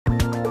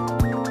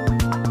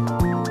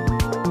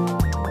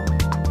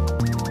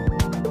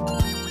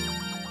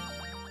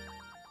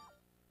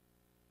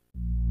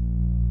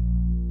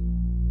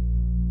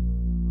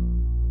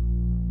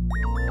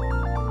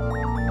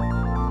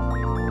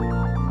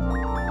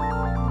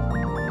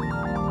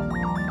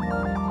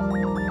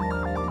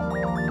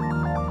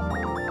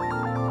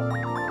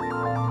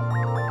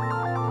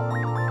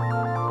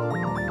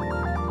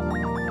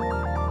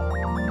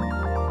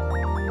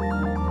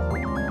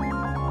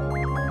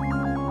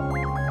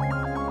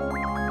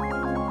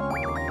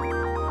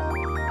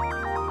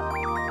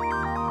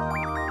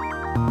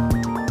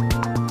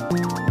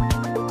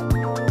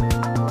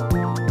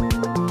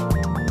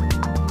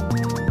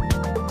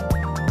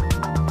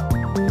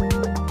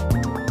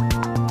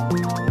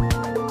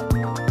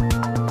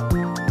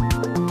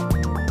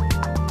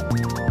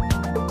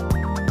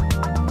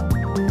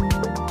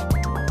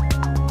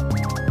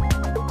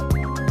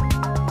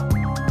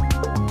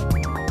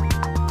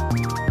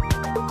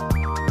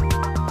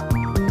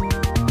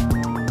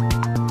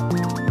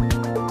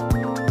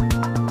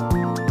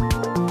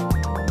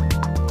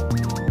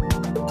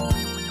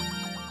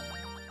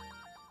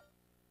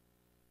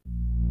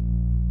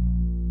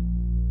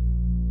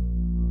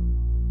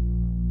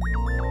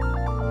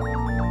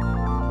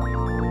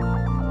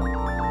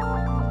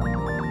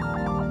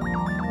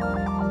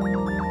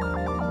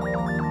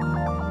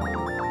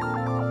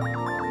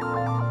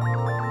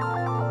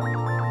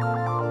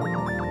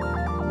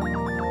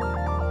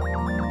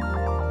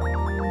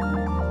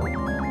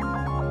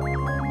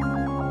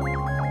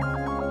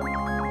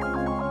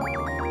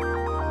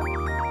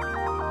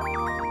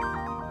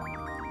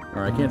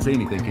Or I can't say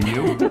anything, can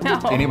you? No.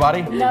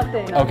 Anybody?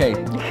 Nothing. Okay,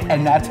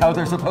 and that's how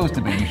they're supposed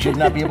to be. You should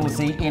not be able to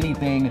see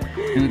anything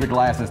through the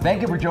glasses.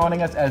 Thank you for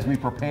joining us as we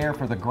prepare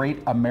for the Great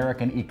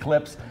American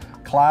Eclipse.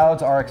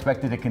 Clouds are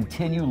expected to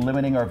continue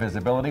limiting our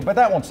visibility, but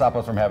that won't stop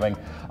us from having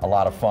a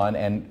lot of fun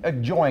and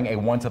enjoying a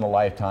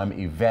once-in-a-lifetime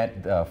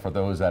event for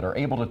those that are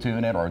able to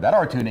tune in or that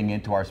are tuning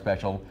into our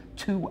special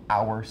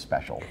 2-hour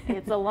special.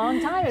 It's a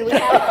long time and we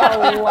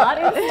have a lot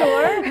in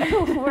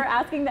store. We're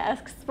asking the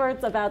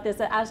experts about this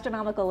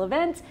astronomical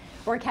event.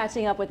 We're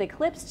catching up with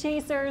eclipse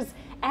chasers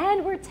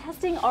and we're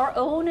testing our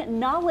own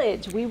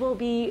knowledge. We will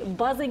be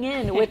buzzing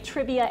in with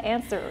trivia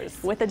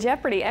answers. With a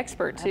Jeopardy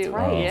expert too. That's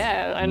right.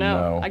 Yeah, I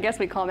know. No. I guess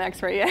we call him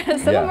expert. Yeah.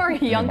 Some of our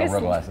youngest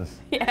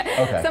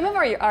Some of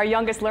our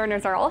youngest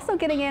learners are also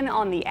getting in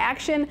on the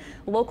action.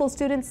 Local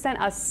students sent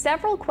us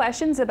several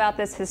questions about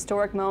this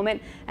historic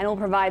moment and we'll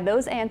provide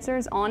those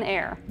answers on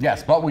air.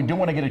 Yes, but we do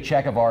want to get a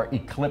check of our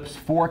eclipse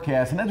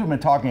forecast. And as we've been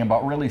talking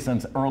about really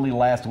since early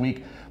last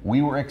week,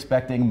 we were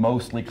expecting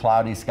mostly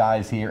cloudy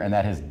skies here, and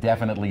that has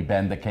definitely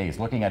been the case.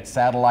 Looking at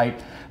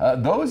satellite,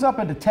 those up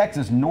into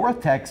Texas,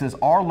 North Texas,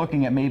 are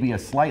looking at maybe a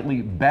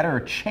slightly better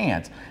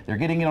chance. They're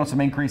getting in on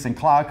some increase in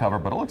cloud cover,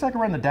 but it looks like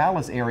around the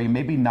Dallas area,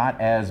 maybe not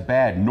as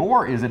bad,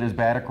 nor is it as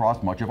bad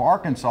across much of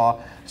Arkansas.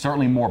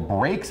 Certainly more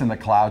breaks in the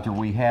clouds where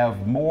we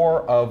have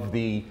more of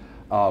the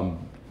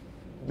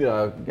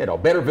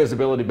better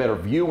visibility, better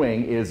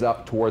viewing is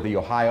up toward the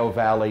Ohio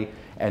Valley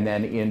and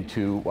then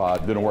into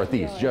the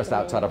Northeast, just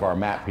outside of our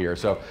map here.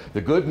 So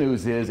the good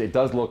news is it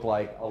does look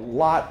like a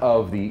lot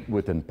of the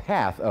within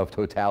path of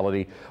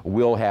totality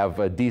will have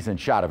a decent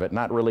shot of it.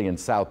 Not really in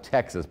South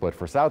Texas, but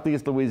for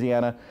Southeast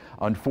Louisiana,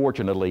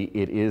 unfortunately,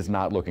 it is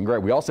not looking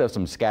great. We also have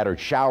some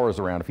scattered showers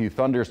around, a few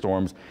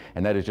thunderstorms,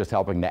 and that is just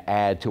helping to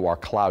add to our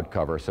cloud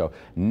cover. So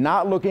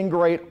not looking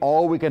great.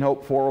 All we can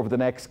hope for over the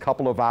next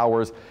couple of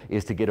hours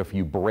is to get a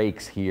few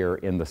breaks here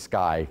in the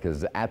sky,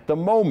 because at the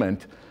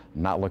moment,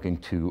 not looking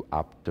too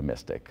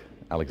optimistic.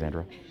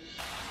 Alexandra?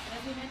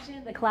 As we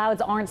mentioned, the clouds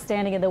aren't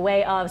standing in the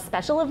way of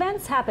special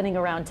events happening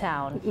around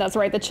town. That's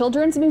right. The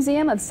Children's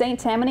Museum of St.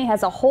 Tammany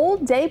has a whole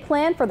day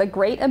planned for the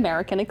Great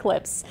American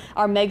Eclipse.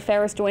 Our Meg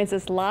Ferris joins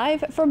us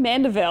live from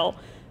Mandeville.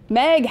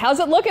 Meg, how's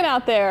it looking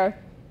out there?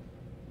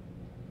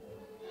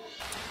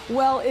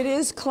 Well, it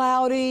is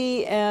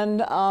cloudy, and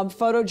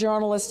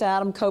photojournalist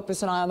Adam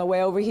Kopis and I on the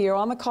way over here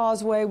on the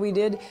causeway, we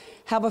did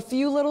have a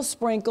few little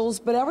sprinkles,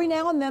 but every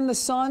now and then the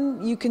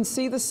sun, you can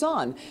see the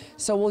sun.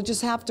 So we'll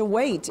just have to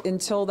wait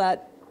until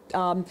that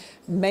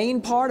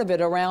main part of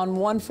it around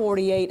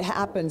 1:48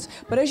 happens.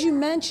 But as you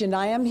mentioned,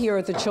 I am here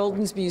at the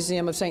Children's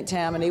Museum of St.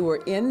 Tammany.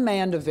 We're in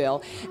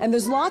Mandeville, and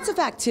there's lots of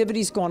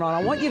activities going on.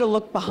 I want you to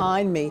look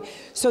behind me.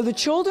 So the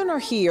children are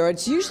here.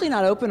 It's usually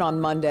not open on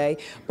Monday,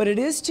 but it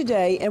is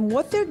today, and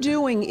what they're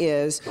doing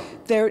is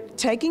they're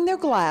taking their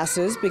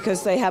glasses,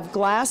 because they have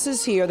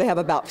glasses here. They have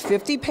about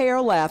 50 pair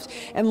left,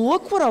 and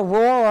look what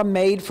Aurora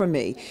made for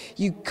me.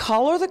 You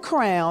color the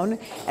crown,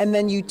 and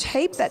then you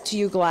tape that to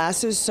your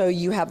glasses so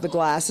you have the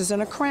glasses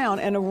and a crown.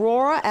 And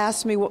Aurora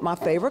asked me what my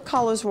favorite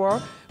colors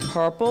were,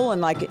 purple and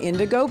like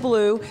indigo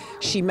blue.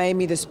 She made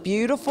me this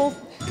beautiful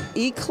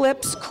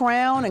eclipse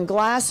crown and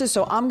glasses,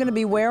 so I'm going to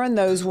be wearing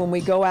those when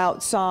we go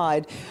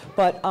outside.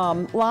 But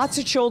lots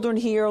of children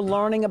here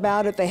learning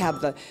about it. They have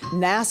the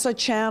NASA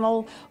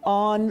channel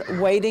on,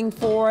 waiting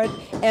for it.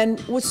 And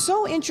what's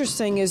so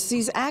interesting is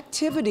these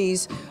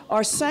activities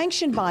are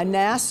sanctioned by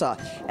NASA.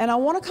 And I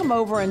want to come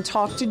over and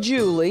talk to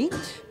Julie,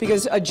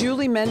 because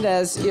Julie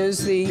Mendez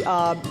is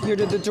you're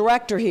the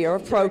director here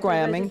of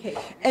programming.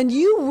 And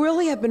you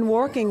really have been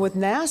working with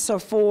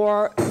NASA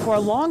for a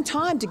long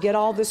time to get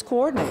all this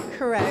coordinated.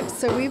 Correct.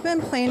 So we've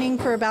been planning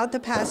for about the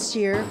past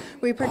year.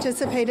 We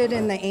participated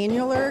in the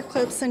annular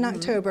eclipse in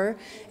October,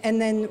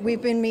 and then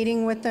we've been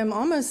meeting with them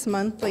almost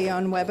monthly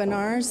on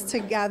webinars to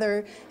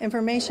gather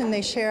information.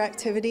 They share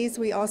activities.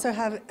 We also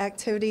have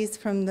activities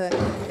from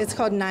it's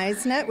called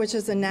NISENet, which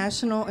is a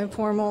National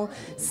Informal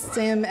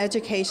STEM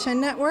Education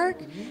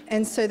Network,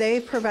 and so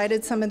they've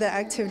provided some of the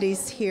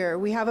activities here.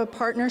 We have a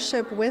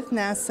partnership with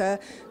NASA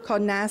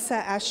called NASA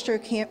Astro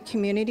Camp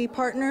Community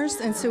Partners,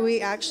 and so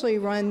we actually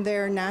run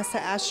their NASA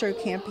Astro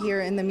Camp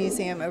here in the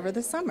museum over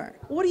the summer.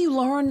 What do you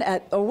learn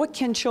or what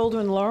can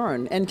children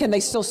learn, and can they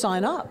still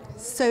sign up?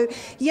 So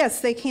yes,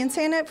 they can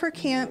sign up for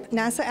camp.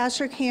 NASA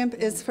Astro Camp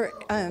is for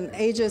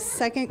ages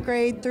 2nd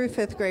grade through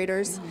 5th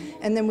graders,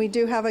 and then we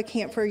do have a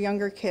camp for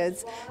younger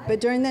kids.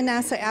 But during the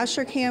NASA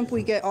Astro Camp,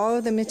 we get all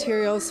of the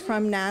materials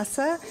from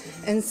NASA,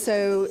 and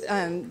so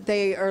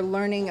they are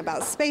learning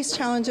about space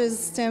challenges,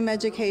 STEM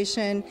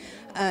education.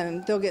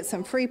 They'll get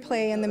some free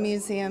play in the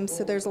museum,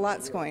 so there's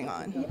lots going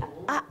on.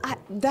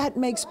 That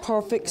makes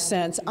perfect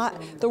sense.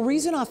 The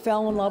reason I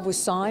fell in love with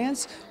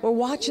science were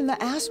watching the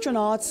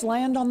astronauts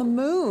land on the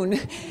moon,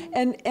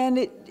 and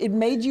it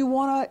made you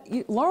want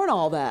to learn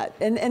all that.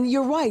 And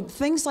you're right,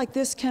 things like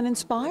this can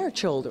inspire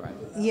children.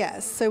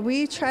 Yes, so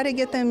we try to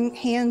get them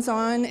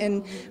hands-on,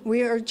 and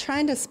we are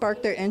trying to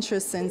spark their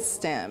interest in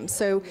STEM.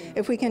 So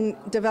if we can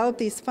develop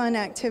these fun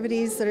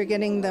activities that are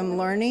getting them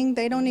learning,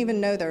 they don't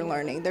even know they're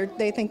learning.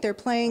 They think they're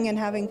playing and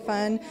having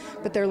fun,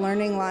 but they're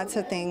learning lots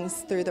of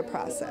things through the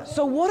process.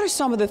 So what are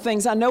some of the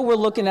things? I know we're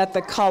looking at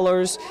the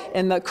colors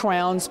and the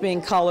crowns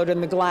being colored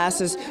and the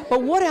glasses,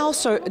 but what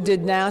else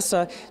did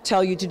NASA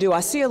tell you to do?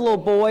 I see a little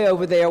boy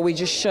over there we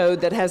just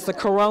showed that has the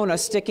corona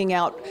sticking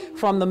out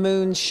from the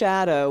moon's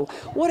shadow.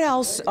 What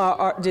else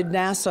did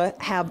NASA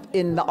have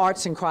in the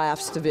arts and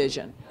crafts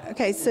division?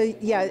 Okay, so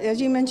yeah,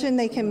 as you mentioned,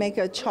 they can make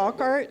a chalk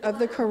art of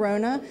the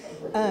corona.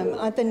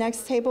 At the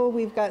next table,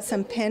 we've got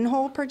some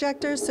pinhole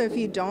projectors, so if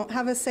you don't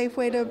have a safe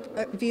way to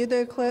view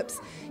the eclipse,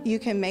 you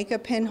can make a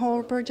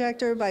pinhole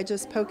projector by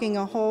just poking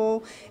a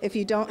hole. If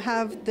you don't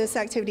have this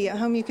activity at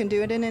home, you can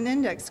do it in an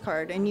index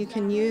card, and you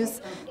can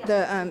use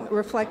the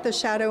reflect the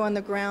shadow on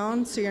the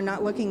ground so you're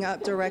not looking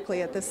up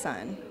directly at the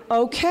sun.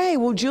 Okay,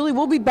 well, Julie,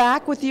 we'll be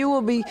back with you.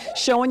 We'll be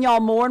showing y'all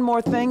more and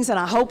more things, and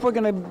I hope we're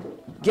going to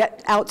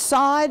get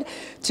outside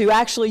to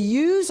actually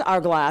use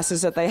our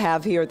glasses that they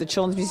have here at the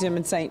Children's Museum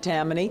in St.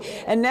 Tammany.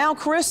 And now,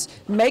 Chris,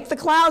 make the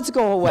clouds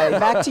go away.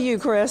 Back to you,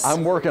 Chris.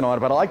 I'm working on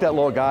it, but I like that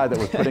little guy that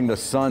was putting the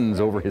suns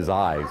over his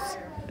eyes.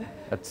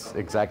 That's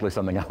exactly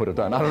something I would have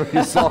done. I don't know if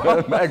you saw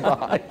it, Meg,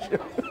 behind you.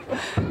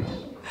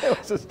 It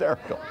was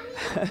hysterical.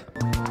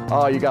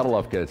 Oh, you gotta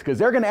love kids, because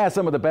they're gonna ask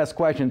some of the best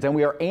questions, and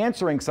we are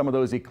answering some of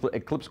those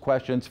Eclipse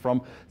questions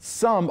from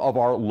some of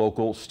our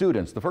local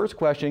students. The first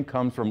question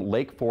comes from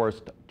Lake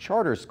Forest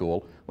Charter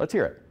School. Let's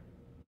hear it.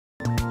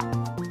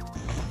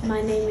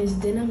 My name is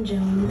Denham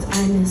Jones.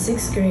 I'm in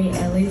 6th grade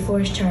at Lake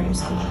Forest Charter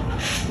School.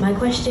 My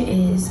question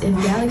is, if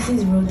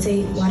galaxies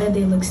rotate, why do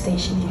they look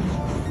stationary?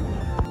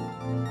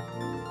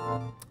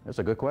 That's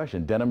a good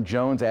question. Denham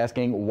Jones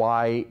asking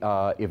why,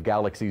 if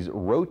galaxies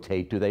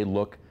rotate, do they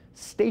look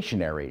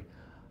stationary?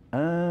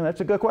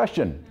 That's a good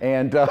question.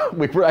 And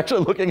we were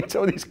actually looking at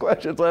some of these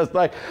questions last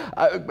night.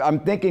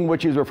 I'm thinking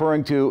what she's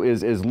referring to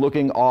is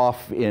looking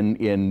off in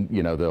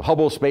the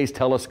Hubble Space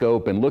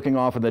Telescope and looking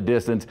off in the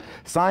distance.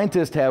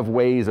 Scientists have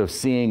ways of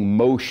seeing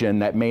motion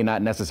that may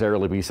not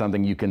necessarily be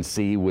something you can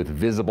see with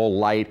visible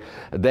light.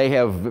 They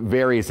have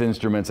various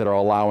instruments that are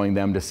allowing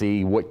them to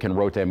see what can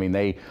rotate. I mean,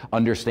 they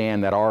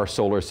understand that our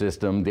solar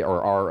system,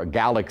 or our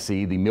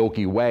galaxy, the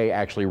Milky Way,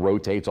 actually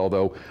rotates,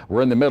 although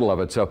we're in the middle of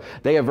it. So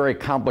they have very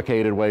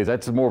complicated ways.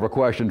 That's more of a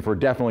question for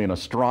definitely an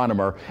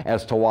astronomer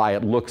as to why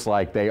it looks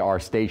like they are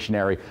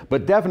stationary.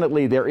 But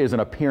definitely there is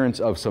an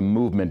appearance of some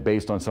movement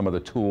based on some of the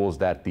tools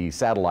that the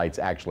satellites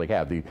actually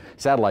have. The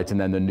satellites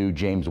and then the new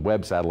James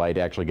Webb satellite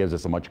actually gives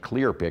us a much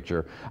clearer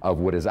picture of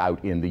what is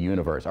out in the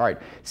universe. All right,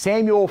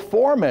 Samuel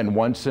Foreman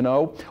wants to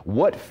know,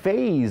 what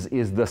phase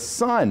is the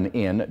sun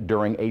in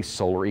during a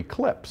solar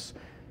eclipse?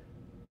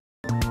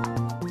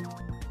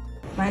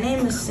 My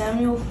name is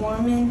Samuel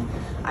Foreman.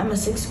 I'm a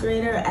 6th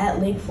grader at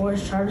Lake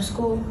Forest Charter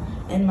School,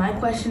 and my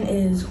question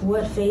is,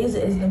 what phase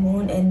is the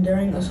moon in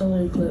during a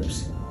solar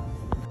eclipse?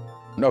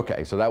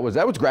 Okay, so that was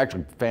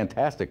actually a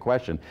fantastic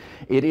question.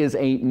 It is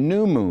a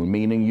new moon,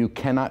 meaning you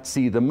cannot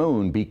see the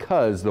moon,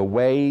 because the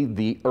way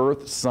the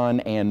Earth, Sun,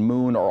 and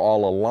Moon are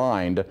all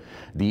aligned,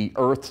 the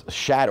Earth's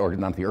shadow, or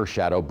not the Earth's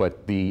shadow, but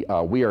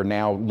we are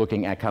now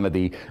looking at kind of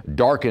the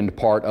darkened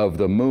part of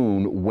the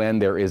moon when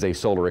there is a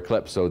solar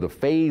eclipse. So the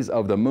phase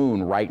of the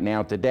moon right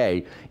now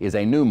today is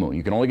a new moon.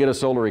 You can only get a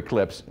solar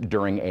eclipse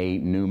during a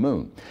new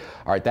moon.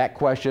 All right, that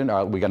question,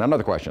 we got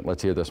another question.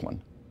 Let's hear this one.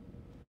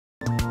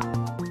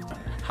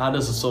 How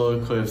does a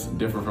solar eclipse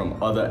differ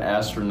from other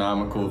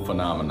astronomical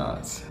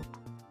phenomena?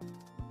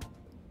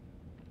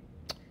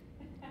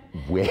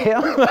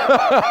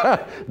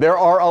 Well, there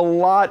are a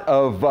lot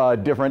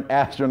of different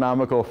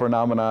astronomical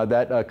phenomena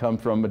that come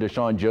from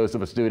Deshaun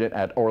Joseph, a student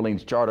at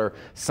Orleans Charter,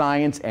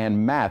 Science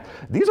and Math.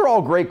 These are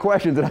all great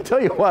questions, and I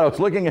tell you what, I was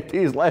looking at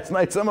these last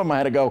night. Some of them I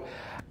had to go,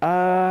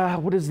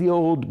 what does the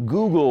old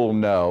Google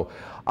know?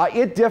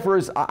 It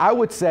differs. I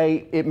would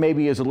say it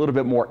maybe is a little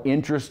bit more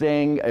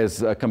interesting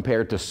as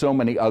compared to so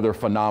many other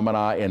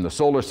phenomena in the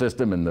solar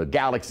system, in the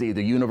galaxy,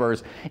 the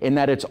universe, in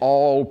that it's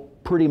all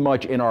pretty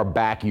much in our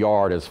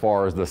backyard as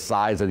far as the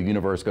size of the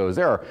universe goes.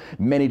 There are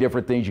many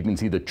different things. You can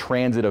see the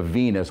transit of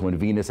Venus when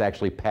Venus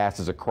actually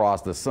passes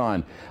across the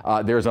sun.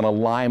 There's an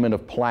alignment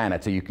of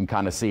planets that you can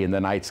kind of see in the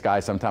night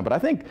sky sometime. But I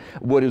think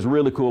what is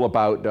really cool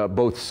about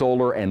both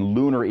solar and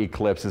lunar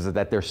eclipses is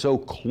that they're so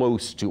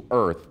close to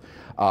Earth.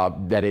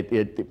 That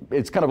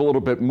it's kind of a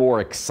little bit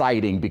more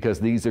exciting, because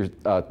these are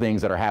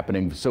things that are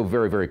happening so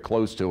very, very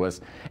close to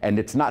us, and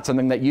it's not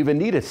something that you even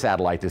need a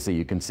satellite to see.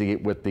 You can see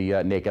it with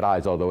the naked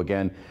eyes, although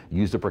again,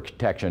 use the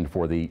protection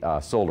for the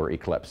solar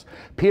eclipse.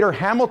 Peter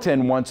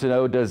Hamilton wants to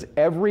know, does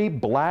every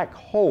black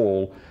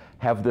hole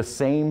have the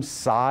same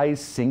size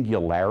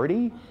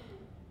singularity?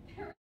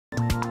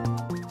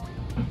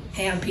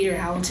 Hey, I'm Peter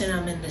Hamilton.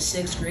 I'm in the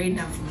 6th grade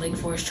and I'm from Lake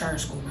Forest Charter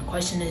School. My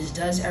question is,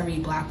 does every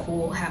black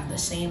hole have the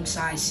same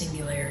size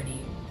singularity?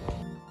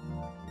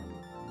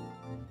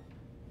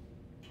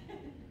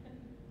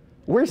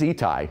 Where's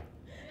Itai?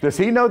 Does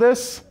he know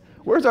this?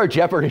 Where's our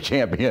Jeopardy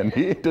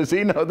champion? Does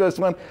he know this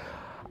one?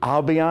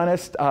 I'll be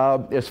honest,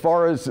 as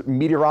far as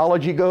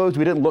meteorology goes,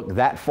 we didn't look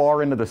that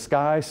far into the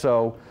sky,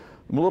 so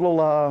I'm a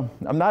little,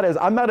 I'm not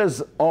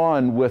as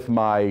on with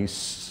my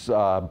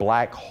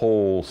black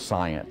hole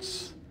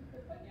science.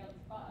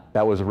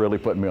 That was really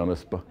putting me on the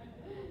spot.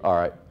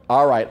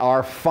 All right,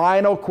 our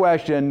final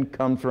question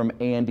comes from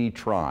Andy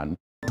Tron.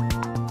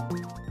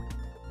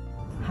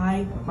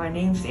 Hi, my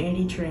name's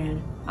Andy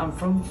Tran. I'm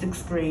from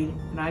 6th grade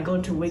and I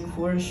go to Wake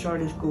Forest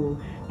Charter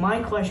School.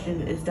 My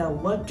question is that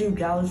what do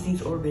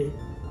galaxies orbit?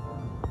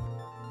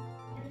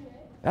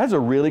 That's a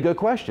really good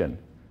question.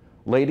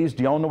 Ladies,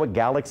 do y'all know what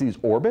galaxies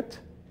orbit?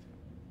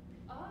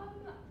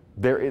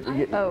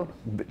 Do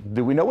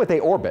we know what they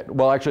orbit?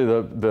 Well, actually,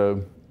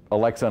 the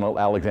Alexa and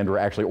Alexander are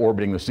actually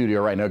orbiting the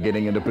studio right now,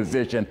 getting into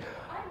position.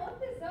 I looked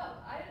this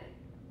up.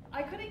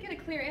 I couldn't get a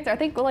clear answer. I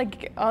think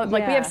like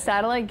we have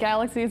satellite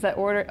galaxies that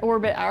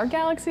orbit our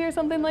galaxy or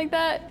something like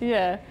that.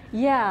 Yeah.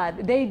 Yeah,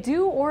 they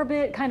do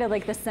orbit kind of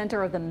like the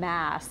center of the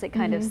mass, it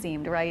kind of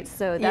seemed, right?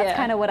 So that's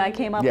kind of what I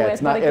came up with.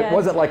 It's not, it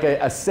wasn't like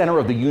a center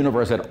of the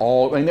universe at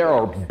all. I mean, there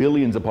are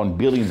billions upon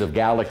billions of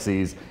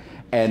galaxies,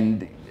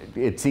 and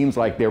it seems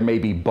like there may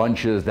be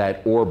bunches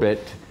that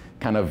orbit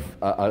kind of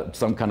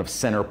some kind of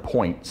center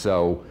point.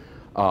 So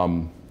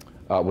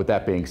with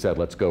that being said,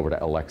 let's go over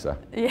to Alexa.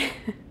 Yeah.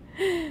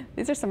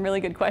 These are some really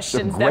good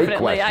questions, great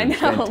definitely.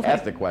 questions, I know.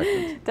 Fantastic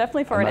questions.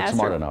 Definitely for I'm an not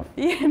smart enough.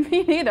 Yeah,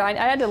 me neither. I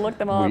had to look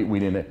them up. We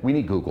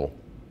need Google.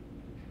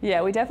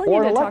 Yeah, we definitely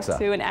need to Alexa. talk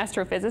to an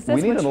astrophysicist.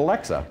 We need an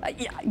Alexa.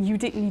 Yeah, you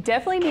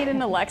definitely need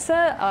an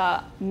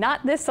Alexa.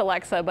 Not this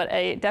Alexa, but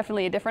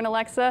definitely a different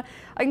Alexa.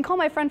 I can call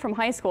my friend from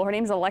high school. Her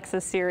name's Alexa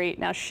Siri.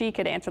 Now she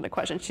could answer the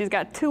question. She's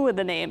got 2 of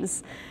the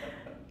names.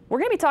 We're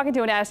going to be talking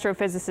to an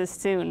astrophysicist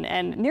soon,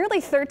 and nearly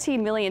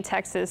 13 million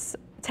Texans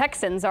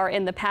are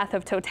in the path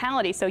of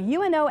totality. So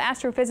UNO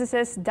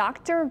astrophysicist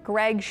Dr.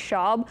 Greg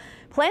Schaub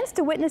plans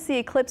to witness the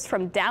eclipse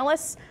from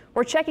Dallas.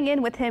 We're checking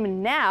in with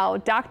him now.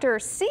 Dr.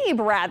 Sieb,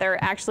 rather,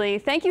 actually.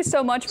 Thank you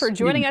so much for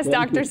joining us,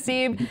 Dr.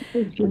 Sieb.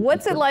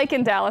 What's it like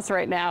in Dallas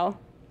right now?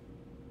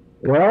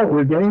 Well,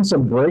 we're getting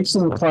some breaks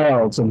in the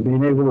clouds and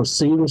being able to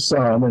see the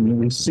sun, and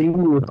we see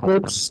the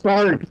eclipse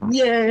start.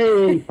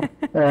 Yay!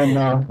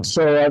 And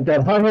so I've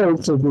got high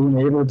hopes of being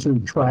able to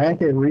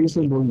track it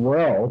reasonably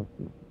well,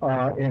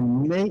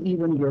 and may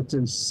even get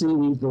to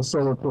see the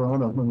solar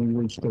corona when we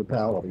reach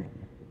totality.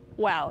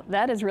 Wow,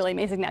 that is really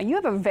amazing. Now, you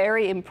have a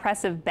very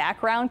impressive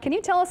background. Can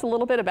you tell us a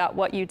little bit about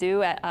what you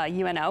do at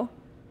UNO?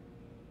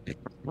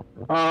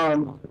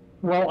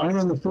 Well, I'm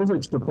in the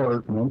physics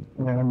department,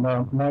 and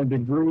my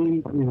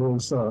degree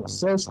is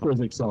says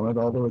physics on it,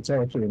 although it's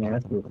actually in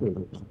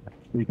astrophysics,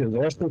 because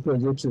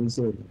astrophysics is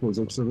the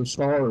physics of the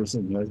stars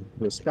and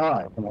the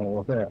sky and all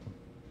of that.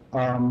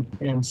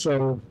 And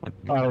so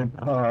I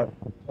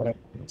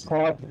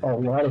taught a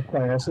lot of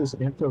classes,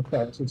 intro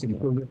classes in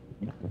physics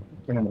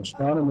and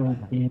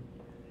astronomy,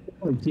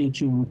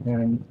 teaching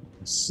and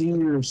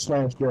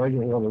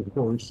senior/graduate level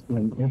course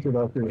in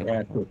introductory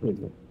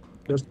astrophysics.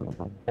 Just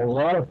a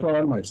lot of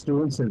fun. My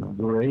students are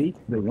great.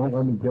 They won't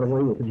let me get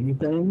away with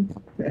anything.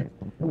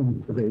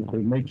 They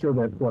make sure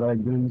that what I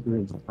do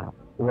is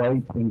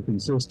right and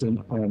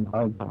consistent, and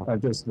I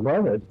just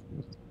love it.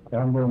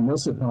 I'm going to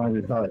miss it when I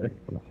retire.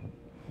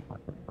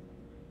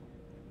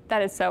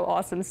 That is so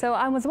awesome. So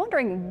I was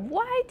wondering,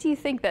 why do you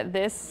think that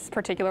this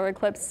particular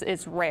eclipse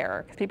is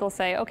rare? Because people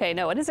say, okay,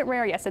 no, it isn't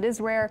rare. Yes, it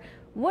is rare.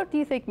 What do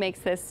you think makes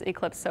this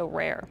eclipse so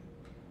rare?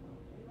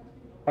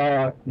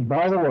 By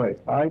the way,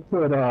 I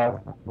could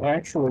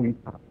actually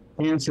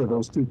answer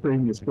those 2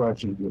 previous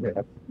questions you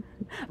had.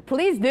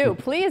 Please do.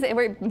 Please,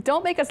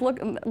 don't make us look,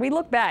 we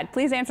look bad.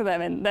 Please answer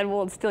them, and then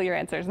we'll steal your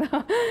answers. Sure,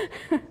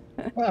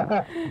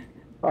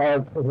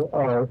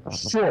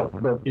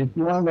 but if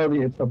you want to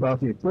know about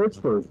the eclipse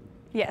first,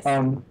 yes.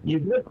 You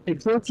get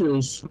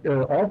eclipses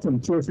often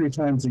 2 or 3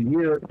 times a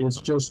year.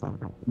 It's just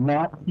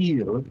not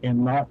here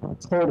and not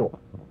total.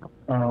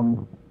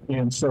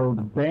 And so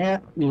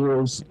that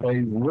is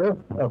a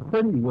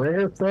pretty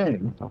rare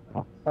thing,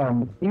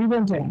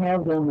 even to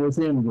have them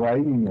within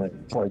writing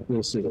range like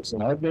this is.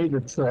 And I've made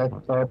a trek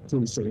up to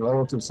a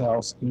relative's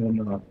house in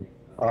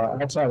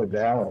outside of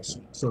Dallas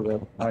so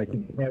that I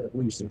can have at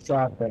least a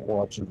shot at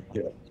watching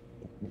it.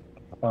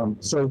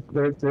 So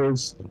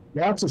there's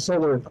lots of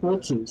solar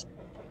eclipses.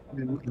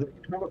 And they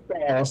come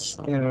across,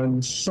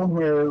 and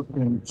somewhere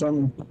in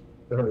some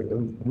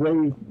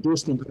very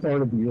distant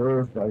part of the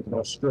earth, like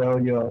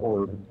Australia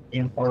or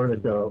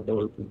Antarctica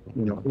or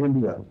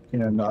India,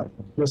 and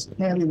just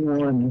having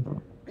one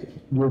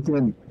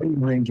within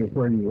range of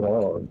where you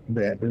are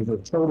that is a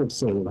total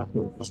solar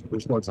eclipse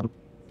is what's.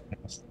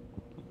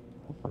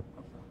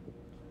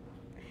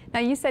 Now,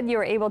 you said you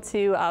were able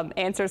to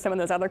answer some of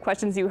those other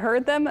questions. You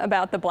heard them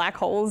about the black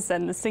holes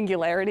and the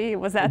singularity.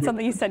 Was that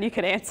something you said you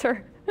could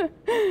answer?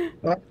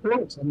 Of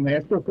course, I'm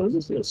an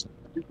astrophysicist.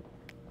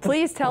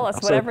 Please tell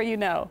us whatever you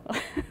know.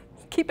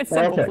 Keep it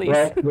simple, please.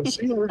 Well, the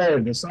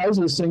singularity, the size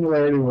of the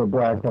singularity of a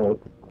black hole,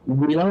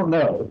 we don't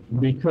know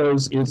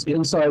because it's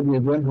inside the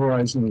event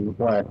horizon of the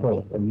black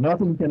hole, and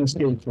nothing can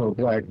escape from a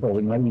black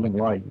hole, not even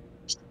light.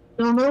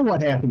 We don't know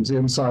what happens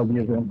inside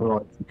the event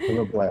horizon of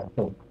a black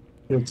hole.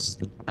 It's,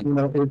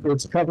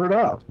 it's covered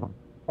up.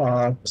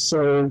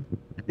 So,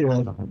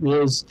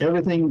 is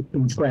everything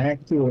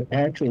contract to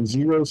actual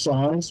zero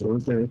size, or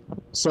is there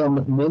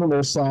some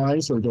minimal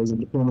size, or does it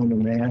depend on the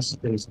mass?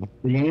 The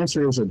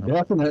answer is a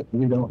definite,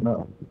 we don't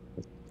know,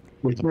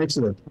 which makes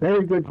it a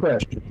very good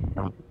question.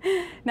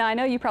 Now, I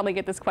know you probably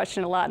get this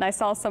question a lot, and I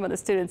saw some of the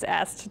students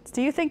asked,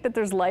 do you think that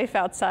there's life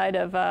outside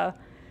of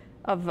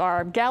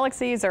our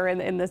galaxies or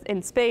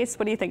in space?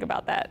 What do you think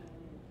about that?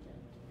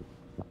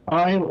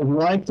 I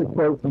like the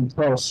quote from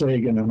Carl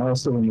Sagan and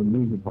also in the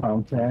movie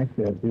Contact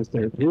that if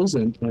there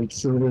isn't, it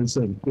sure is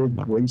a big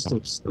waste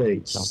of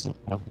space.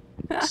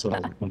 So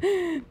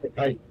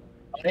I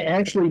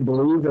actually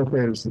believe that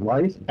there's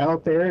life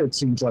out there. It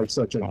seems like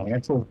such a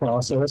natural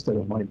process that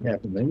it might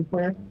happen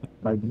anywhere.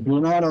 I do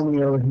not, on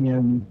the other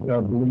hand,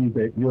 believe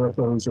that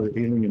UFOs are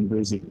alien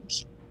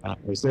visitors.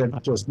 That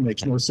just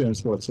makes no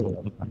sense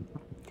whatsoever.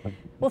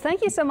 Well,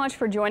 thank you so much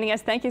for joining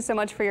us. Thank you so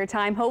much for your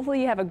time.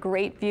 Hopefully you have a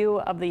great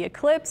view of the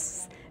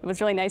eclipse. It was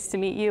really nice to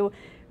meet you.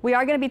 We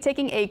are going to be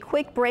taking a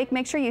quick break.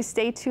 Make sure you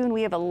stay tuned.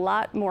 We have a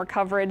lot more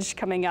coverage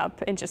coming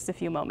up in just a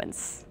few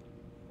moments.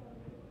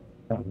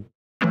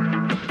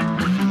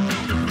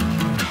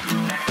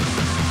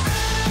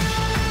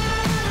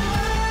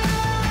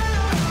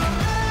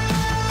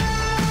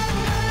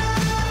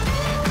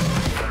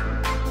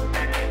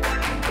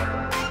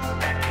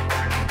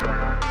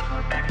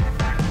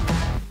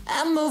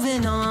 I'm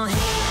moving on.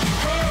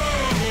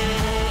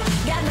 Hey,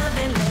 got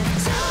nothing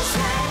left to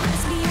say.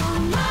 Let's be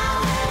on my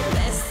way.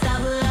 Best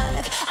of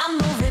luck. I'm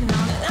moving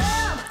on.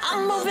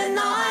 I'm moving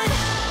on.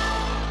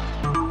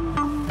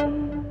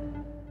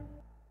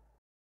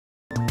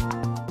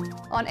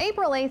 On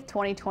April 8th,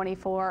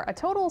 2024, a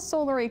total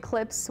solar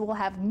eclipse will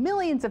have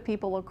millions of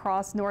people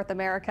across North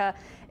America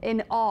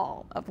in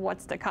awe of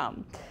what's to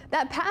come.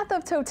 That path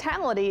of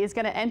totality is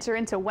going to enter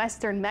into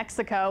western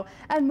Mexico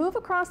and move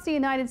across the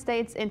United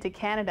States into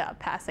Canada,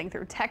 passing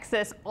through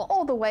Texas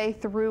all the way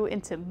through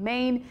into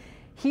Maine.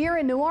 Here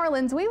in New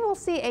Orleans, we will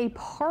see a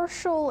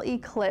partial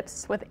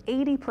eclipse with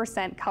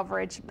 80%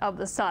 coverage of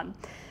the sun.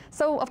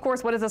 So, of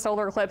course, what is a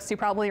solar eclipse? You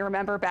probably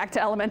remember back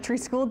to elementary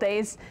school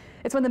days.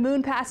 It's when the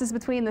moon passes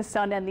between the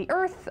sun and the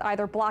earth,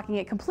 either blocking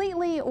it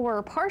completely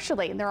or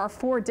partially. And there are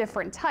 4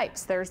 different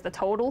types. There's the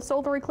total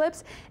solar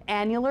eclipse,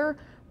 annular,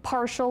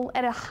 partial,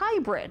 and a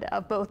hybrid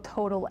of both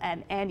total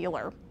and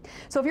annular.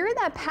 So if you're in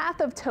that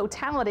path of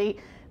totality,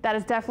 that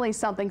is definitely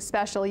something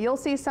special. You'll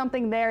see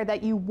something there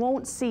that you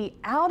won't see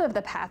out of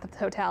the path of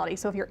totality.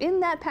 So if you're in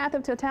that path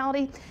of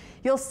totality,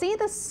 you'll see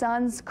the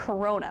sun's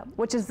corona,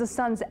 which is the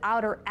sun's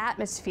outer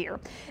atmosphere.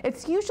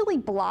 It's usually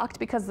blocked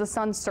because the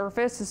sun's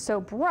surface is so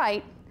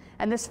bright.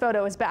 And this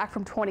photo is back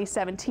from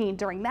 2017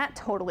 during that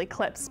total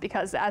eclipse,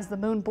 because as the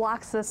moon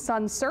blocks the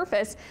sun's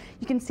surface,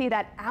 you can see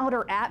that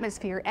outer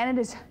atmosphere, and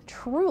it is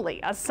truly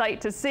a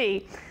sight to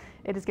see.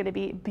 It is going to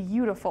be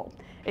beautiful.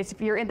 If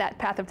you're in that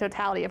path of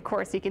totality, of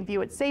course, you can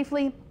view it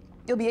safely.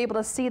 You'll be able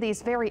to see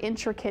these very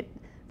intricate,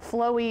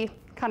 flowy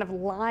kind of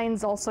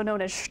lines, also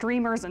known as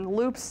streamers and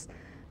loops,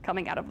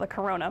 coming out of the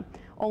corona,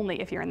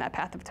 only if you're in that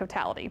path of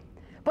totality.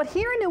 But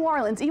here in New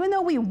Orleans, even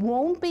though we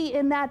won't be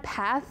in that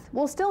path,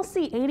 we'll still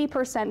see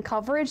 80%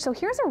 coverage. So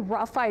here's a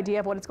rough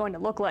idea of what it's going to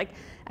look like,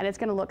 and it's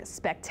going to look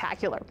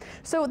spectacular.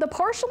 So the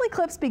partial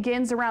eclipse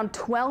begins around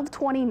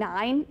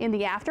 12:29 in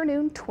the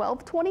afternoon,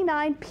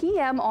 12:29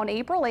 p.m. on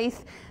April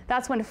 8th.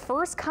 That's when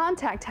first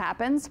contact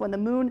happens, when the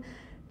moon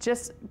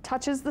just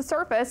touches the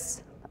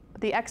surface,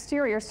 the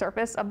exterior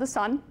surface of the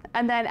sun.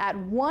 And then at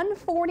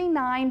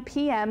 1:49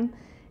 p.m.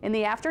 in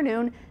the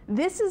afternoon,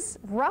 this is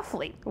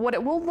roughly what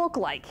it will look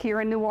like here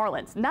in New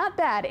Orleans. Not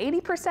bad,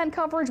 80%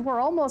 coverage,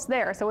 we're almost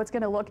there, so it's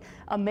gonna look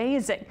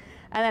amazing.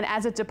 And then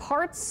as it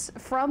departs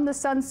from the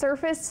sun's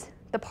surface,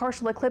 the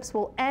partial eclipse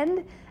will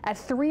end at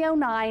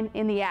 3:09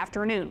 in the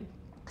afternoon.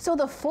 So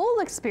the full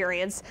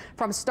experience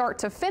from start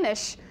to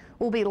finish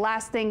will be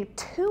lasting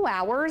 2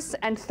 hours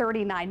and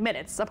 39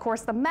 minutes. Of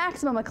course, the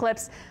maximum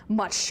eclipse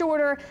much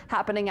shorter,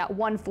 happening at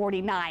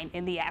 1:49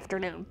 in the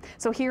afternoon.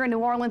 So here in New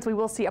Orleans, we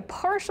will see a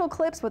partial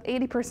eclipse with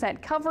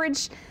 80%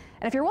 coverage.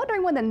 And if you're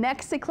wondering when the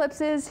next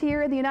eclipse is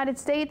here in the United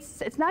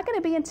States, it's not going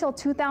to be until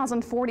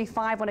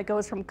 2045 when it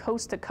goes from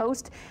coast to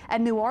coast.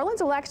 And New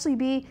Orleans will actually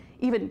be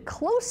even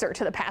closer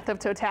to the path of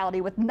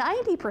totality with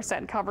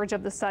 90% coverage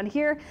of the sun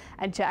here.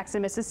 And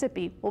Jackson,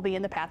 Mississippi will be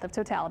in the path of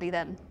totality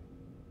then.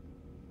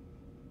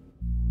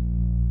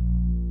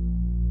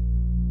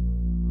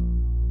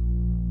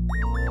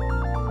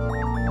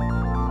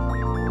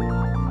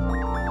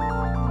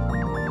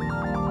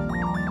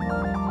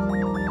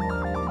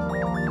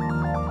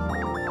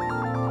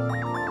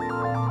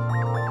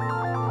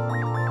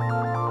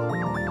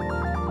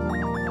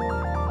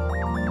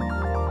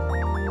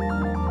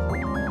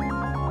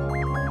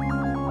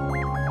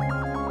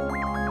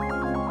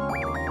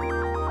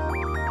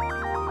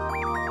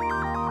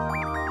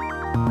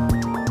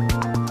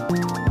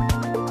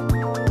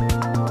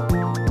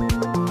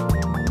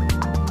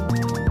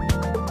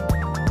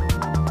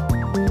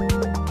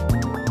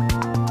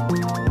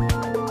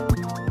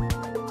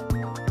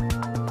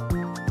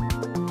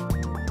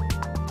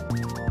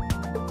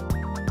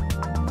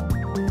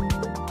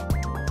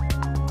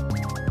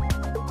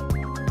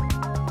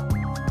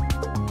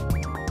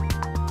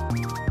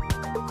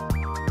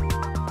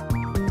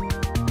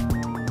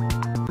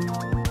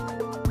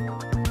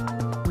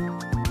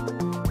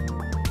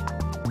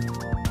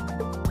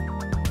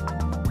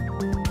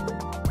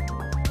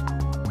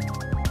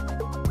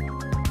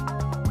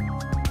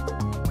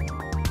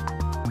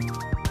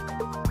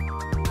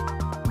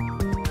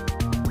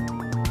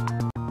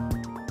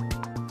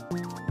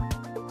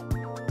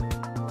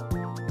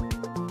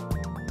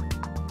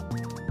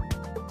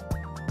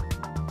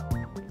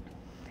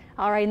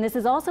 All right, and this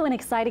is also an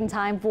exciting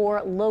time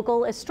for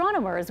local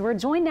astronomers. We're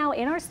joined now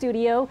in our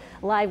studio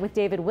live with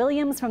David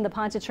Williams from the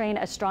Pontchartrain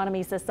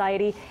Astronomy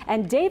Society.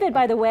 And David,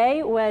 by the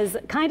way, was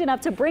kind enough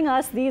to bring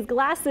us these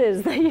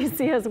glasses that you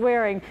see us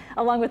wearing,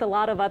 along with a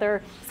lot of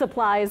other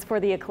supplies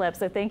for the eclipse.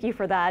 So thank you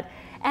for that.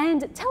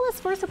 And tell us,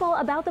 first of all,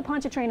 about the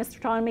Pontchartrain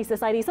Astronomy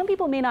Society. Some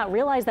people may not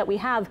realize that we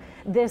have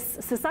this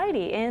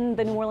society in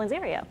the New Orleans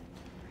area.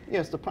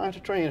 Yes, the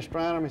Pontchartrain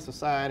Astronomy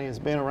Society has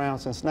been around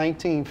since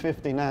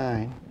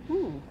 1959.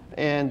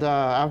 And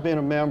I've been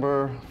a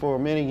member for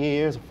many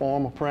years, a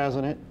former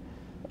president.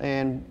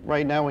 And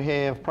right now we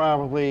have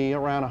probably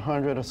around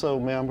 100 or so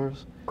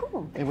members.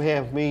 Cool. And we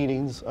have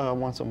meetings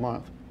once a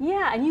month.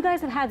 Yeah, and you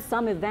guys have had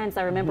some events.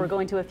 I remember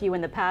going to a few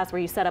in the past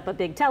where you set up a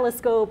big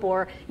telescope,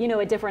 or, you know,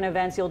 at different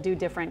events you'll do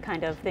different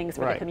kind of things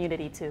for the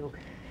community too.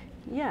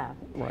 Yeah.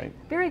 Right.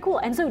 Very cool.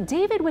 And so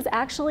David was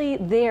actually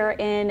there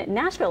in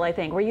Nashville, I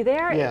think. Were you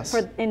there? Yes.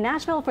 In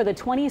Nashville for the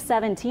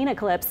 2017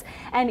 eclipse.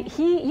 And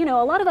he, you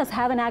know, a lot of us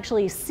haven't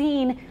actually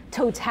seen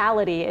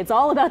totality. It's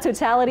all about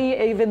totality,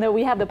 even though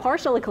we have the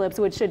partial eclipse,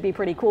 which should be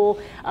pretty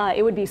cool.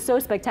 It would be so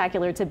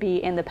spectacular to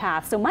be in the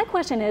path. So my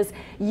question is,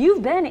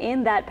 you've been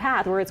in that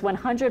path where it's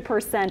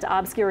 100%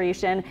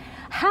 obscuration.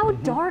 How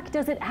dark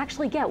does it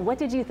actually get? What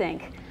did you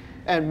think?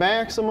 At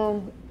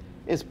maximum,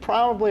 it's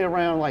probably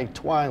around like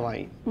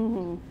twilight,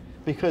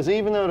 because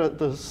even though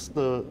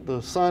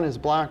the sun is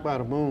blocked by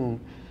the moon,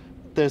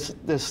 there's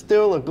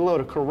still a glow,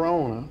 the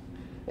corona,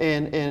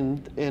 and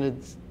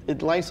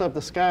it lights up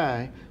the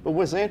sky. But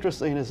what's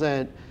interesting is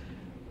that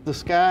the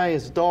sky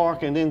is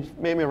dark, and then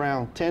maybe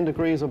around 10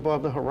 degrees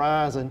above the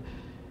horizon,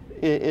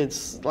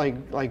 it's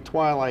like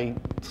twilight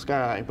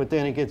sky. But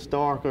then it gets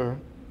darker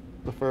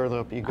the further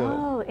up you go.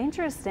 Oh,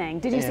 interesting.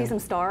 Did you see some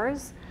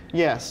stars?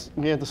 Yes,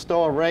 yeah, the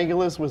star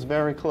Regulus was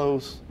very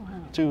close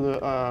to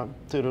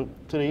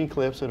the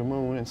eclipse of the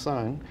moon and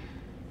sun,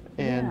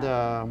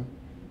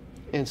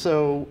 and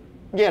so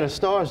yeah, the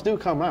stars do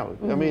come out.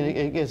 I mean,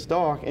 it gets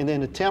dark, and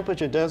then the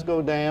temperature does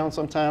go down.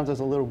 Sometimes there's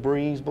a little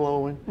breeze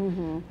blowing,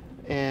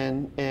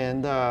 and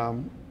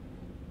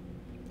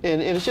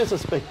it's just a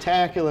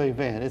spectacular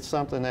event. It's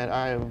something that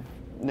I have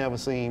never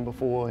seen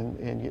before,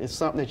 and it's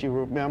something that you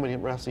remember the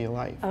rest of your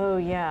life. Oh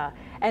yeah,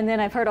 and then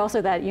I've heard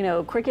also that, you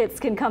know, crickets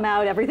can come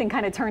out, everything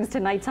kind of turns to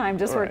nighttime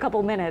just for a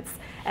couple minutes,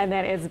 and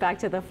then it's back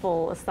to the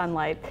full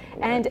sunlight.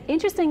 And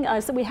interesting,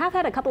 so we have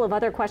had a couple of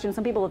other questions.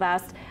 Some people have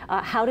asked,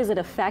 how does it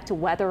affect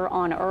weather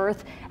on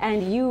Earth?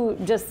 And you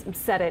just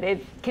said it.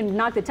 It can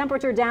knock the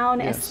temperature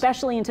down,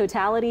 especially in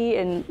totality,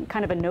 in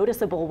kind of a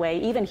noticeable way.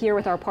 Even here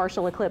with our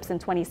partial eclipse in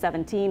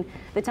 2017,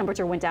 the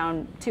temperature went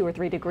down 2 or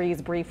 3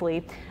 degrees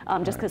briefly,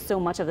 just because so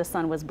much of the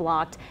sun was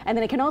blocked. And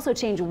then it can also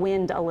change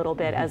wind a little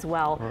bit as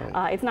well.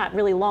 It's not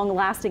really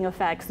long-lasting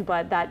effects,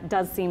 but that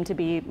does seem to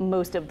be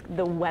most of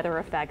the weather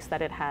effects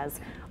that it has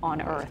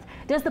on Earth.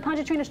 Does the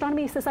Pontchartrain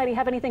Astronomy Society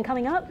have anything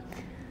coming up?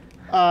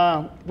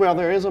 Well,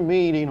 there is a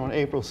meeting on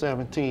April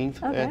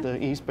 17th at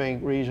the East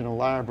Bank Regional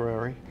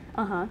Library.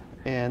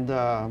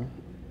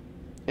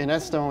 And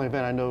that's the only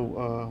event I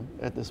know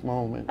at this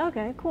moment.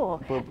 Okay,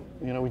 cool. But,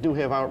 you know, we do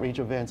have outreach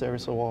events every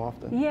so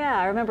often. Yeah,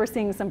 I remember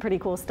seeing some pretty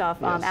cool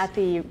stuff at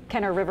the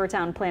Kenner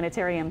Rivertown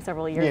Planetarium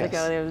several years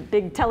ago. There was a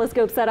big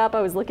telescope set up.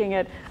 I was looking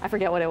at, I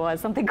forget what it was,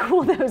 something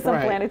cool. There was some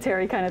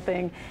planetary kind of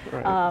thing.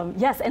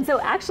 Yes, and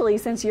so actually,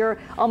 since you're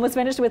almost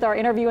finished with our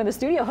interview in the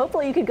studio,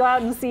 hopefully you could go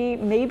out and see,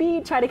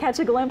 maybe try to catch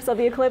a glimpse of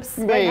the eclipse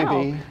right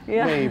now.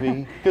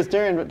 Maybe. Because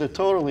during the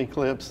total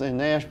eclipse in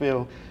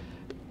Nashville,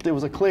 there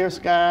was a clear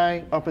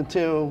sky up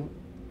until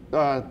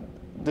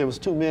there was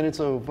 2 minutes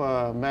of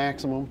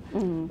maximum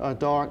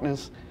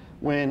darkness,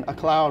 when a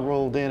cloud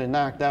rolled in and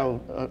knocked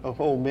out a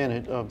whole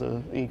minute of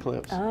the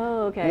eclipse.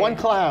 Oh, okay. One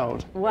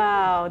cloud.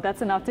 Wow,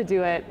 that's enough to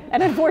do it.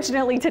 And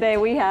unfortunately today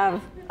we have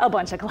a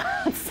bunch of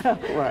clouds, so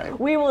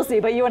we will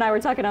see. But you and I were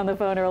talking on the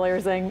phone earlier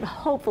saying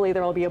hopefully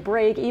there will be a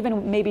break,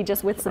 even maybe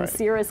just with some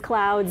cirrus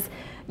clouds.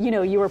 You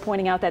know, you were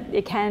pointing out that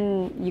you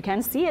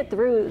can see it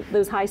through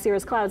those high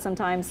cirrus clouds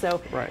sometimes,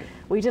 so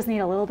we just need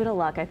a little bit of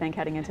luck, I think,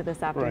 heading into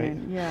this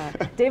afternoon. Yeah.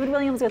 David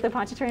Williams with the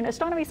Pontchartrain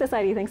Astronomy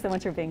Society, thanks so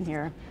much for being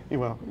here. You're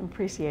welcome.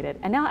 Appreciate it.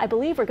 And now I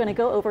believe we're going to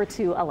go over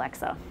to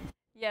Alexa.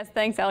 Yes,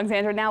 thanks,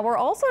 Alexandra. Now, we're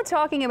also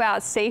talking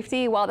about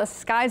safety. While the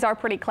skies are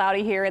pretty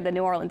cloudy here in the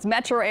New Orleans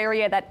metro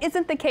area, that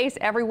isn't the case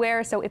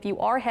everywhere. So if you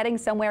are heading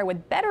somewhere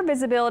with better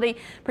visibility,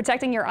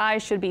 protecting your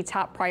eyes should be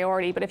top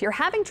priority. But if you're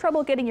having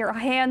trouble getting your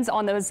hands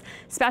on those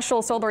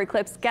special solar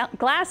eclipse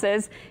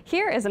glasses,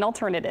 here is an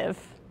alternative.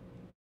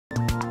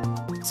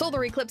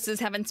 Solar eclipses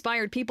have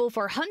inspired people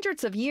for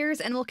hundreds of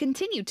years and will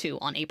continue to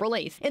on April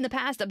 8th. In the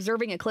past,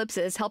 observing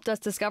eclipses helped us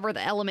discover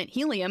the element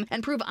helium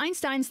and prove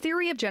Einstein's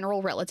theory of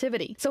general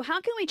relativity. So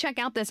how can we check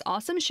out this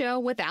awesome show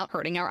without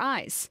hurting our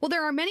eyes? Well,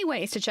 there are many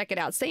ways to check it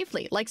out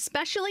safely, like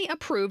specially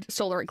approved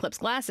solar eclipse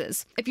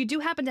glasses. If you do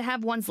happen to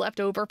have ones left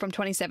over from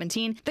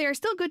 2017, they are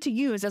still good to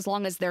use as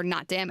long as they're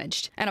not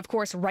damaged. And of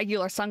course,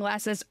 regular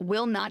sunglasses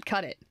will not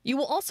cut it. You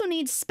will also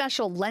need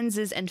special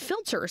lenses and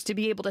filters to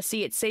be able to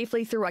see it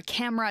safely through a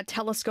camera,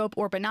 telescope, telescope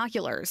or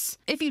binoculars.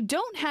 If you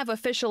don't have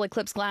official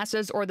eclipse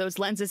glasses or those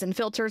lenses and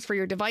filters for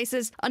your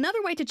devices,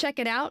 another way to check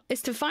it out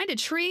is to find a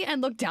tree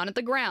and look down at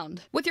the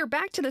ground. With your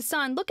back to the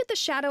sun, look at the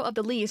shadow of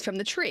the leaves from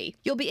the tree.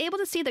 You'll be able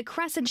to see the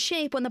crescent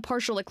shape when the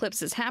partial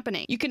eclipse is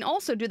happening. You can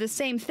also do the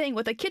same thing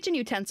with a kitchen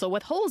utensil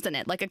with holes in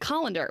it, like a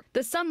colander.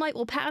 The sunlight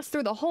will pass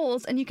through the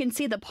holes and you can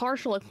see the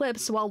partial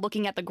eclipse while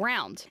looking at the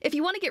ground. If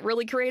you want to get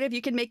really creative,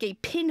 you can make a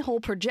pinhole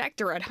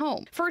projector at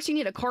home. First, you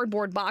need a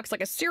cardboard box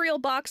like a cereal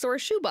box or a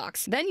shoe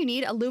box. Then you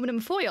need aluminum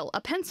foil,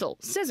 a pencil,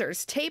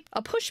 scissors, tape,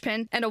 a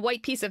pushpin, and a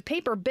white piece of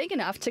paper big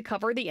enough to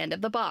cover the end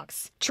of the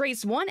box.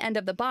 Trace one end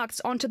of the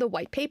box onto the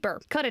white paper.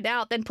 Cut it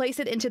out, then place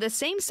it into the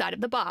same side of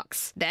the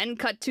box. Then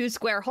cut 2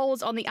 square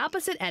holes on the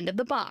opposite end of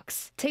the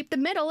box. Tape the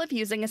middle if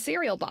using a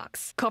cereal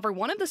box. Cover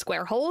one of the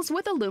square holes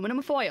with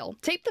aluminum foil.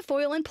 Tape the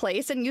foil in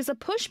place and use a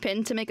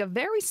pushpin to make a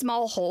very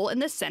small hole in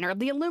the center of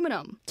the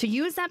aluminum. To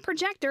use that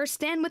projector,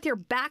 stand with your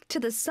back to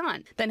the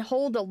sun, then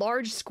hold the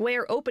large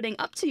square opening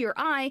up to your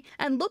eye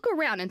and look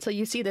around until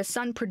you see the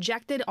sun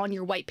projected on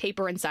your white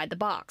paper inside the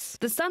box.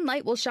 The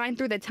sunlight will shine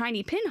through the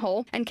tiny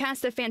pinhole and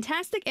cast a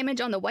fantastic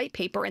image on the white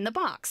paper in the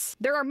box.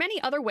 There are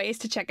many other ways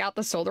to check out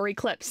the solar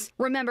eclipse.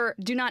 Remember,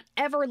 do not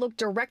ever look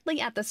directly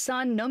at the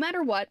sun no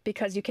matter what,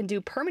 because you can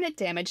do permanent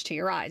damage to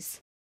your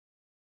eyes.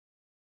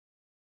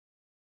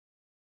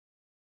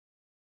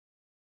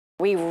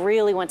 We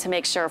really want to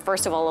make sure,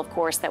 first of all, of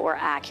course, that we're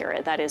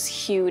accurate. That is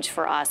huge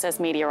for us as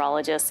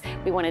meteorologists.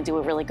 We want to do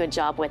a really good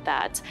job with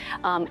that.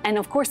 And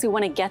of course, we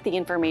want to get the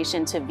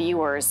information to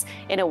viewers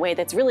in a way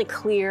that's really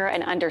clear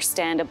and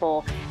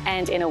understandable,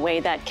 and in a way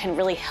that can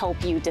really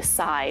help you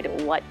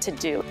decide what to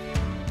do.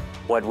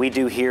 What we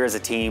do here as a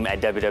team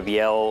at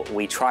WWL,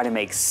 we try to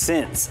make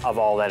sense of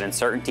all that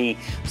uncertainty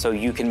so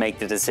you can make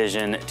the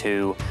decision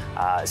to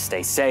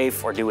stay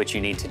safe or do what you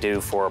need to do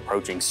for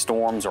approaching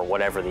storms or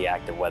whatever the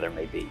active weather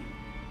may be.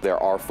 There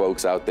are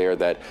folks out there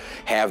that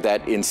have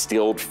that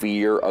instilled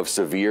fear of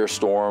severe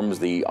storms,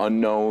 the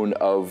unknown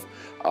of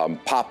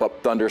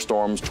pop-up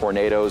thunderstorms,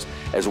 tornadoes,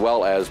 as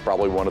well as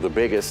probably one of the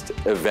biggest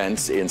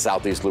events in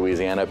Southeast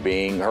Louisiana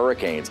being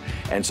hurricanes.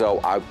 And so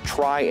I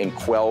try and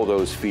quell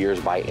those fears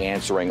by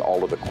answering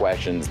all of the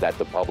questions that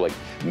the public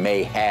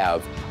may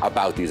have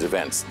about these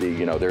events.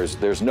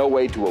 There's no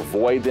way to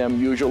avoid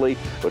them usually,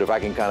 but if I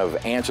can kind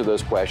of answer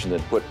those questions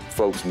and put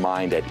folks'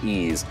 mind at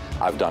ease,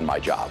 I've done my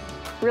job.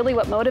 Really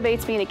what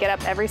motivates me to get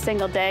up every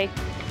single day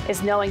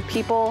is knowing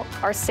people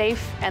are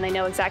safe and they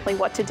know exactly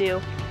what to do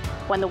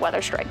when the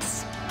weather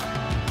strikes.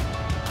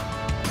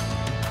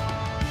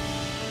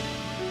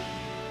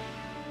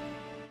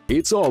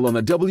 It's all on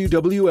the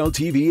WWL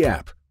TV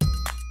app.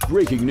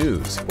 Breaking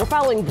news. We're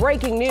following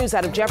breaking news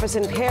out of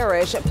Jefferson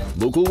Parish.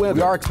 Local weather.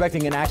 We are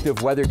expecting an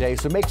active weather day,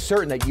 so make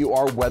certain that you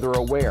are weather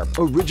aware.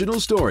 Original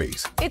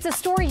stories. It's a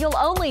story you'll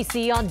only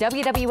see on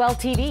WWL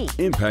TV.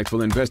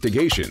 Impactful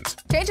investigations.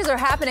 Changes are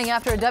happening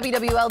after a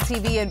WWL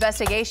TV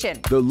investigation.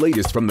 The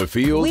latest from the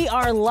field. We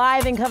are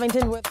live in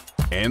Covington with...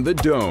 And the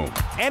Dome.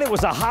 And it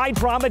was a high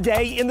drama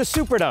day in the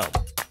Superdome.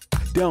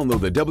 Download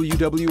the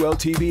WWL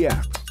TV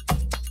app.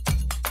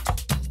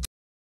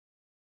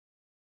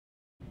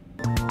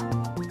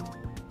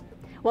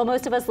 While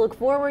most of us look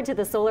forward to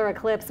the solar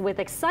eclipse with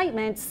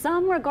excitement,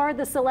 some regard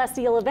the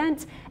celestial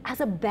event as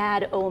a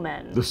bad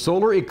omen. The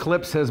solar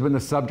eclipse has been the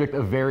subject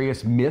of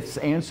various myths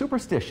and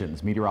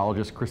superstitions.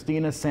 Meteorologist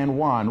Christina San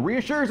Juan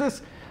reassures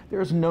us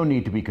there's no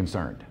need to be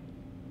concerned.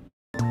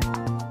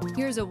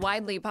 Here's a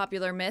widely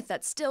popular myth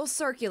that's still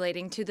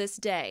circulating to this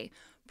day.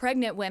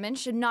 Pregnant women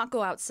should not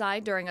go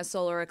outside during a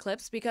solar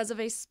eclipse because of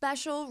a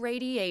special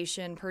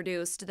radiation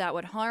produced that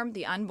would harm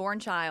the unborn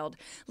child,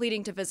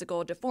 leading to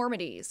physical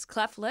deformities,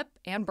 cleft lip,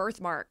 and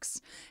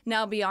birthmarks.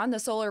 Now, beyond the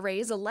solar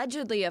rays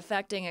allegedly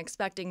affecting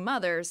expecting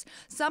mothers,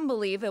 some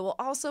believe it will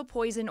also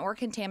poison or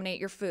contaminate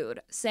your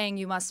food, saying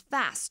you must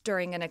fast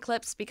during an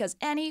eclipse because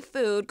any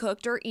food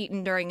cooked or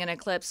eaten during an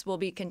eclipse will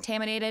be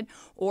contaminated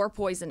or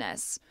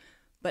poisonous.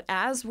 But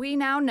as we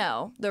now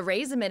know, the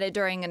rays emitted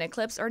during an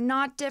eclipse are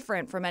not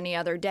different from any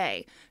other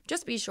day.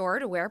 Just be sure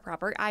to wear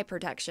proper eye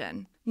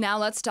protection. Now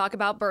let's talk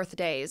about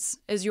birthdays.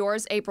 Is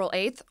yours April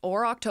 8th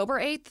or October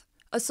 8th?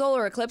 A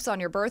solar eclipse on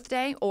your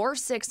birthday or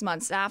 6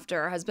 months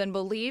after has been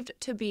believed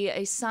to be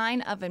a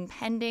sign of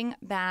impending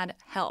bad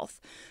health.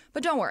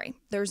 But don't worry,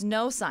 there's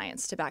no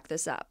science to back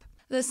this up.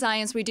 The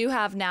science we do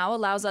have now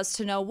allows us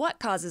to know what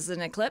causes an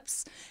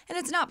eclipse, and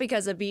it's not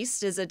because a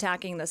beast is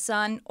attacking the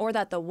sun or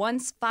that the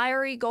once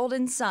fiery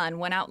golden sun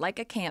went out like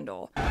a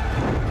candle.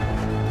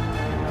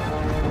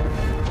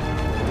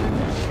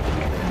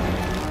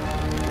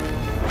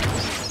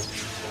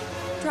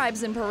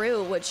 Tribes in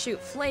Peru would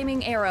shoot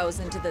flaming arrows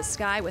into the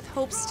sky with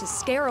hopes to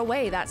scare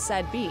away that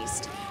said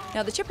beast.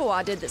 Now the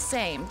Chippewa did the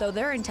same, though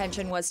their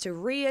intention was to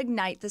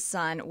reignite the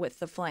sun with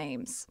the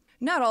flames.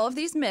 Not all of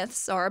these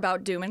myths are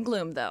about doom and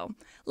gloom, though.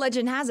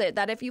 Legend has it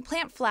that if you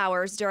plant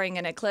flowers during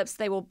an eclipse,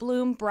 they will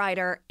bloom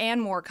brighter and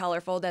more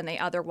colorful than they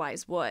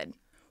otherwise would.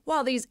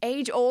 While these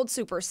age-old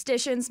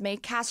superstitions may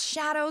cast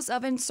shadows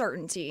of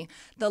uncertainty,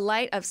 the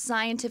light of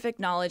scientific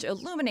knowledge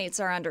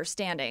illuminates our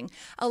understanding,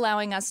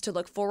 allowing us to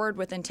look forward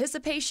with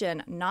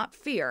anticipation, not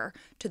fear,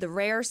 to the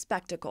rare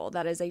spectacle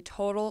that is a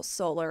total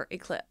solar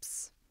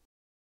eclipse.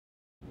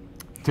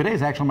 Today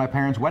is actually my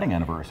parents' wedding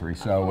anniversary,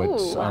 so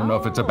it's, I don't know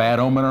if it's a bad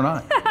omen or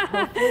not.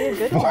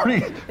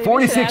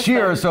 46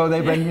 years, so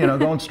they've been,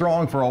 going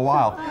strong for a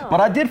while.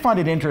 But I did find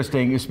it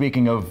interesting,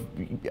 speaking of,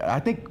 I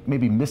think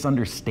maybe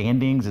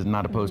misunderstandings as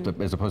opposed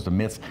to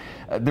myths.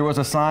 There was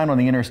a sign on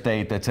the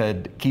interstate that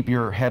said, "Keep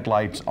your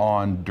headlights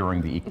on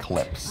during the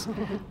eclipse."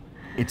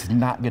 It's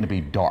not going to be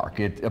dark.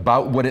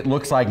 About what it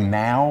looks like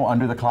now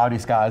under the cloudy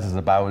skies is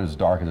about as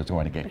dark as it's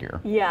going to get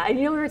here. Yeah, and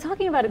we were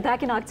talking about it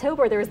back in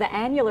October. There was the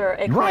annular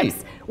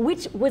eclipse,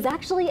 which was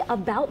actually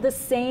about the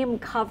same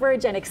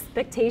coverage and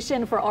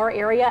expectation for our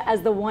area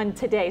as the one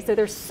today. So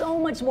there's so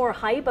much more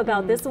hype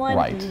about this one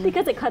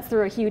because it cuts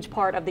through a huge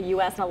part of the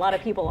U.S. and a lot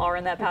of people are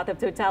in that path of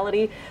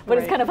totality. But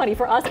it's kind of funny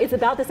for us. It's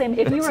about the same.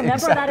 If you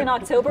remember that in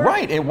October,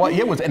 it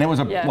was, and it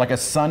was like a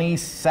sunny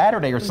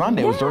Saturday or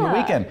Sunday. It was during the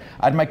weekend.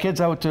 I had my kids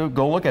out to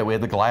go look at it. We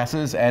had the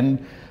glasses,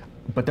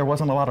 but there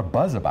wasn't a lot of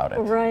buzz about it.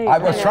 I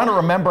was trying to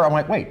remember. I'm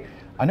like, wait,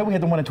 I know we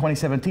had the one in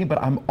 2017,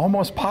 but I'm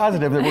almost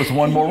positive there was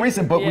one more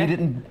recent, but we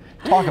didn't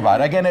talk about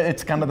it. Again,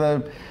 it's kind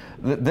of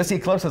this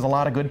eclipse has a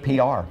lot of good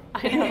PR.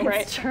 I know,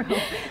 right? It's true.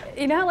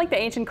 You know how like the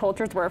ancient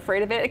cultures were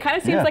afraid of it? It kind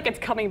of seems like it's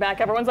coming back.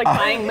 Everyone's like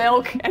buying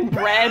milk and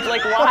bread.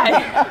 Like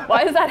why?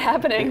 Why is that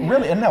happening?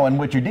 Really? And no, and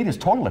what you need is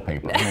toilet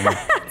paper. I mean,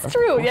 that's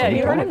true. Yeah,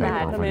 you heard of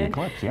that. For the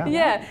eclipse,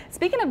 yeah.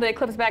 Speaking of the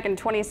eclipse back in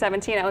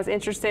 2017, I was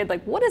interested,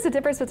 like, what is the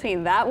difference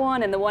between that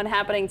one and the one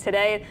happening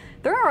today?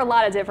 There are a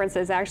lot of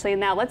differences, actually.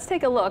 Now, let's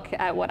take a look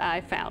at what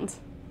I found.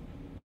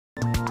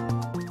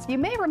 You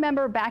may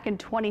remember back in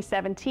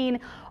 2017,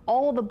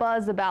 all the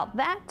buzz about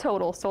that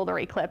total solar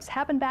eclipse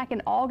happened back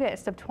in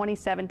August of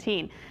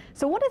 2017.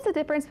 So what is the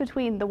difference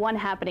between the one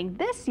happening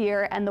this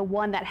year and the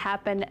one that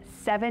happened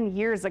 7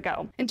 years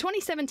ago? In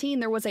 2017,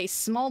 there was a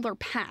smaller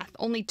path.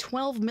 Only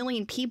 12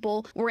 million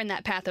people were in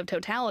that path of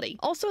totality.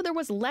 Also, there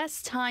was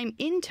less time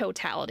in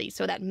totality,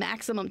 so that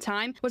maximum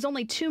time was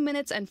only 2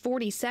 minutes and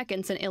 40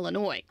 seconds in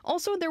Illinois.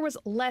 Also, there was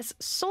less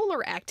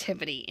solar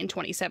activity in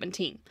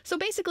 2017. So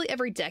basically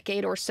every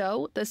decade or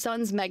so, the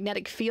sun's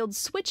magnetic field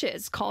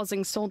switches,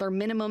 causing solar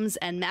minimums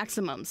and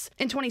maximums.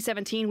 In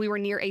 2017, we were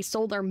near a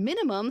solar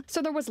minimum,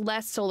 so there was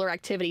less solar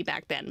activity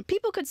back then.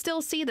 People could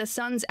still see the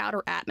sun's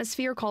outer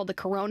atmosphere called the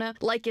corona,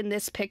 like in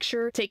this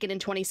picture taken in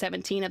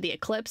 2017 of the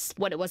eclipse,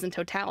 what it was in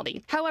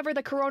totality. However,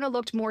 the corona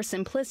looked more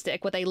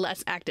simplistic with a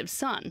less active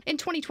sun. In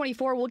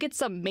 2024, we'll get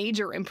some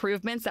major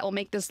improvements that will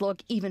make this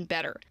look even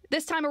better.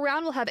 This time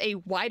around, we'll have a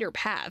wider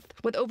path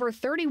with over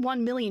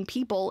 31 million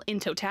people in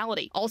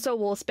totality. Also,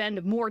 we'll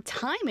spend more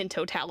time in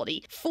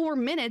totality, 4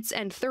 minutes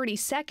and 30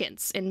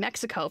 seconds in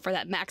Mexico for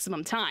that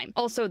maximum time.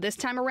 Also, this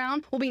time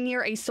around, we'll be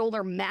near a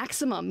solar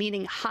maximum,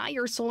 meaning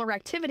higher solar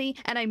activity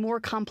and a more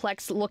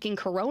complex looking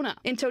corona.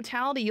 In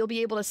totality, you'll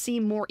be able to see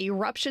more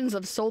eruptions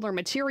of solar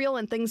material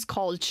and things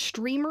called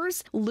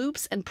streamers,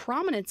 loops, and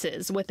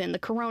prominences within the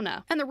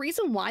corona. And the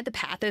reason why the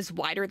path is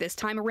wider this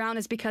time around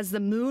is because the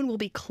moon will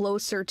be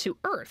closer to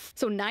Earth.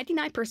 So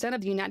 99%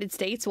 of the United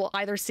States will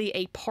either see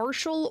a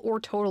partial or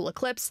total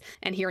eclipse,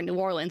 and here in New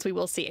Orleans, we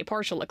will see a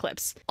partial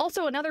eclipse.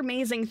 Also, another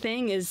amazing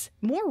thing is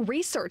more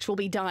research will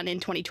be done in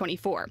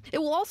 2024. It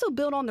will also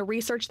build on the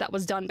research that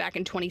was done back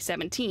in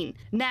 2017.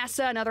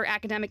 NASA and other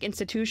academic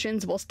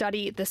institutions will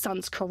study the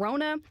sun's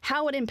corona,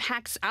 how it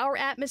impacts our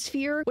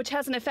atmosphere, which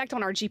has an effect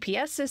on our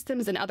GPS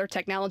systems and other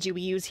technology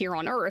we use here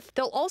on Earth.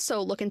 They'll also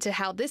look into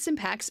how this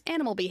impacts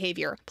animal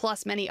behavior,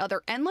 plus many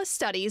other endless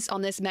studies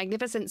on this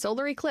magnificent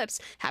solar eclipse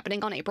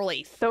happening on April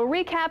 8th. So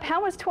recap,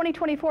 how is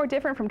 2024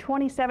 different from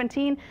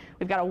 2017?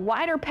 We've got a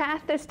wider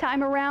path this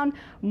time around,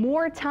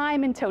 more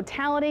time in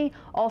totality,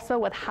 also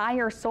with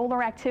higher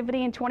solar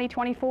activity in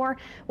 2024.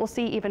 We'll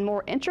see even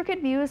more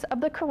intricate views of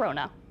the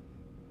corona.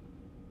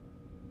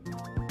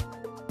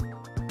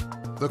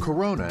 The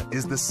corona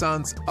is the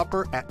sun's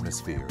upper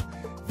atmosphere,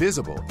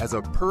 visible as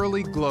a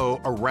pearly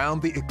glow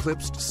around the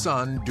eclipsed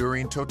sun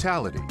during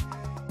totality.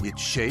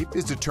 Its shape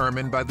is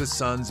determined by the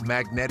sun's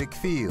magnetic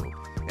field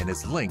and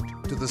is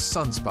linked to the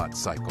sunspot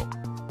cycle.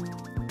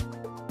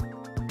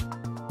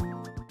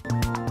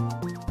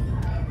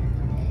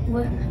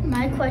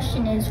 My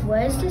question is,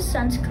 what is the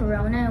sun's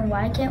corona and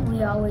why can't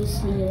we always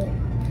see it?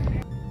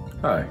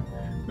 Hi,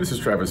 this is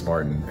Travis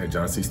Martin at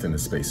John C.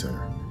 Stennis Space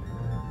Center.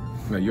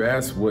 Now you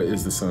asked, what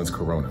is the sun's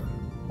corona?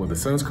 Well, the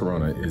sun's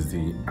corona is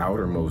the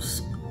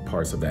outermost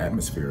parts of the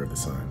atmosphere of the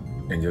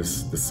sun. And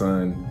just the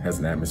sun has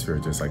an atmosphere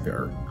just like the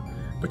Earth,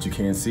 but you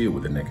can't see it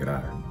with the naked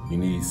eye. You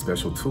need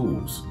special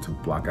tools to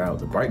block out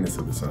the brightness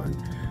of the sun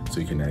so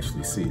you can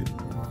actually see it.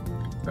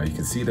 Now you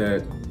can see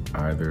that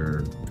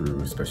either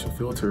through special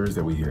filters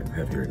that we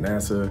have here at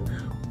NASA,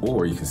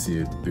 or you can see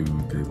it through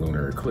the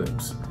lunar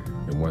eclipse.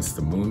 And once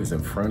the moon is in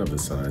front of the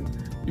sun,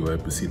 you'll be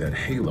able to see that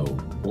halo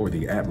or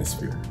the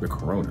atmosphere, the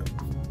corona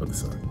of the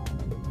sun.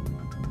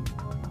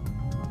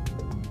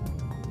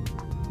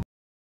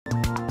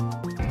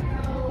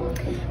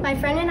 My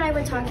friend and I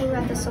were talking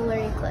about the solar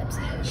eclipse.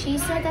 She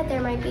said that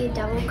there might be a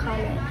devil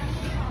comet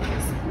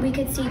we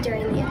could see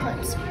during the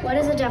eclipse. What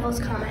is a devil's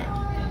comet?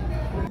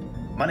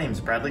 My name is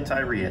Bradley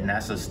Tyree at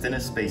NASA's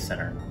Stennis Space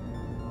Center.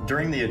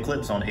 During the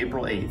eclipse on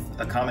April 8th,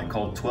 a comet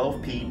called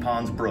 12P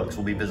Pons-Brooks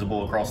will be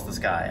visible across the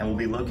sky and will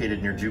be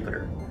located near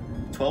Jupiter.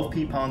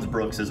 12P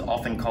Pons-Brooks is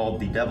often called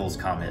the Devil's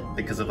Comet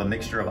because of a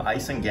mixture of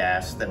ice and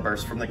gas that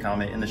bursts from the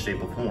comet in the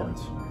shape of horns.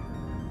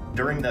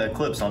 During the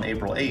eclipse on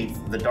April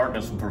 8th, the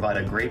darkness will provide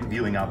a great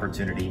viewing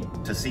opportunity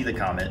to see the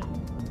comet,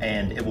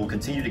 and it will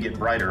continue to get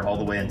brighter all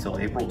the way until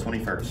April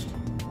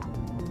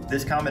 21st.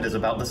 This comet is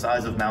about the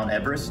size of Mount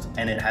Everest,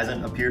 and it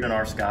hasn't appeared in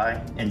our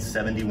sky in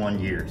 71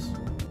 years.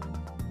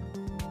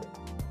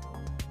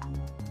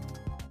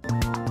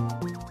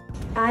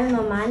 I'm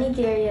Mamani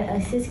Garia, a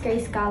 6th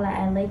grade scholar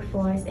at Lake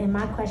Forest, and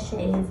my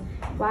question is,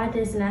 why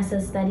does NASA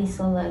study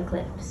solar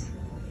eclipse?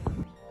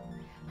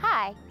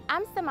 Hi,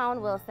 I'm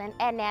Simone Wilson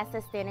at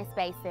NASA's Stennis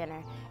Space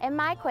Center, and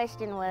my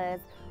question was,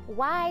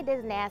 why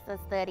does NASA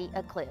study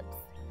eclipse?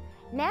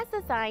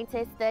 NASA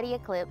scientists study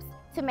eclipse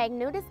to make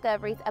new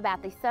discoveries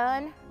about the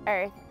Sun,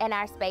 Earth, and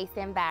our space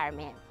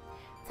environment.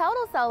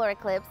 Total solar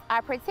eclipses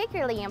are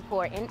particularly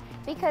important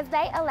because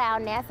they allow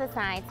NASA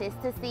scientists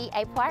to see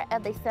a part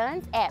of the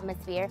Sun's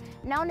atmosphere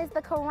known as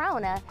the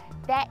corona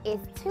that is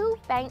too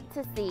faint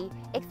to see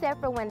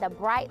except for when the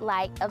bright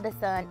light of the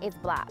Sun is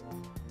blocked.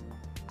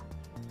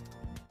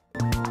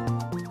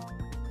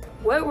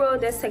 What role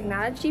does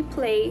technology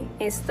play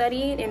in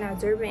studying and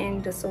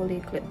observing the solar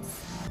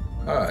eclipse?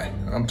 Hi,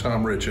 I'm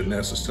Tom Rich at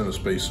NASA's Stennis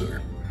Space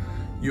Center.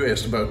 You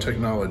asked about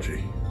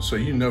technology, so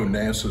you know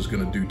NASA's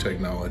going to do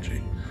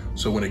technology.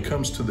 So when it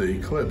comes to the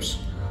eclipse,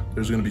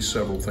 there's going to be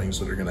several things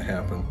that are going to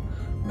happen.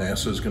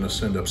 NASA is going to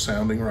send up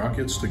sounding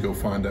rockets to go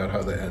find out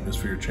how the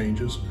atmosphere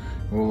changes.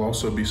 And we'll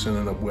also be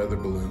sending up weather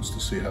balloons to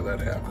see how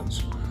that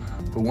happens.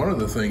 But one of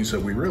the things that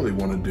we really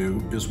want to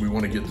do is we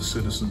want to get the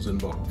citizens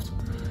involved.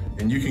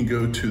 And you can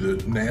go to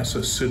the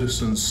NASA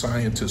Citizen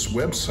Scientist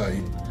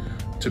website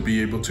to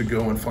be able to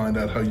go and find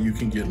out how you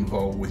can get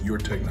involved with your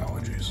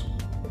technologies.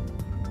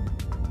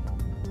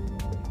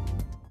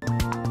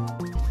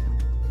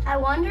 I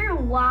wonder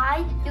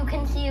why you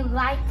can see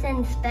lights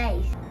in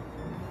space.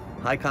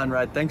 Hi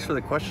Conrad, thanks for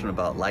the question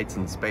about lights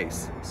in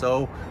space.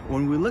 So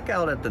when we look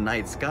out at the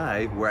night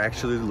sky, we're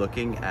actually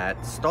looking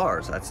at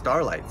stars, at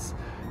starlights.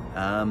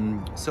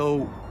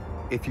 So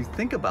if you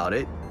think about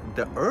it,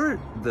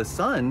 the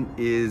sun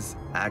is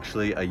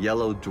actually a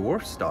yellow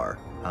dwarf star.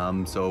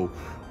 So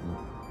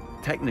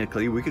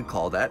technically we could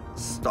call that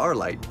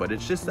starlight, but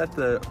it's just that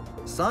the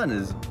sun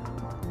is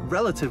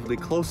relatively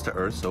close to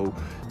Earth, so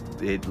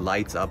it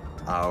lights up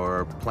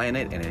our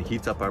planet and it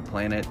heats up our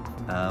planet.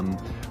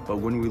 But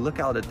when we look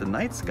out at the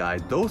night sky,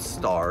 those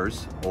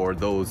stars, or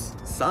those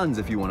suns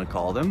if you want to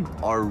call them,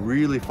 are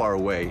really far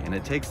away, and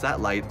it takes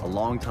that light a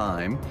long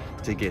time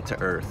to get to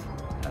Earth.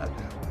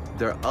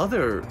 There are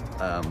other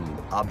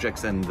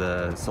objects in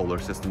the solar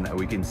system that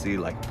we can see,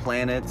 like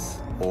planets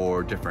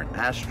or different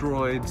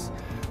asteroids.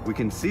 We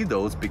can see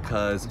those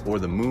because, or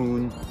the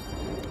moon,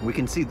 we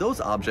can see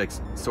those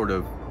objects sort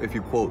of, if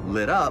you quote,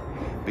 lit up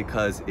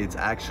because it's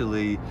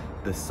actually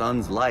the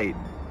sun's light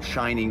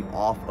shining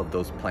off of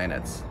those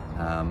planets.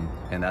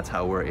 And that's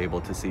how we're able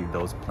to see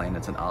those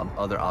planets and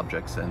other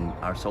objects in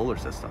our solar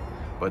system.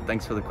 But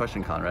thanks for the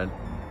question, Conrad.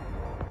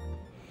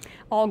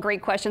 All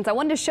great questions. I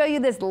wanted to show you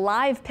this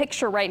live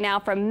picture right now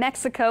from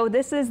Mexico.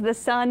 This is the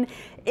sun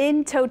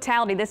in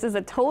totality. This is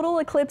a total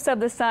eclipse of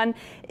the sun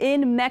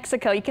in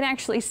Mexico. You can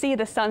actually see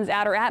the sun's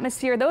outer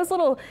atmosphere. Those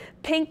little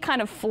pink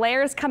kind of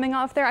flares coming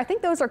off there, I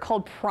think those are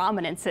called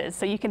prominences.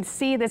 So you can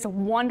see this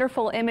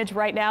wonderful image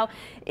right now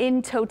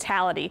in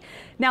totality.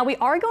 Now we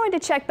are going to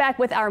check back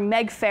with our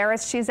Meg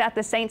Ferris. She's at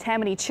the St.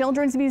 Tammany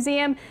Children's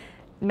Museum.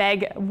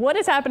 Meg, what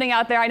is happening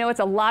out there? I know it's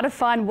a lot of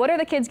fun. What are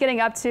the kids getting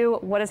up to?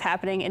 What is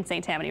happening in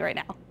St. Tammany right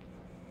now?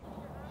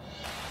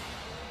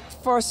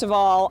 First of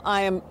all,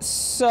 I am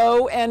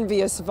so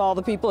envious of all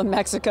the people in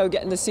Mexico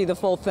getting to see the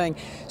full thing.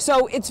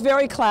 So it's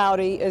very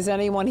cloudy, as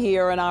anyone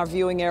here in our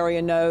viewing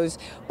area knows,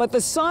 but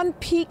the sun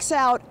peeks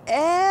out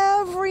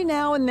every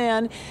now and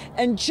then.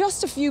 And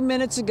just a few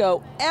minutes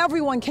ago,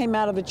 everyone came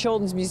out of the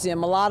Children's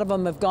Museum. A lot of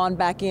them have gone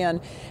back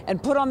in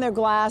and put on their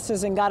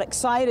glasses and got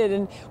excited.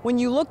 And when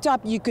you looked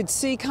up, you could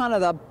see kind of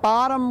the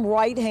bottom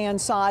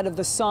right-hand side of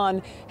the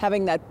sun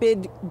having that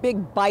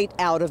big bite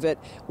out of it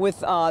with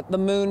the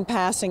moon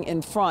passing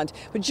in front.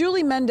 But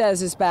Julie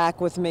Mendez is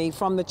back with me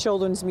from the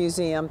Children's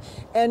Museum,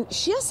 and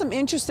she has some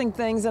interesting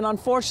things, and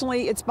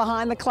unfortunately it's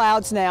behind the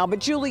clouds now. But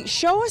Julie,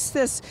 show us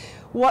this,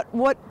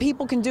 what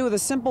people can do with a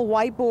simple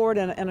whiteboard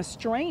and a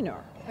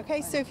strainer.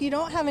 Okay, so if you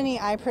don't have any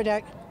eye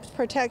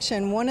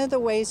protection, one of the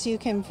ways you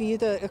can view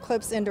the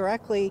eclipse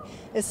indirectly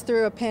is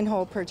through a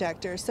pinhole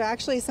projector. So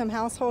actually some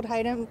household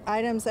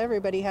items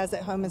everybody has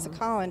at home is a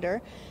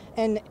colander.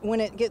 And when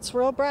it gets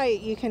real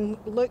bright, you can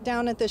look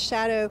down at the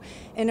shadow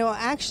and it will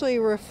actually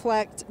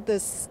reflect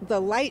the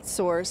light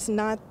source,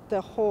 not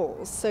the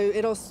holes. So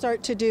it'll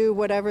start to do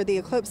whatever the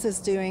eclipse is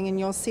doing, and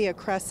you'll see a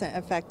crescent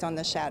effect on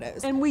the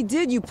shadows. And we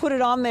did, you put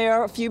it on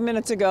there a few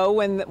minutes ago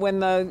when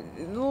the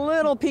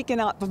little peeking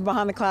out from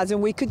behind the clouds,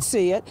 and we could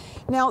see it.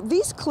 Now,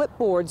 these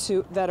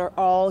clipboards that are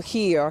all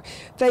here,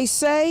 they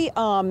say,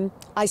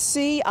 I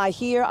see, I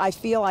hear, I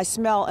feel, I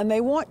smell, and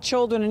they want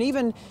children and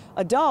even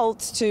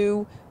adults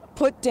to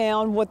put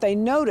down what they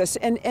notice.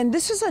 And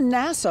this is a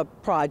NASA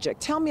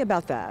project. Tell me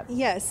about that.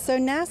 Yes, so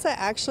NASA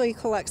actually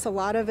collects a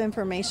lot of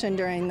information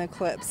during the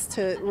eclipse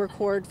to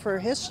record for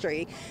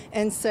history.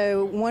 And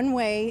so one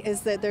way is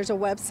that there's a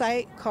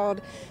website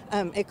called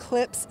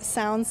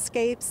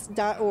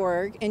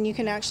eclipsesoundscapes.org, and you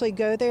can actually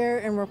go there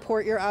and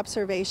report your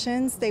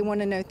observations. They want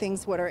to know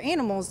things: what are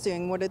animals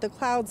doing? What do the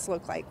clouds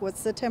look like?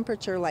 What's the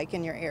temperature like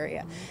in your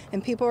area?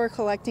 And people are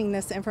collecting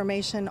this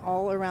information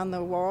all around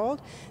the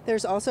world.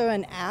 There's also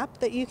an app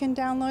that you can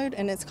download,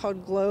 and it's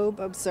called Globe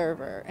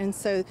Observer. And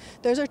so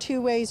those are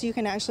two ways you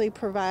can actually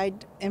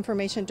provide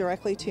information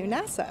directly to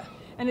NASA.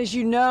 And as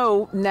you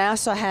know,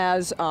 NASA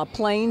has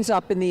planes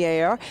up in the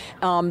air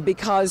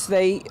because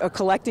they are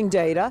collecting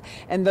data,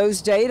 and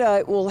those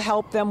data will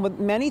help them with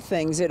many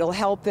things. It'll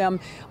help them,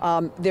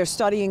 they're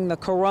studying the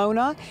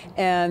corona,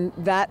 and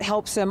that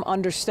helps them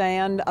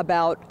understand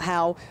about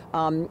how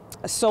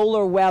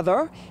solar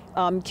weather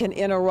can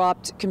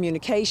interrupt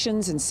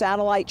communications and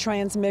satellite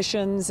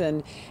transmissions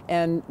and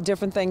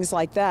different things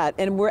like that.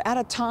 And we're at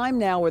a time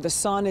now where the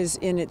sun is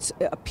in its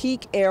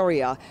peak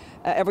area.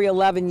 Every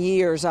 11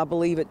 years, I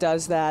believe it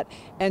does that.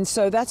 And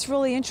so that's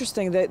really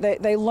interesting.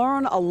 They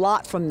learn a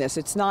lot from this.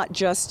 It's not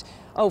just,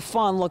 oh,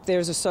 fun, look,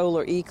 there's a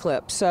solar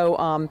eclipse.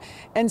 So,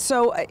 and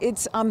so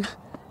it's, I'm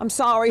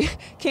sorry,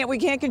 we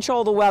can't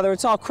control the weather.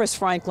 It's all Chris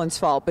Franklin's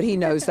fault, but he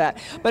knows that.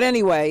 But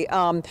anyway,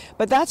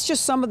 but that's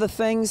just some of the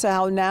things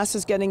how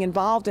NASA's getting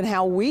involved and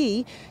how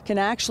we can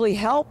actually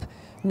help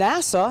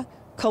NASA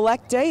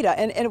collect data.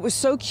 And it was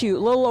so cute.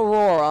 Little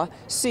Aurora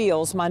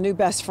Seals, my new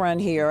best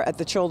friend here at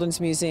the Children's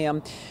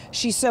Museum,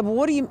 she said,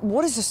 what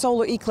does a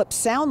solar eclipse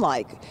sound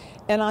like?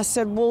 And I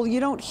said, well, you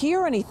don't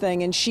hear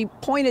anything. And she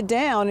pointed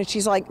down and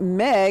she's like,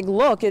 Meg,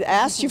 look, it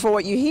asks you for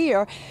what you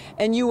hear.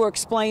 And you were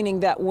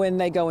explaining that when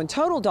they go in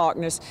total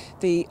darkness,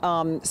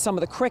 some of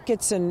the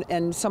crickets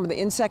and some of the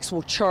insects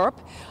will chirp.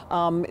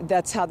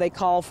 That's how they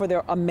call for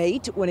a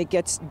mate when it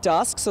gets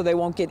dusk, so they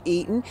won't get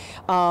eaten.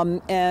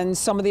 And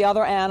some of the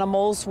other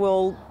animals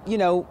will,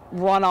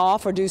 run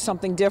off or do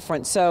something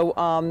different.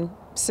 So,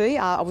 see,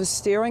 I was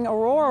steering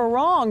Aurora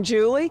wrong,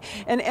 Julie.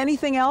 And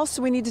anything else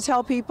we need to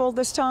tell people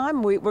this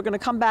time? We're going to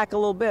come back a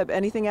little bit.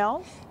 Anything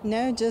else?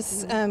 No,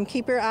 just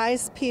keep your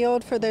eyes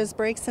peeled for those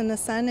breaks in the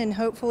sun, and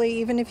hopefully,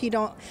 even if you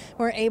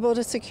weren't able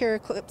to secure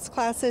eclipse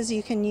classes,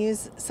 you can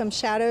use some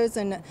shadows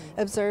and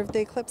observe the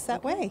eclipse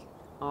that way.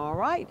 All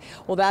right.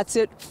 Well, that's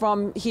it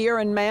from here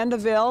in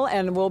Mandeville,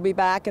 and we'll be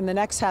back in the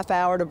next half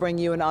hour to bring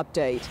you an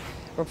update.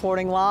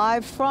 Reporting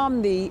live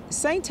from the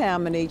St.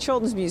 Tammany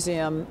Children's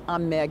Museum,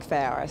 I'm Meg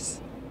Farris.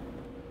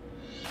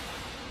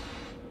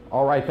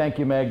 All right, thank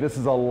you, Meg. This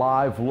is a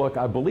live look,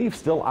 I believe,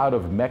 still out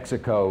of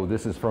Mexico.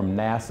 This is from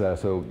NASA.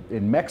 So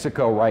in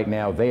Mexico right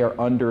now, they are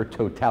under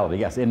totality.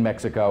 Yes, in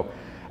Mexico.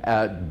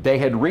 They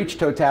had reached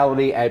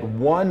totality at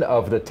one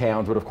of the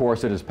towns, but of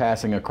course it is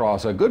passing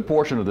across a good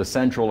portion of the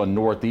central and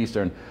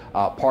northeastern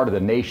part of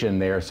the nation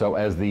there. So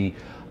as the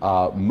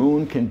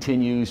moon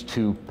continues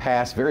to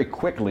pass very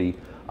quickly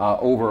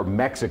over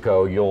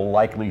Mexico, you'll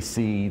likely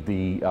see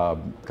the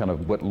kind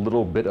of what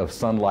little bit of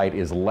sunlight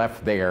is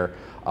left there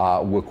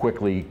will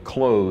quickly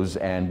close,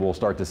 and we'll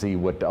start to see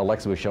what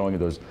Alexa was showing you,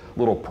 those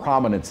little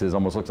prominences,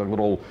 almost looks like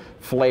little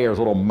flares,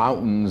 little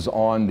mountains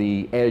on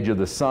the edge of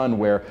the sun,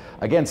 where,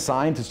 again,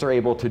 scientists are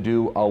able to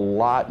do a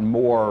lot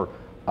more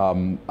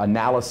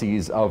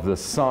analyses of the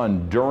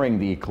sun during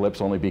the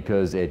eclipse, only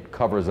because it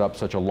covers up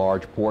such a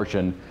large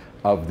portion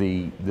of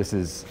this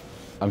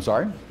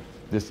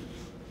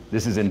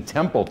is in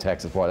Temple,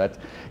 Texas. Boy, that's,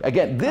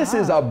 again, this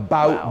is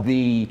about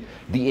the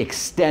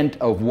extent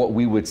of what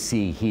we would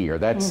see here.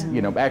 That's,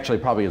 actually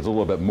probably is a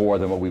little bit more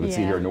than what we would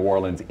see here in New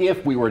Orleans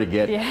if we were to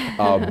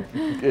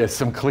get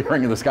some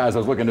clearing in the skies. I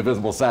was looking at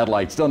visible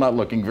satellites, still not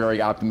looking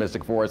very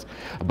optimistic for us.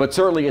 But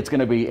certainly it's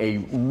going to be a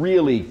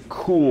really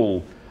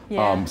cool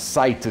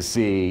sight to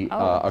see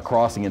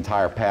across the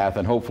entire path,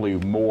 and hopefully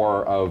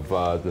more of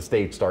the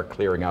states start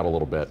clearing out a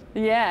little bit.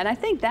 Yeah, and I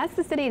think that's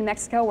the city in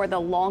Mexico where the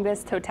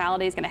longest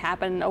totality is going to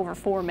happen in over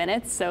 4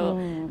 minutes.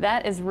 So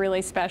that is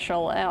really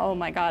special. Oh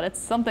my God, it's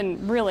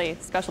something really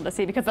special to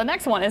see, because the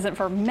next one isn't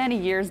for many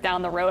years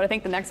down the road. I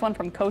think the next one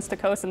from coast to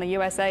coast in the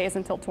USA is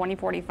until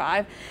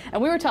 2045.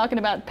 And we were talking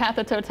about path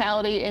of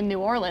totality in New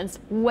Orleans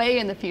way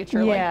in the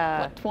future, like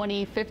what,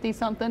 2050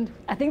 something?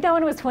 I think that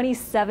one was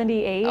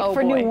 2078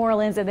 for New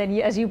Orleans, and then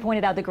as you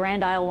pointed out, the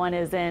Grand Isle one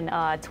is in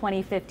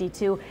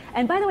 2052.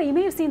 And by the way, you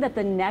may have seen that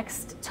the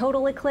next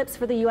total eclipse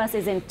for the U.S.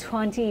 is in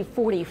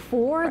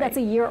 2044. Right. That's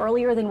a year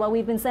earlier than what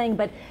we've been saying,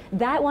 but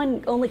that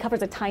one only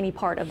covers a tiny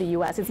part of the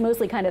U.S. It's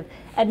mostly kind of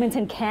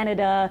Edmonton,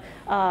 Canada,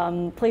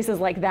 places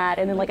like that,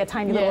 and then like a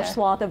tiny little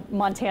swath of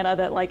Montana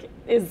that like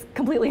is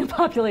completely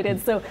unpopulated.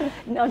 So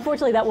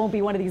unfortunately, that won't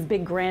be one of these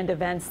big grand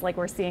events like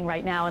we're seeing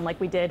right now and like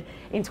we did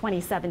in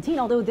 2017,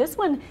 although this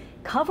one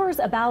covers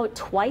about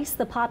twice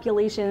the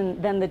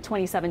population than the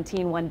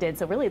 2017 one did.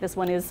 So really this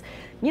one is,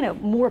 you know,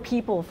 more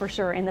people for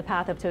sure in the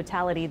path of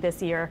totality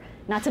this year.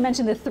 Not to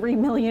mention the 3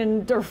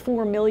 million or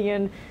 4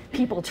 million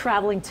people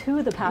traveling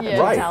to the path of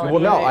totality. Right.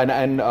 Well, no,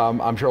 and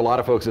I'm sure a lot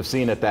of folks have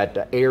seen it,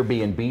 that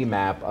Airbnb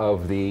map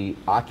of the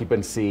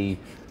occupancy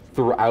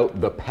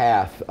throughout the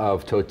path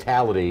of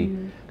totality.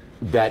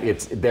 That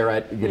they're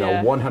at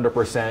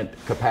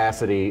 100%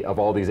 capacity of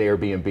all these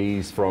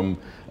Airbnbs from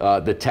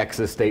the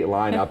Texas state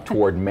line up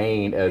toward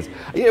Maine. As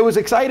it was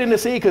exciting to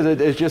see, because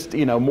it's just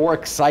more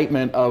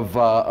excitement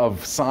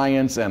of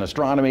science and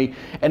astronomy,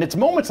 and it's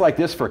moments like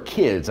this for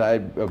kids.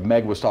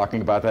 Meg was talking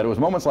about that. It was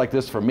moments like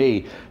this for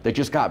me that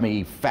just got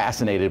me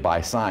fascinated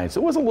by science.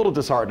 It was a little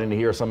disheartening to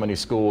hear so many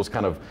schools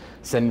kind of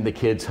sending the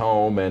kids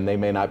home and they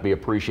may not be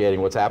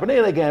appreciating what's happening.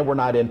 And again, we're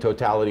not in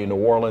totality in New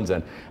Orleans,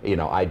 and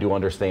I do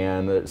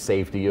understand the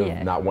safety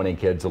of not wanting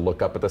kids to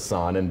look up at the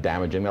sun and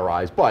damaging their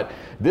eyes, but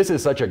this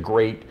is such a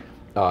great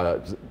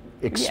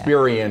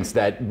experience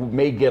that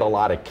may get a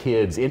lot of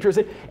kids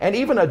interested, and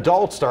even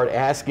adults start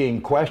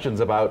asking questions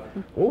about,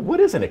 well, what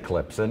is an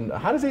eclipse and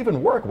how does it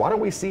even work? Why don't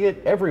we see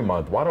it every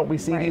month? Why don't we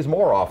see these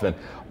more often?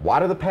 Why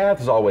do the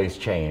paths always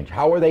change?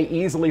 How are they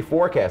easily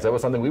forecast? That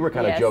was something we were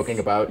kind of joking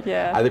about.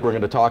 I think we're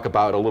going to talk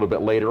about a little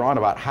bit later on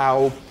about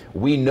how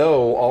we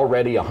know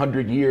already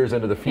 100 years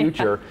into the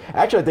future.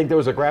 Actually, I think there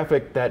was a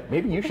graphic that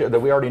maybe you showed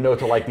that we already know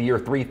to like the year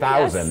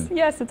 3000.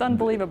 Yes, it's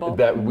unbelievable.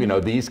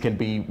 That these can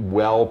be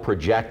well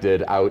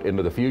projected out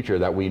into the future,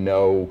 that we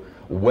know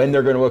when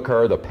they're going to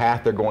occur, the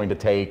path they're going to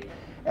take.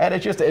 And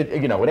it's just, it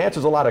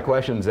answers a lot of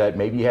questions that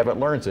maybe you haven't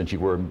learned since you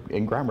were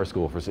in grammar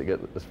school for some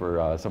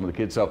of the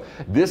kids. So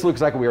this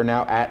looks like we are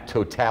now at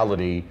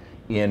totality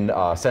in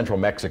central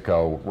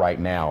Mexico right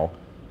now,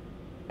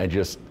 and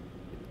just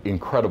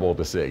incredible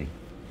to see.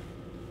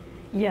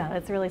 Yeah,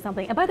 that's really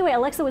something. And by the way,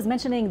 Alexa was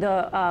mentioning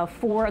the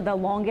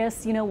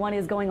longest, one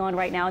is going on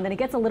right now, and then it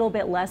gets a little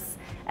bit less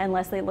and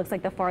less. It looks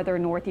like the farther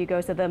north you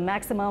go. So the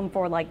maximum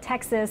for like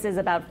Texas is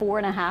about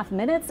 4.5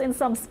 minutes in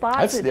some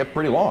spots. That's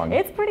pretty long.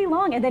 It's pretty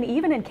long. And then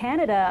even in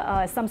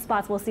Canada, some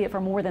spots will see it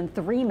for more than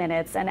 3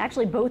 minutes. And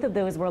actually both of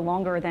those were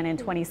longer than in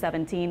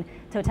 2017.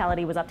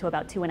 Totality was up to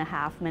about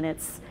 2.5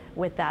 minutes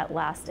with that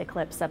last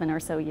eclipse 7 or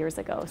so years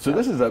ago. So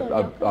this is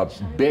a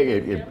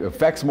big, it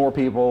affects more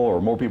people,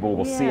 or more people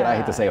will see it. I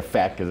hate to say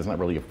affect because it's not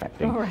really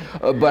affecting,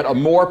 but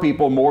more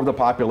people, more of the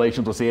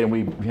populations will see it. And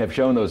we have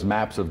shown those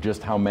maps of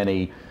just how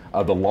many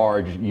of the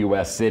large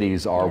U.S.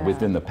 cities are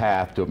within the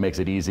path, so it makes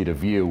it easy to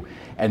view.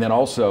 And then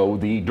also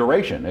the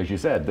duration, as you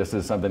said, this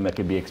is something that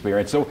can be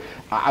experienced. So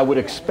I would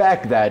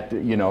expect that,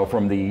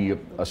 from the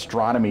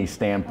astronomy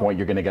standpoint,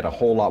 you're going to get a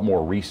whole lot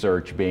more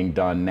research being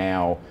done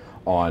now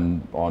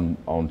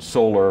on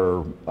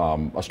solar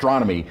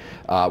astronomy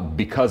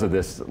because of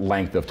this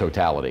length of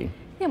totality.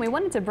 Yeah, we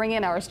wanted to bring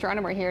in our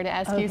astronomer here to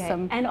ask you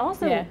some. And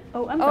also,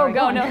 I'm sorry.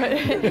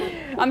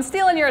 I'm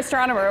stealing your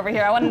astronomer over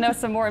here. I want to know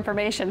some more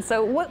information.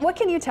 So what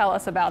can you tell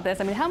us about this?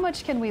 I mean, how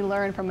much can we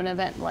learn from an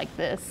event like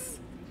this?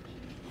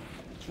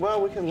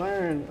 Well, we can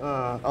learn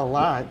a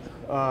lot,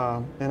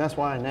 and that's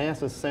why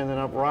NASA's sending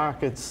up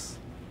rockets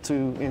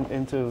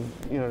into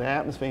the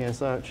atmosphere and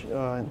such,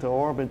 into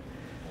orbit,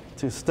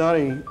 to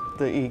study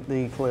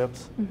the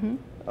eclipse.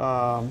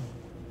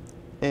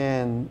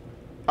 And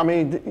I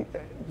mean,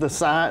 the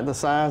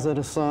size of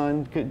the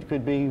sun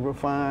could be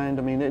refined.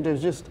 I mean,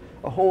 there's just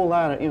a whole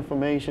lot of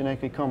information that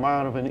could come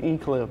out of an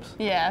eclipse.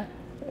 Yeah.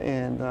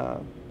 And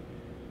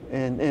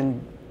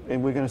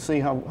we're going to see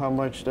how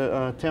much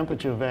the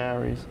temperature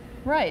varies.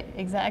 Right,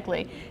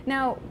 exactly.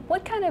 Now,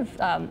 what kind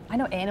of, I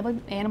know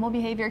animal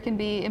behavior can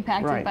be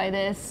impacted by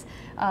this,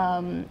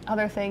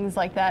 other things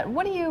like that.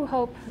 What do you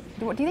hope,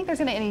 do you think there's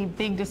going to be any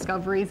big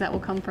discoveries that will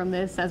come from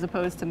this, as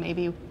opposed to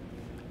maybe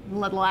the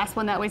last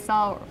one that we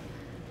saw?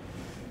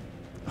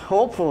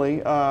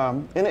 Hopefully,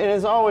 and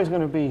there's always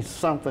going to be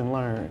something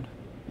learned.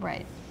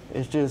 Right.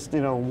 It's just,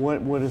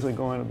 what is it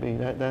going to be?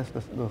 That's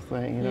the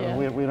thing,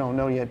 we don't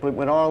know yet. But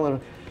with all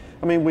of,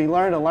 I mean, we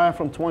learned a lot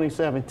from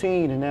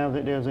 2017, and now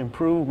that there's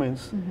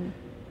improvements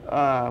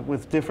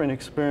with different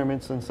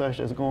experiments and such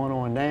that's going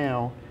on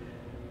now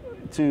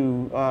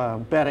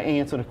to better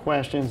answer the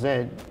questions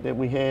that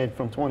we had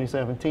from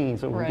 2017,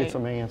 so we get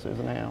some answers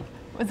now.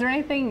 Was there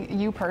anything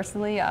you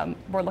personally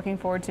were looking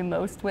forward to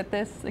most with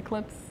this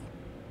eclipse?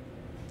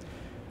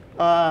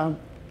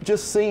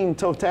 Just seeing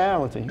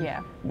totality.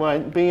 Yeah.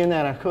 But being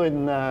that I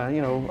couldn't,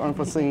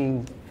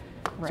 unforeseen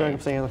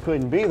circumstances, I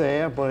couldn't be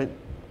there, but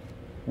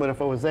if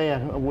I was there,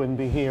 I wouldn't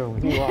be here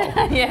with you all.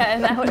 Yeah,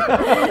 and that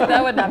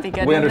would not be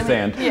good. We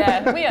understand.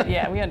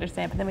 We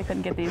understand, but then we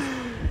couldn't get these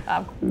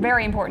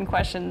very important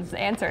questions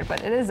answered.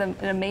 But it is an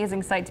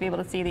amazing sight to be able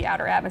to see the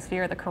outer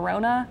atmosphere, the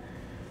corona.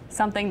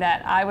 something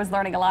that I was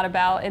learning a lot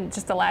about in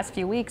just the last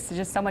few weeks. There's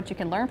just so much you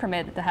can learn from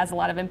it that has a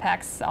lot of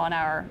impacts on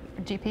our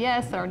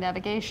GPS, our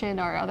navigation,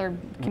 our other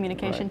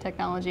communication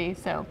technology.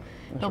 So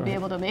they'll be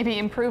able to maybe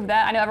improve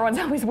that. I know everyone's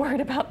always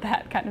worried about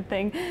that kind of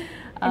thing.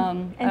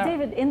 And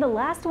David, in the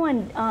last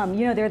one,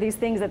 you know, there are these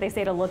things that they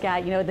say to look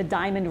at, you know, the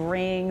diamond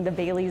ring, the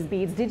Bailey's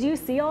beads. Did you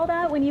see all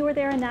that when you were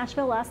there in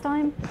Nashville last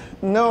time?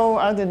 No,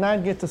 I did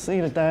not get to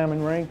see the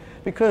diamond ring,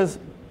 because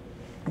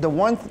the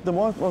one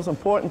most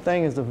important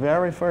thing is the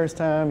very first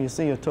time you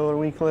see a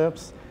total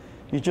eclipse,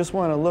 you just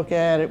want to look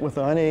at it with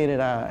an unaided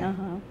eye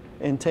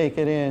and take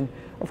it in.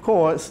 Of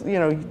course, you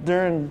know,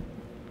 during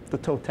the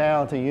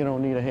totality, you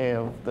don't need to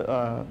have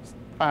the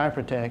eye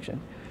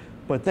protection.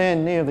 But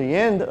then near the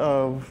end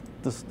of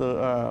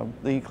the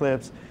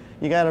eclipse,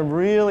 you got to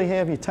really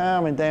have your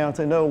timing down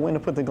to know when to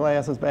put the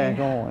glasses back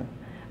on.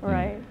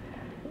 Right.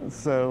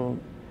 So,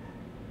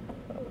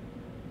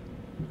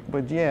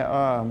 but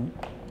yeah,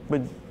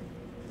 but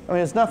I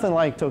mean, it's nothing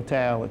like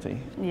totality.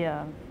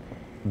 Yeah.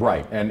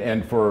 Right,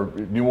 and for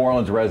New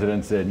Orleans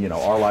residents in, you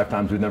know, our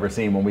lifetimes, we've never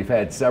seen one. We've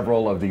had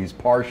several of these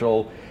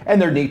partial,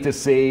 and they're neat to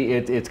see.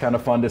 It's kind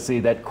of fun to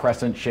see that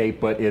crescent shape,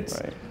 but it's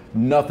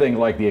nothing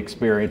like the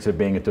experience of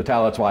being in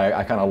totality. That's why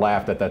I kind of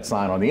laughed at that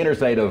sign on the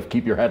interstate of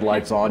keep your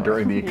headlights on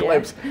during the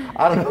eclipse.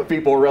 I don't know if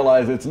people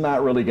realize it's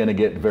not really going to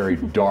get very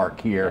dark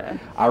here.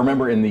 I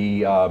remember in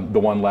the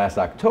one last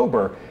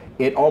October,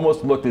 it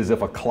almost looked as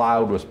if a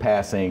cloud was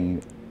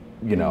passing,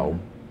 you know,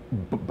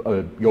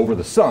 over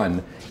the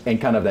sun, and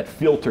kind of that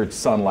filtered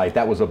sunlight,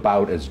 that was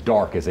about as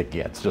dark as it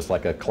gets, just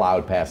like a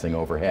cloud passing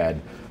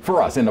overhead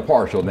for us in the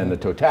partial. And then the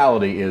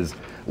totality is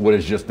what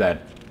is just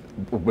that,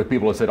 what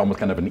people have said, almost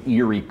kind of an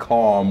eerie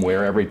calm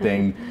where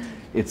everything,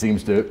 it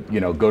seems to, you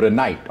know, go to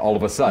night all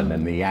of a sudden,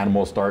 and the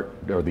animals start,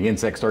 or the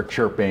insects start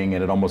chirping,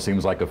 and it almost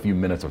seems like a few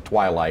minutes of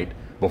twilight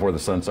before the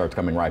sun starts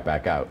coming right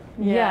back out.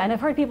 Yeah, and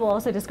I've heard people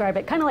also describe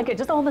it kind of like it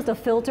just almost a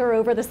filter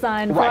over the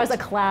sun, or as a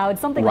cloud,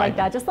 something like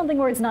that, just something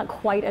where it's not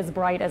quite as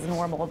bright as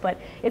normal. But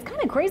it's kind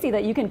of crazy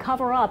that you can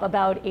cover up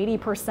about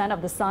 80%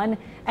 of the sun,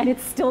 and it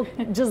still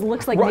just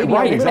looks like maybe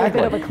a little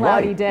bit of a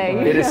cloudy day.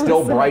 It is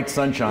still bright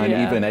sunshine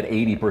even at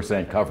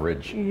 80%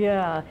 coverage.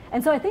 Yeah,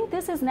 and so I think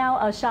this is now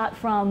a shot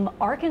from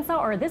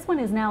Arkansas, or this one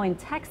is now in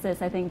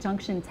Texas, I think,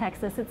 Junction,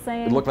 Texas, it's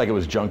saying. It looked like it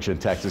was Junction,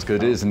 Texas, because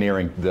it is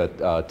nearing the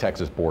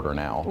Texas border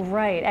now.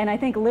 Right. And I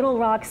think Little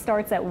Rock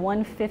starts at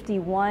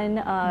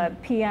 1:51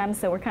 p.m.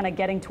 So we're kind of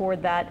getting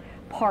toward that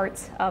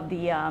part of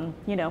the,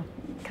 you know,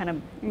 kind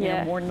of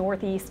more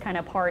northeast kind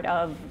of part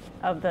of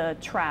the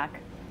track.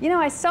 You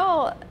know,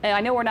 I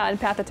know we're not in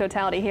path of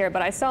totality here,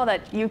 but I saw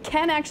that you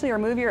can actually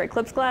remove your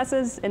eclipse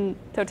glasses in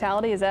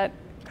totality. Is that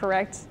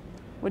correct?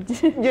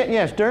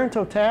 Yes, during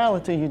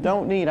totality, you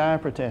don't need eye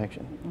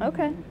protection.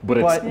 Okay. But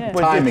it's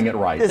timing it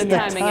right. It's the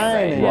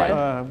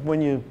timing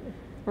when you,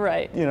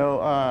 you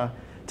know,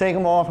 take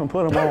them off and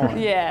put them on.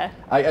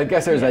 I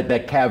guess there's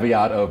that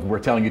caveat of we're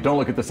telling you don't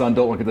look at the sun,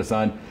 don't look at the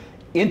sun.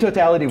 In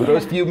totality, with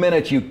those few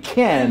minutes, you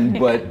can,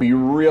 but be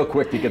real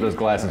quick to get those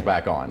glasses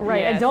back on.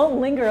 Right, and don't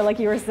linger like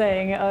you were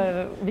saying,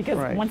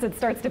 because once it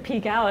starts to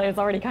peak out, it's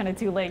already kind of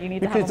too late. You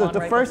need to have them on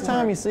the first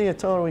time you see a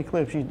total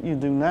eclipse, you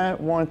do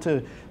not want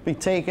to be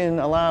taking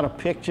a lot of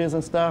pictures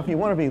and stuff. You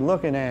want to be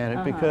looking at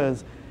it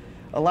because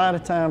a lot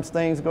of times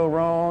things go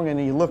wrong and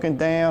you're looking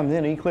down and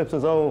then the eclipse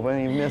is over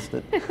and you missed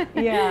it.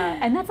 Yeah,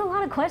 and that's a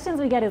lot of questions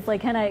we get. It's like,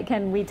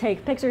 can we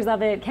take pictures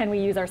of it? Can we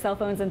use our cell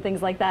phones and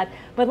things like that?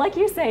 But like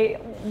you say,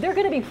 there are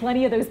going to be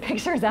plenty of those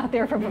pictures out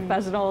there from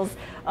professionals.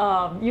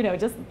 You know,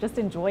 just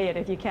enjoy it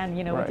if you can,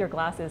 you know, with your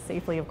glasses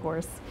safely, of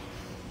course.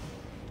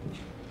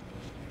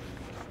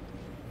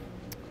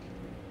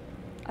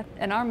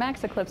 And our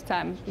max eclipse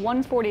time,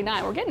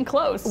 1:49. We're getting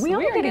close. We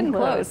are getting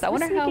close. I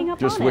wonder how.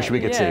 Just wish we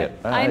could see it.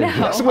 I know.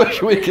 Just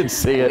wish we could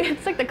see it.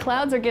 It's like the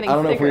clouds are getting thicker.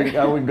 I don't know thicker.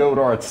 if we would go to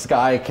our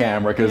sky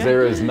camera because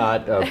there is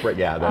not. That's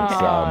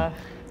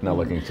not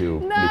looking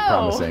too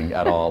promising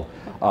at all.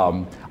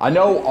 I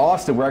know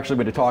Austin. We're actually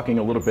going to be talking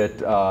a little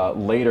bit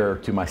later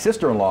to my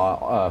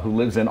sister-in-law who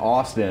lives in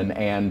Austin,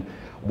 and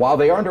while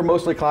they are under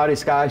mostly cloudy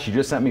skies, she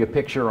just sent me a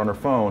picture on her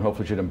phone.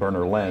 Hopefully, she didn't burn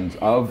her lens.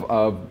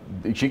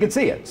 She can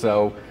see it.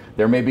 So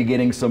there may be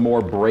getting some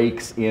more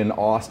breaks in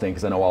Austin,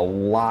 because I know a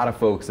lot of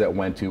folks that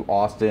went to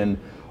Austin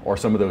or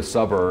some of those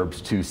suburbs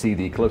to see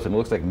the eclipse, and it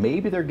looks like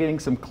maybe they're getting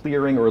some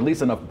clearing or at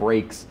least enough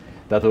breaks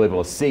that they'll be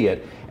able to see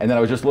it. And then I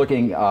was just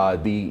looking,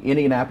 the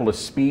Indianapolis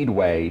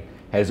Speedway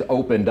has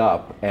opened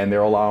up, and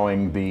they're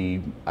allowing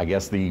the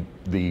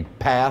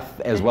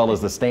path as well as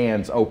the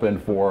stands open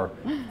for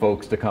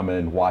folks to come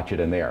and watch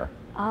it in there.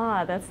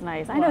 Ah, that's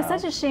nice. I know, it's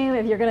such a shame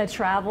if you're going to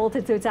travel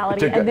to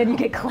totality and then you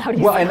get cloudy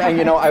skies. Well, and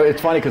you know, it's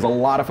funny because a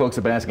lot of folks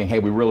have been asking, hey,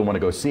 we really want to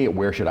go see it.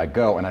 Where should I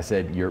go? And I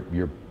said, you're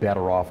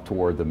better off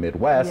toward the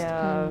Midwest.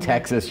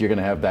 Texas, you're going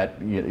to have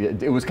that.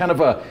 It was kind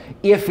of a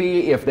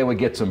iffy if they would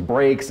get some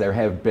breaks. There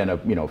have been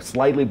a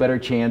slightly better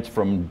chance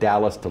from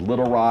Dallas to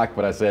Little Rock,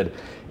 but I said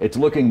it's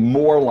looking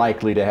more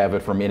likely to have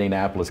it from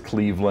Indianapolis,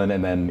 Cleveland,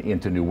 and then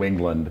into New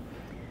England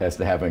as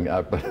to having,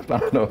 but I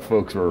don't know if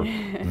folks were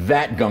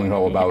that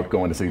gung-ho about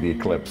going to see the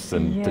eclipse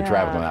and to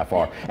traveling that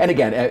far. And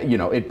again, you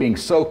know, it being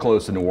so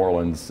close to New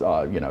Orleans,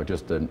 you know,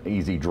 just an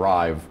easy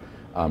drive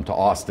to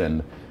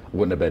Austin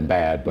wouldn't have been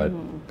bad, but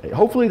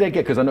hopefully they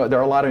get, because I know there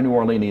are a lot of New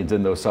Orleanians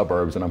in those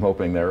suburbs, and I'm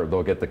hoping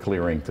they'll get the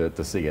clearing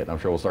to see it. I'm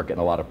sure we'll start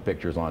getting a lot of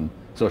pictures on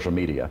social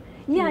media.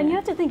 Yeah, and you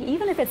have to think,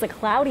 even if it's a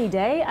cloudy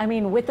day, I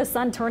mean, with the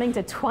sun turning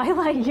to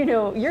twilight, you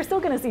know, you're still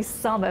going to see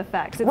some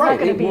effects. It's not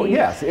going to be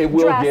yes, it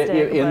will drastic,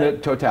 get, in the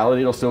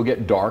totality, it'll still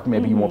get dark.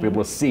 Maybe you won't be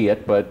able to see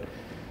it, but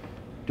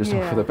just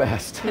hope for the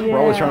best. We're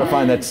always trying to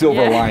find that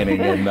silver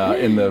lining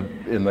in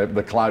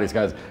the cloudy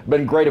skies. It'd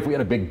been great if we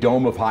had a big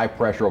dome of high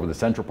pressure over the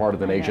central part of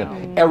the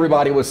nation.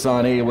 Everybody was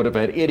sunny. It would have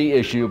had any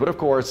issue, but of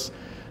course,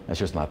 that's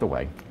just not the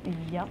way.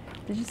 Yep.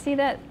 Did you see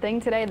that thing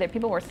today that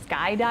people were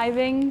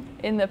skydiving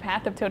in the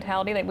path of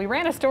totality? Like, we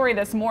ran a story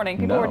this morning.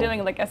 People were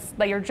doing like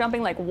you're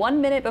jumping like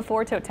 1 minute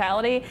before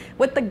totality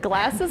with the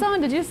glasses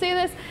on. Did you see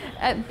this?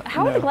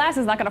 How are the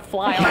glasses not going to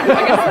fly off?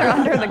 I guess they're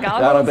under the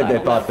goggles. I don't think they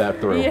thought that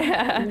through.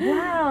 Yeah.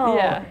 Wow.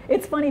 Yeah.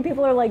 It's funny.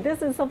 People are like,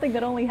 this is something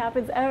that only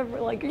happens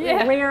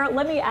rare.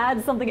 Let me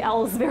add something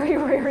else very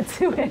rare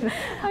to it.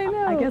 I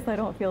know. I guess I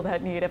don't feel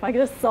that need. If I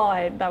just saw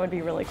it, that would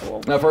be really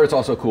cool. Now, for it's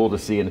also cool to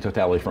see in the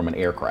totality from an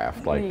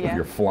aircraft. Like if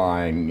you're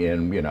flying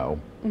in, you know,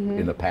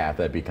 in the path,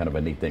 that'd be kind of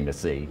a neat thing to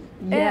see.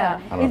 Yeah.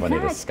 I don't know if I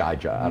need a sky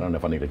jump. I don't know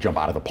if I need to jump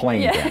out of the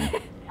plane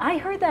again. I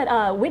heard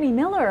that Whitney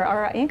Miller,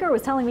 our anchor,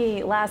 was telling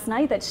me last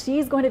night that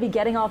she's going to be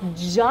getting off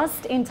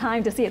just in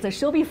time to see it. So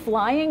she'll be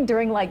flying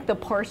during like the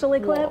partial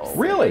eclipse.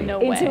 Whoa. Really? No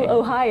into way.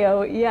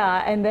 Ohio,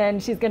 yeah. And then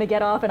she's going to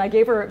get off, and I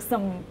gave her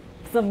some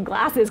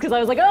glasses because I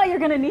was like, oh, you're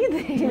going to need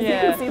these. You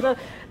can see the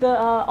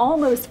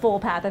almost full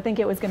path. I think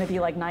it was going to be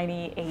like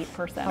 98%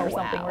 or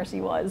something where she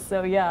was.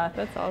 So yeah.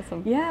 That's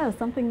awesome. Yeah,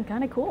 something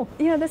kind of cool.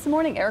 You know, this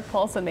morning Eric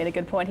Paulson made a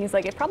good point. He's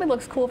like, it probably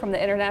looks cool from the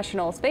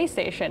International Space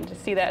Station to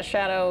see that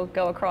shadow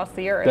go across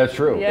the Earth. That's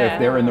true. If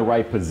they're in the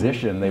right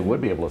position, they would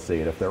be able to see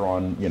it if they're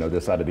on, you know,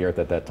 this side of the Earth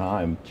at that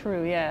time.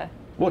 True, yeah.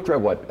 Well, it's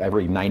what,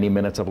 every 90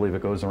 minutes, I believe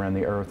it goes around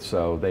the Earth,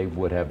 so they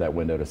would have that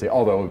window to see,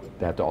 although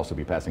they have to also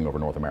be passing over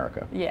North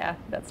America. Yeah,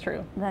 that's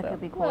true. That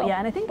could be cool. Yeah,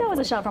 and I think that was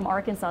a shot from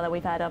Arkansas that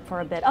we've had up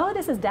for a bit. Oh,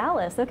 this is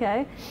Dallas,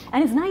 okay.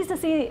 And it's nice to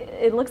see,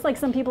 it looks like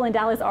some people in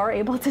Dallas are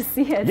able to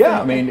see it. Yeah,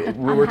 so I mean,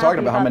 we were talking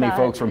about how many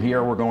folks from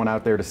here were going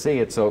out there to see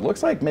it, so it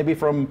looks like maybe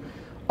from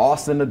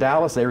Austin to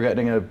Dallas, they were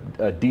getting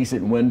a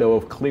decent window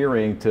of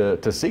clearing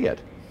to see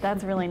it.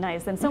 That's really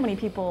nice, and so many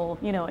people,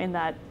 you know, in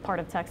that part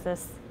of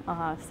Texas.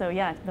 So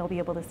yeah, they'll be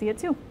able to see it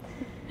too.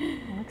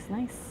 It looks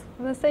nice.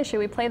 I was going to say, should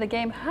we play the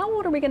game? How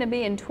old are we going to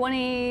be in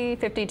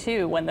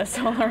 2052 when the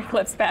solar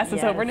eclipse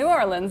passes over New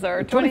Orleans?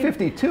 Or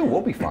 2052,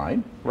 we'll be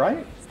fine,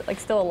 right? Like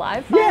still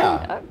alive?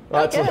 Yeah.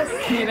 I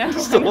guess, you know.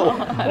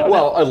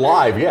 Well,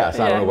 alive, yes.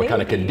 I don't know what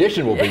kind of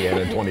condition we'll be in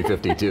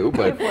 2052,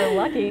 but if we're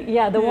lucky.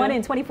 Yeah, the one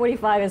in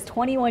 2045 is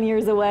 21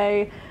 years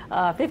away.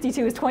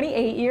 52 is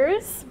 28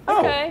 years.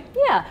 Okay.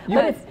 Yeah.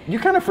 You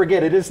kind of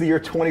forget it is the year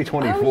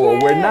 2024. Oh, yeah.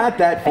 We're not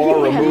that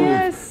far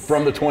removed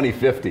from the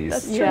 2050s.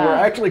 That's true. We're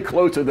actually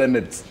closer than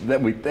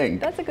we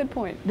think. That's a good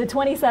point. The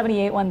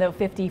 2078 one, though,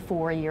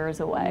 54 years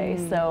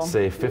away. So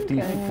say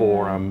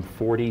 54. I'm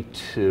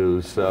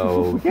 42.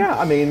 So yeah,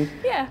 I mean,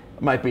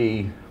 might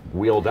be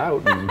wheeled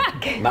out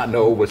and not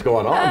know what's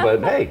going on,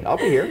 but hey, I'll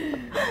be here.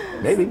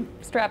 Maybe.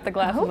 Strap the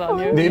glasses on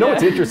you. You know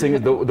what's interesting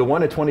is the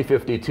one in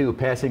 2052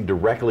 passing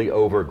directly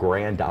over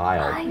Grand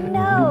Isle. I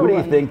know. What do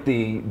you think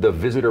the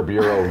Visitor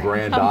Bureau of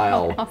Grand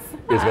Isle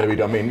is going to be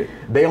done? I mean,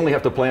 they only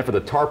have to plan for the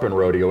Tarpon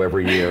Rodeo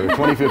every year.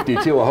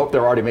 2052, I hope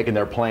they're already making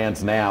their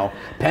plans now.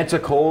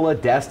 Pensacola,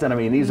 Destin, I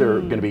mean, these are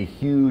going to be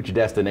huge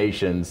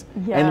destinations.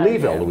 And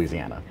Leeville,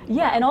 Louisiana.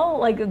 Yeah, and all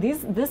like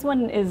this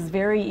one is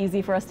very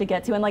easy for us to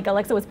get to. And like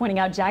Alexa was pointing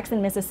out,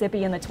 Jackson,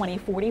 Mississippi in the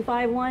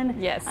 2045 one.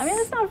 Yes. I mean,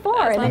 that's not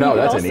far. No,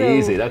 that's an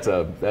easy, that's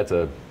a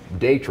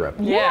day trip.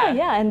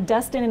 Yeah, and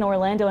Destin and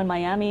Orlando and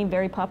Miami,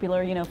 very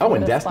popular, you know. Oh,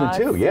 and Destin spots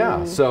too,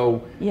 yeah.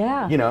 So,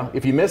 you know,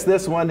 if you miss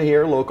this one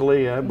here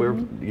locally, we're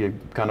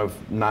kind of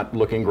not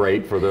looking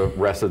great for the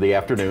rest of the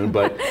afternoon,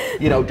 but,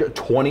 you know,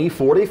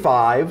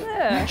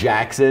 2045,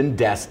 Jackson,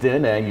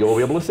 Destin, and you'll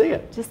be able to see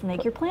it. Just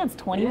make your plans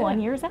 21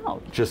 years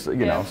out. Just,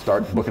 you know,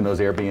 start booking those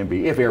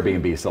Airbnb. If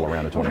Airbnb is still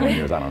around in 21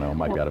 years, I don't know,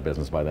 might be out of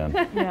business by then.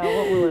 Yeah,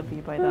 what will it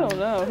be by then? I don't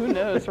know, who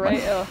knows,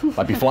 right?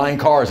 Might be flying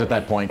cars at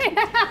that point.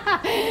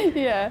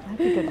 Yeah.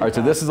 All right,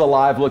 so this is a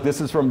live look. This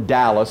is from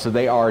Dallas, so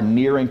they are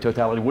nearing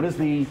totality. What is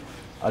the,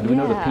 do we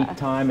know the peak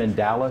time in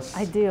Dallas?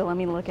 I do. Let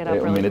me look it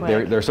up really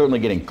quick. They're certainly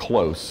getting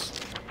close.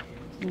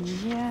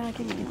 Yeah,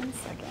 give me 1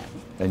 second.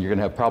 And you're going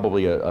to have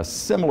probably a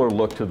similar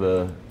look to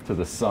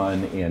the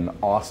sun in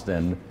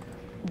Austin.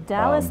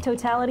 Dallas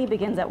totality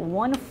begins at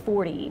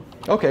 1:40.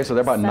 Okay, so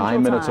they're about Central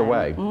 9 minutes time.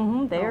 away.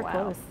 They are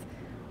close.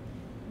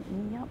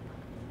 Yep.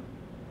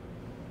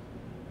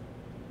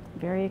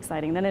 Very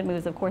exciting. Then it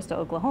moves, of course, to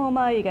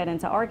Oklahoma. You get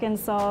into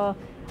Arkansas.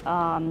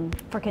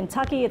 For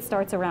Kentucky, it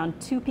starts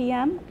around 2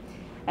 p.m.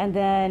 And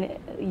then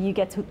you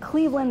get to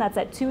Cleveland, that's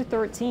at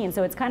 2:13.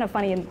 So it's kind of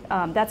funny,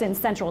 that's in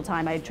Central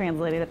Time. I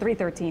translated at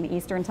 3:13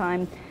 Eastern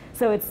Time.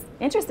 So it's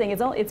interesting.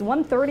 It's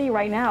 1:30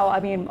 right now. I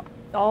mean,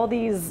 all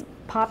these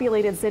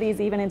populated cities,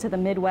 even into the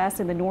Midwest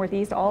and the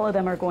Northeast, all of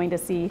them are going to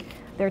see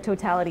their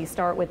totality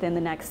start within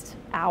the next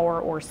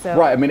hour or so.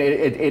 Right. I mean,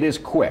 it is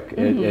quick.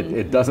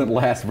 It doesn't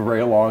last for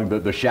very long.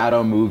 The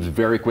shadow moves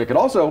very quick. It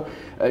also,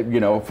 you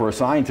know, for a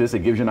scientist, it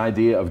gives you an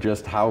idea of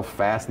just how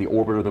fast the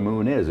orbit of the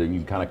moon is, and you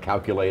can kind of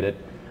calculate it.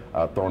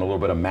 Throwing a little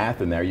bit of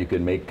math in there, you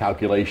can make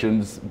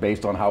calculations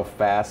based on how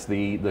fast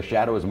the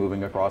shadow is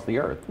moving across the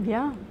Earth.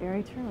 Yeah,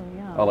 very true,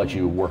 yeah. I'll let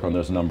you work on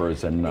those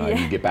numbers and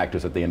you get back to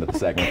us at the end of the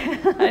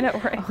segment. I know,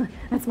 right.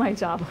 That's my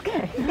job,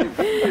 okay.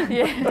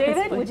 Yeah.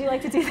 David, would you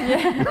like to do that?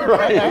 Yeah.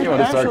 Right, you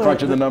want to start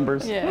crunching the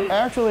numbers? Yeah.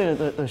 Actually,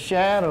 the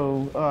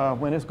shadow,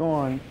 when it's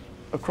going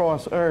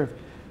across Earth,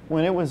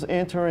 when it was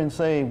entering,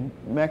 say,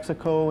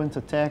 Mexico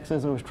into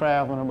Texas, it was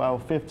traveling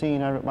about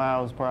 1,500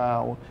 miles per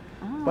hour.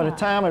 By the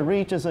time it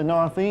reaches the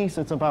Northeast,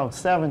 it's about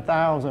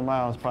 7,000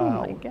 miles per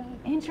hour. Oh my God.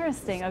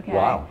 Interesting, okay.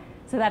 Wow.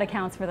 So that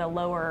accounts for the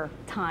lower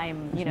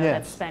time, you know, Yes.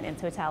 that's spent in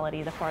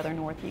totality the farther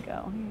north you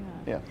go.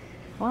 Yeah.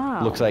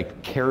 Wow. Looks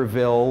like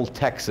Kerrville,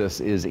 Texas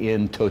is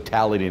in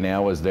totality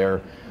now as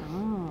they're,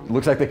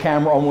 looks like the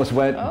camera almost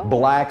went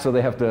black, so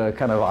they have to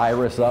kind of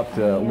iris up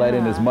to let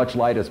in as much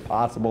light as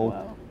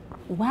possible.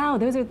 Wow,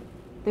 those are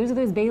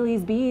those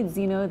Bailey's beads,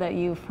 you know, that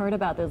you've heard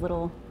about, those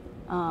little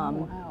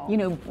you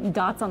know,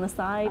 dots on the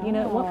side, you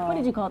know, what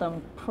did you call them?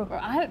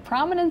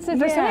 Prominences,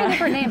 there's so many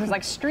different names. There's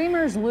like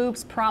streamers,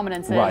 loops,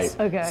 prominences, Right.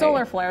 Okay.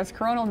 solar flares,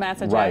 coronal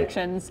mass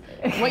ejections,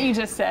 what you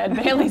just said,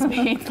 Bailey's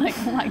beads, like,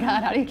 oh my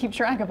God, how do you keep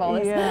track of all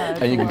this? Yeah.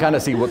 And you can kind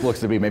of see what looks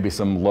to be maybe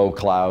some low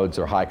clouds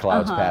or high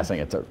clouds passing.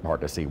 It's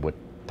hard to see what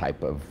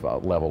type of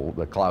level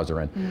the clouds are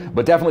in.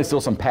 But definitely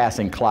still some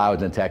passing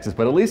clouds in Texas,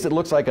 but at least it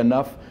looks like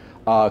enough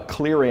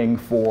clearing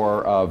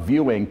for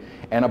viewing.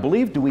 And I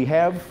believe, do we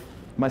have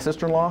my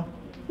sister-in-law?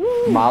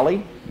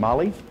 Molly,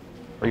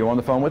 are you on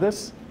the phone with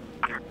us?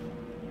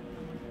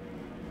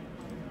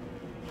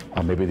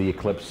 Oh, maybe the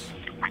eclipse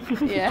took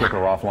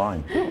her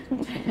offline.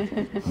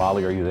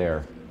 Molly, are you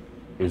there?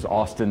 Is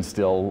Austin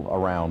still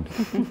around?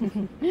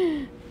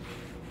 I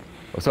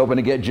was hoping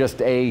to get just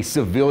a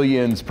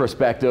civilian's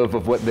perspective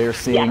of what they're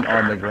seeing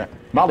on the ground.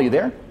 Molly, you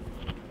there?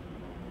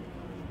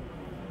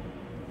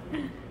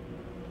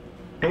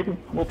 Maybe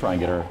we'll try and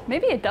get her.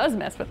 Maybe it does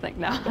mess with things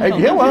now.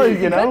 Yeah, well,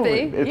 you know, Could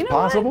be. it's You know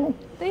possible.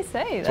 what? They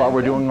say That's why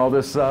we're doing all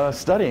this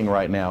studying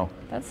right now.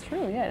 That's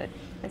true, yeah.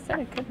 They said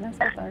it could mess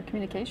with our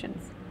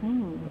communications.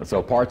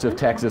 So parts of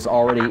Texas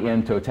already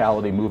in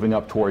totality, moving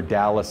up toward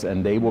Dallas,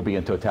 and they will be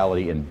in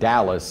totality in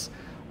Dallas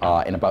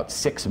in about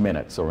 6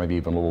 minutes, or maybe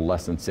even a little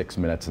less than 6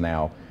 minutes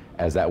now,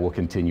 as that will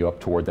continue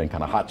up toward then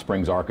kind of Hot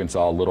Springs,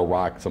 Arkansas, Little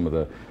Rock, some of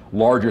the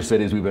larger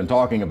cities we've been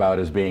talking about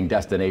as being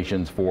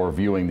destinations for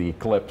viewing the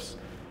eclipse,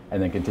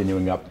 and then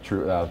continuing up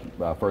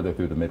further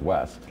through the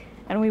Midwest.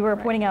 And we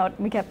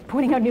kept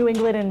pointing out New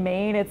England and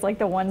Maine. It's like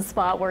the one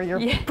spot where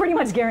you're pretty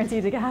much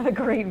guaranteed to have a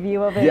great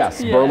view of it.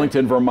 Yes,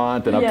 Burlington,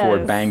 Vermont, and up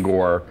toward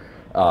Bangor,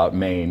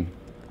 Maine.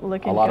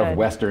 Looking a lot good. of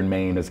western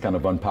Maine is kind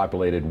of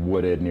unpopulated,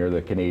 wooded near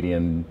the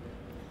Canadian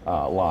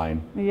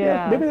line.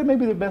 Yeah. Maybe that may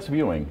be the best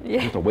viewing.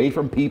 Just away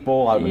from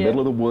people, out in the middle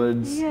of the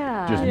woods.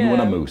 Yeah. Just you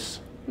and a moose.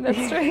 That's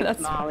true.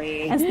 That's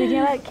Molly. And speaking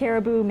of that,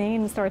 Caribou,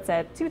 Maine starts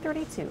at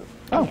 2:32.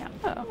 Oh.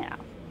 Yeah.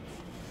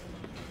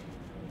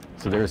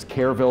 So there's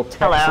Kerrville,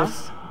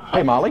 Texas. Hello.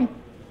 Hey, Molly.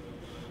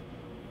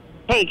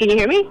 Hey, can you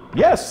hear me?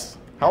 Yes.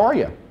 How are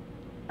you?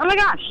 Oh my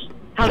gosh.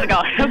 How's it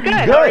going? I'm good.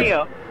 How are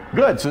you?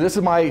 Good. So this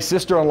is my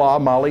sister-in-law,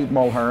 Molly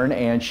Mulhern,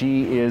 and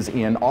she is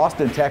in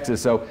Austin,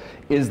 Texas. So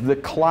is the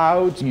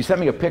clouds, you sent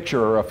me a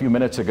picture a few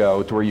minutes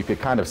ago to where you could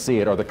kind of see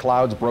it. Are the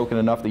clouds broken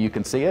enough that you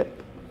can see it?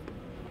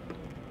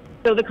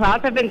 So the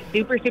clouds have been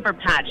super, super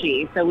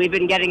patchy. So we've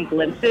been getting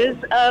glimpses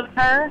of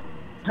her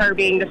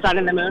being the sun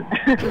and the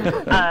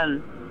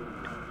moon.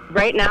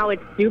 Right now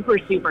it's super,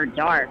 super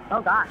dark.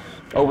 Oh gosh.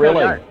 Oh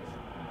really? So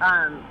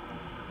dark.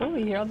 Oh,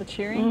 you hear all the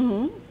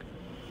cheering?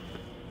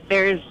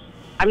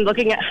 I'm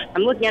looking at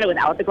it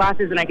without the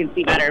glasses and I can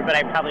see better, but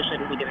I probably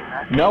shouldn't be doing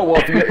that. No,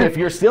 well, if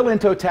you're still in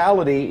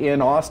totality in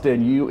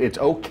Austin, it's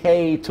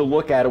okay to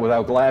look at it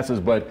without glasses,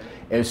 but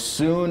as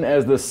soon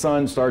as the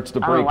sun starts to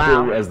break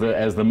through, as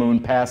the moon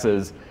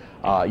passes,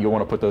 you'll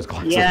want to put those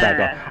glasses back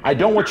on. I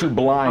don't want you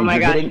blind. Oh my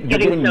you're gosh,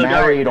 getting so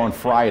married dark. on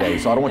Friday,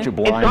 so I don't want you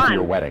blind for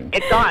your wedding.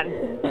 It's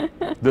gone.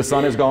 The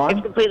sun is gone?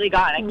 It's completely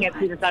gone. I can't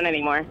see the sun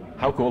anymore.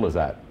 How cool is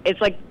that? It's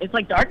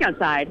like dark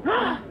outside.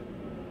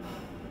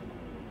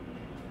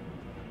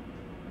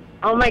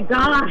 Oh my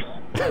gosh.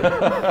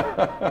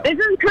 This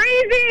is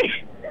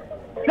crazy.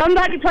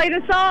 Somebody play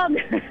the song.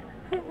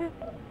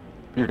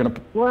 You're gonna.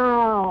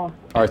 Wow.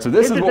 All right, so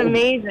this is what,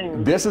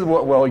 amazing. This is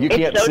what. Well, you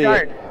can't so see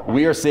dark. it.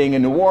 We are seeing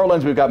in New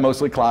Orleans. We've got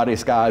mostly cloudy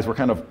skies. We're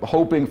kind of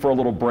hoping for a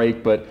little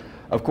break, but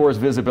of course,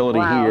 visibility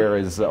here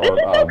is. This is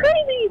so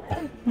crazy.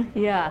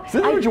 Yeah. This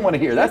is what you want to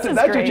hear. That's This is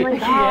what great. you.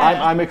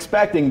 I'm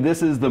expecting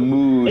this is the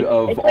mood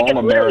of it's all like it's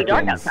literally Americans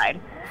dark outside.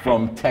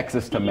 from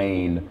Texas to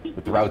Maine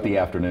throughout the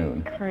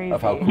afternoon. Crazy.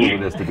 Of how cool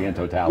it is to be in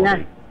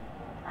totality.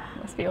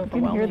 Must be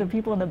overwhelming. You can hear the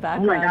people in the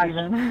background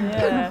even.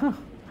 Yeah.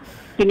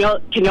 Can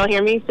y'all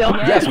hear me still?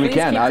 Yes, we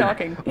can. Keep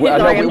talking.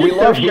 We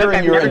love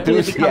hearing your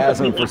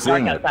enthusiasm for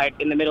seeing it. Outside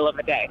in the middle of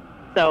the day.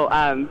 So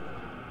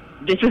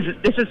this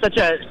is such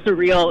a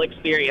surreal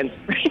experience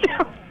right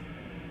now.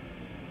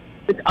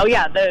 Oh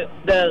yeah,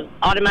 the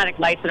automatic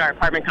lights in our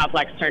apartment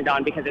complex turned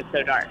on because it's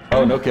so dark.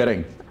 Oh, no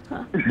kidding.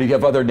 Do you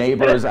have other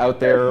neighbors out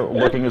there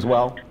looking as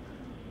well?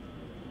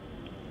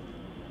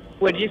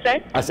 What did you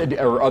say? I said,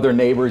 are other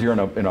neighbors? You're in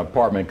an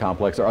apartment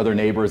complex. Are other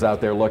neighbors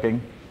out there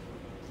looking?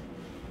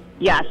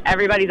 Yes,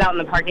 everybody's out in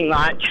the parking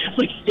lot, just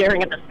like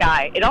staring at the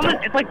sky.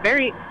 It's like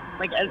very,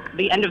 like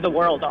the end of the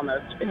world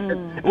almost.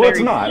 Well, it's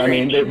not. I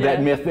mean,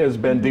 that myth has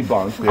been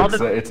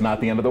debunked. It's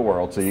not the end of the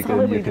world, so you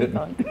could.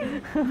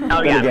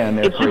 Oh yeah, again,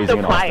 it's just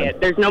so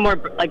quiet. There's no more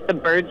like the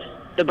birds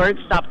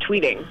stopped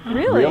tweeting.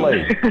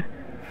 Really?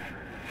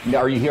 Now,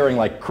 are you hearing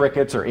like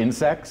crickets or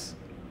insects?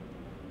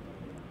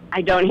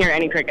 I don't hear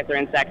any crickets or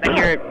insects. I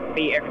hear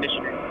the air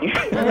conditioner.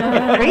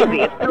 It's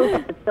crazy.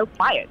 It's so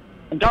quiet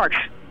and dark.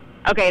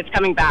 Okay, it's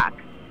coming back.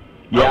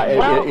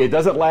 Yeah, it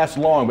doesn't last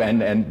long,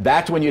 and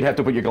that's when you'd have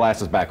to put your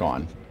glasses back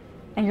on.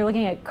 And you're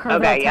looking at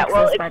Kerrville,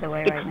 Texas, by the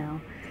way, right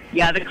now.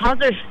 Yeah, the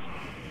clouds are.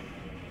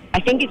 I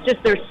think it's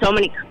just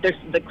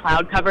the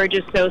cloud coverage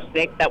is so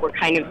thick that we're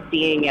kind of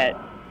seeing it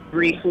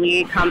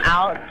briefly come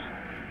out.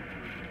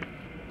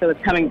 So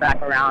it's coming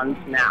back around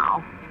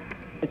now.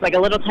 It's like a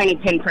little tiny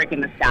pinprick in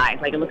the sky.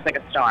 Like it looks like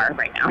a star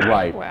right now.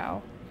 Right.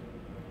 Wow.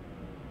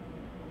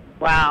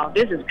 Wow,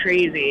 this is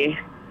crazy.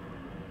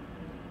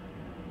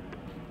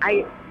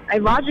 I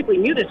logically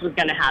knew this was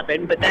going to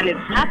happen, but then it's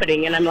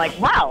happening, and I'm like,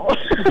 wow.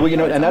 Well,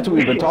 and that's what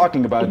we've been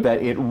talking about,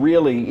 that it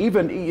really,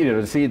 even,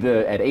 to see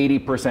at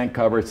 80%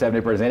 coverage,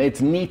 70%,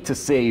 it's neat to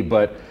see,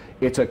 but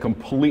it's a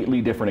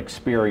completely different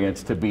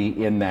experience to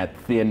be in that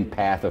thin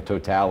path of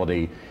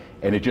totality.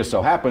 And it just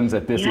so happens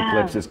that this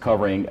eclipse is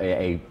covering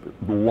a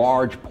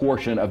large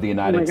portion of the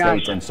United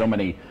States and so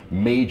many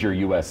major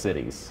U.S.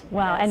 cities.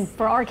 Wow, and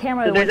for our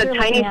camera, so there's a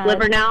tiny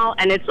sliver now,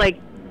 and it's like,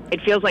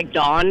 it feels like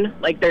dawn.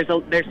 Like there's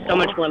so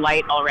much more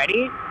light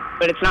already,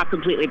 but it's not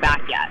completely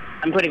back yet.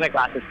 I'm putting my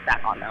glasses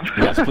back on though.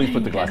 Yes, please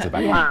put the glasses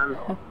back on.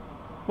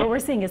 What we're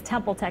seeing is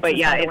Temple, Texas,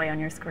 by the way, on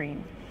your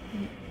screen.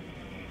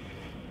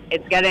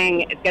 It's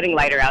getting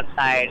lighter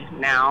outside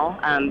now.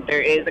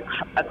 There is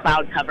a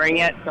cloud covering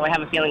it, so I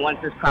have a feeling once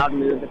this cloud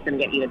moves, it's going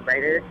to get even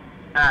brighter.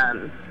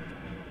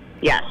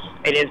 Yes,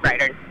 it is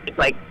brighter. It's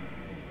like,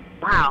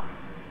 wow,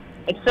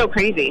 it's so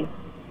crazy.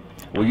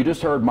 Well, you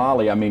just heard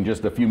Molly. I mean,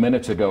 just a few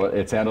minutes ago,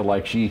 it sounded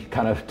like she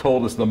kind of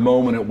told us the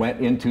moment it went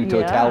into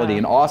totality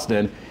in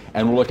Austin,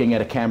 and we're looking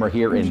at a camera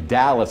here in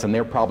Dallas, and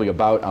they're probably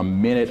about a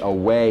minute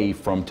away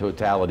from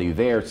totality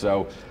there.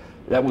 So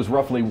that was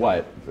roughly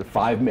what,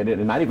 5 minutes,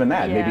 and not even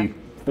that, maybe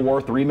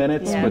 3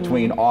 minutes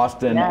between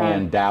Austin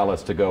and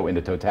Dallas to go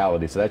into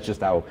totality. So that's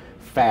just how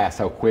fast,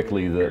 how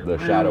quickly the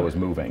shadow is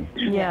moving.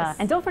 Yeah,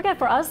 and don't forget,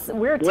 for us,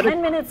 we're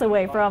 10 minutes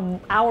away from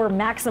our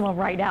maximum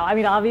right now. I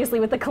mean, obviously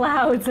with the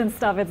clouds and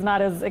stuff, it's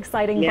not as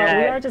exciting, but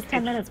we are just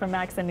 10 minutes from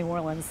max in New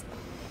Orleans.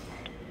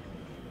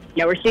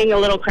 Yeah, we're seeing a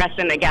little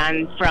crescent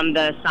again from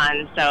the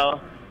sun, so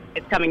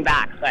it's coming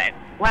back, but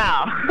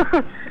wow.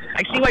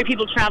 I see why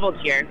people traveled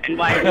here and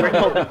why we're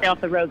told to stay off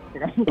the roads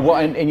today. Well,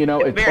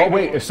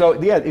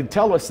 and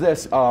tell us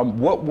this.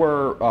 What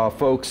were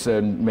folks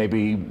and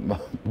maybe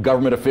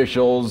government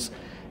officials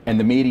and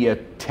the media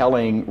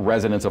telling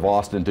residents of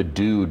Austin to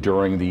do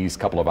during these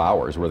couple of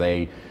hours?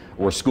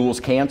 Were schools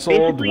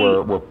canceled?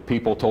 Were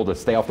people told to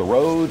stay off the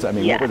roads? I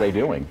mean, what were they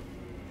doing?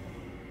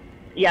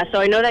 Yeah, so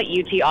I know that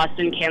UT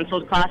Austin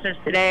canceled classes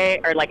today,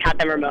 or like had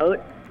them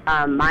remote.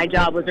 My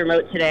job was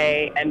remote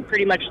today, and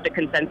pretty much the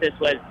consensus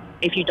was,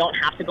 if you don't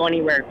have to go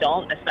anywhere,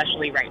 don't,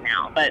 especially right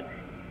now. But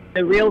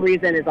the real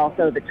reason is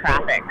also the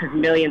traffic, because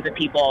millions of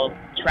people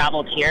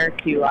traveled here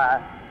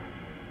to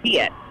see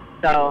it.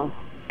 So,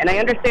 and I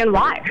understand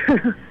why.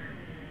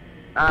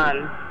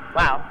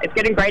 Wow, it's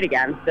getting bright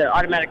again. The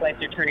automatic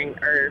lights are turning,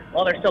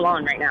 well, they're still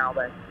on right now,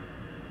 but.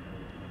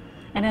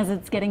 And as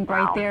it's getting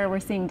bright there, we're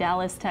seeing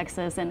Dallas,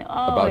 Texas, and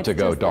about to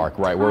go dark,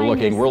 right? We're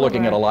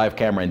looking at a live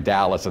camera in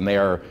Dallas, and they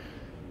are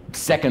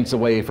seconds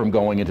away from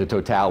going into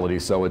totality.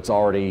 So it's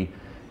already,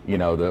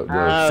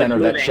 the center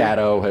of that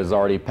shadow has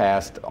already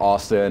passed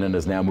Austin and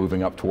is now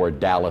moving up toward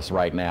Dallas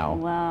right now.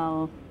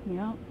 Wow.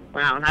 Yep.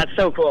 Wow, that's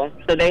so cool.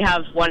 So they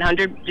have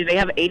 100, do they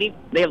have 80?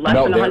 They have less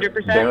than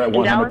 100%? They're at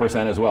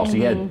 100% as well. So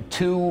you had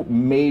two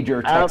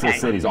major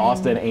Texas cities,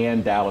 Austin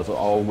and Dallas,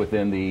 all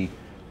within the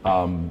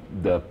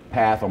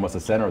path, almost the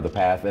center of the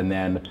path. And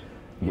then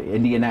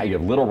Indiana, you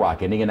have Little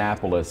Rock,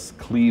 Indianapolis,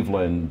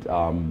 Cleveland,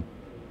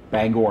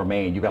 Bangor,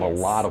 Maine. You've got a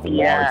lot of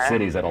large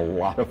cities that a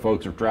lot of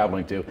folks are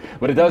traveling to.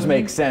 But it does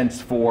make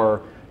sense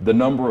for the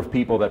number of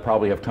people that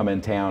probably have come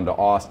in town to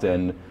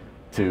Austin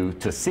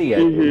to see it.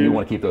 You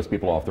want to keep those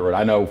people off the road.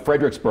 I know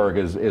Fredericksburg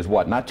is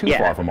what, not too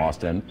far from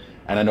Austin.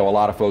 And I know a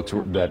lot of folks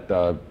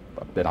that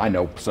that I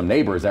know some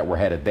neighbors that were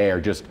headed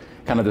there, just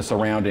kind of the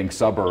surrounding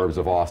suburbs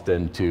of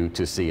Austin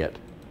to see it.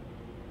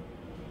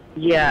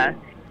 Yeah.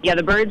 Yeah,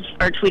 the birds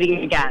are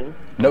tweeting again.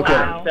 No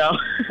kidding. So.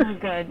 Oh,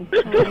 good.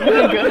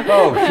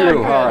 Oh,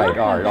 phew. All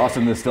right.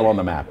 Austin is still on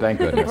the map. Thank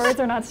goodness. The birds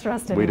are not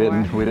stressed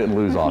anymore. We didn't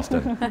lose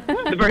Austin.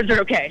 The birds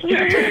are okay.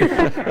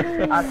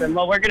 Awesome.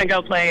 Well, we're going to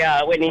go play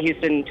Whitney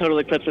Houston Total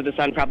Eclipse of the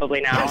Sun probably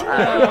now.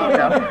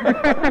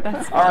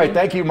 All right.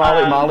 Thank you,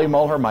 Molly. Molly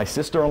Mulher, my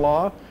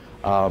sister-in-law,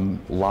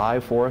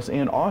 live for us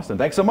in Austin.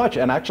 Thanks so much.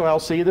 And actually, I'll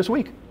see you this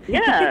week.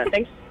 Yeah.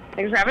 Thanks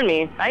for having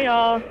me. Bye,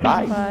 y'all.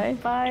 Bye. Bye.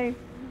 Bye.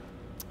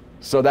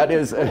 So that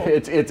is,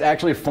 it's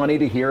actually funny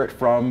to hear it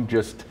from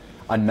just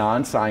a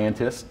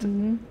non-scientist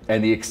and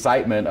the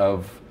excitement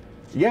of,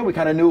 yeah, we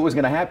kind of knew it was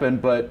going to happen,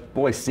 but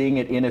boy, seeing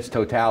it in its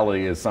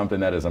totality is something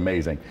that is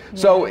amazing. Yeah.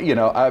 So, you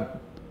know,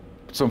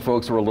 some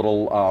folks were a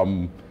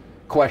little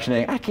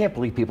questioning, I can't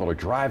believe people are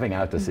driving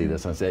out to see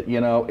this. And I said, you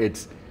know,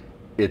 it's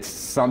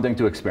something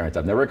to experience.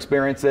 I've never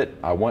experienced it.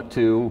 I want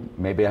to.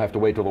 Maybe I have to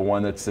wait till the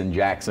one that's in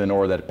Jackson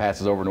or that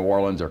passes over New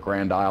Orleans or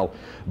Grand Isle.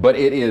 But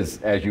it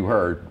is, as you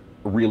heard,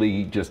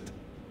 really just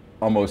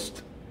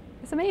almost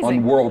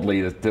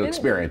unworldly to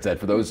experience that.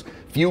 For those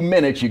few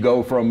minutes, you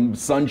go from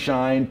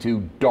sunshine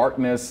to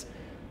darkness,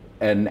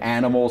 and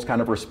animals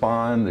kind of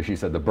respond. She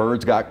said the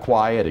birds got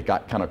quiet. It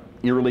got kind of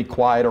eerily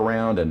quiet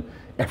around, and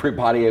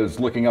everybody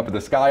was looking up at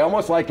the sky,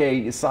 almost like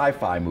a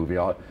sci-fi movie,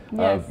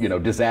 you know,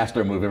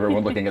 disaster movie,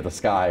 everyone looking at the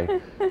sky.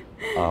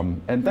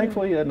 And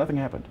thankfully, nothing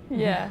happened.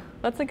 Yeah,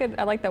 that's a good,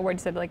 I like that word you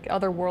said, like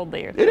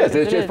otherworldly. It is,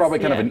 it's just probably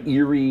kind of an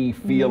eerie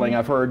feeling.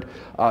 I've heard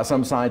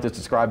some scientists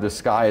describe the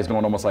sky as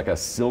going almost like a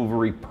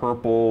silvery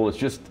purple. It's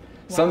just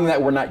something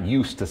that we're not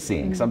used to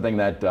seeing, something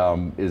that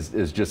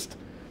is just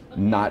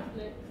not,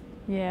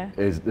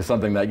 is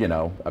something that, you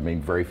know, I mean,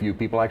 very few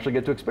people actually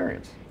get to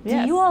experience. Do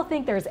you all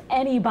think there's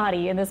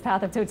anybody in this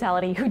path of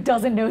totality who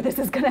doesn't know this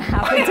is going to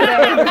happen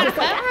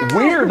today?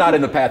 We're not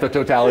in the path of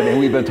totality, and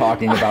we've been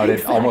talking about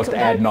it almost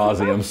ad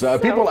nauseum. So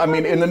people, I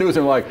mean, in the news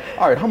are like,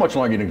 all right, how much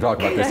longer are you going to talk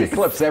about this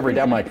eclipse every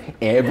day? I'm like,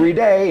 every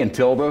day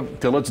until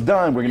it's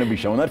done, we're going to be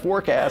showing that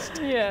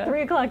forecast. Yeah.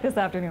 3 o'clock this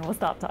afternoon, we'll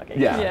stop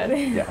talking.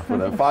 Yeah. For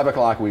the 5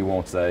 o'clock, we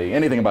won't say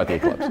anything about the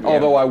eclipse.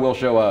 Although I will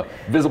show a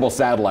visible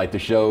satellite to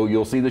show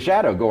you'll see the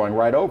shadow going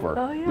right over.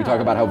 We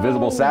talk about how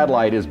visible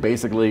satellite is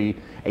basically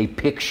a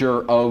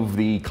picture of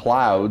the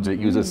clouds. It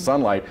uses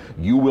sunlight.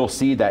 You will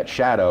see that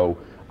shadow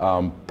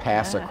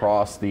pass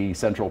across the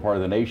central part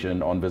of the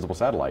nation on visible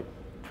satellite.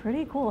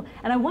 Pretty cool.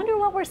 And I wonder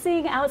what we're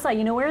seeing outside.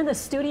 You know, we're in the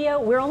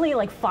studio. We're only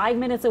like 5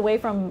 minutes away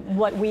from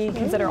what we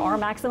consider our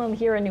maximum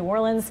here in New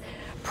Orleans.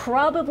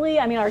 Probably,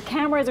 I mean, our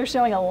cameras are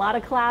showing a lot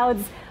of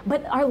clouds,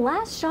 but our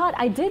last shot,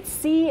 I did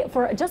see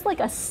for just like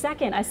a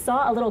second, I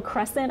saw a little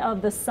crescent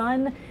of the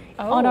sun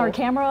on our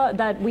camera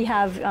that we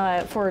have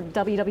for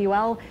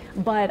WWL,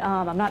 but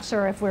I'm not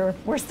sure if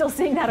we're still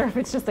seeing that or if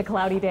it's just a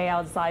cloudy day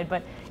outside,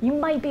 but you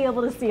might be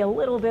able to see a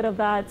little bit of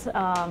that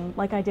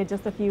like I did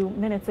just a few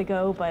minutes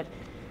ago, but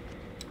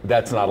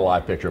that's not a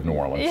live picture of New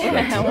Orleans.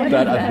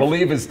 That I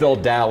believe is still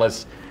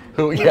Dallas,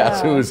 who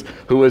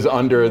is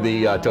under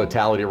the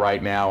totality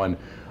right now, and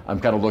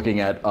I'm kind of looking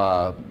at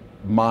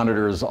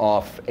monitors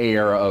off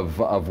air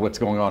of what's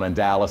going on in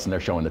Dallas, and they're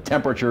showing the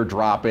temperature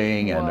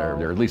dropping, and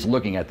they're at least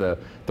looking at the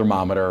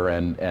thermometer,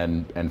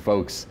 and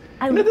folks,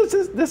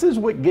 this is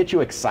what gets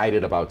you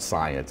excited about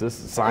science.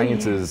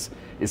 Science is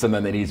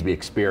something that needs to be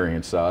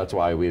experienced. That's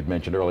why we had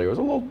mentioned earlier, it was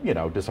a little, you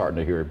know,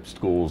 disheartening to hear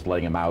schools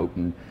letting them out,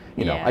 and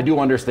you know, I do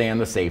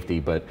understand the safety,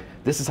 but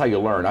this is how you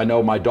learn. I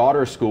know my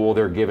daughter's school,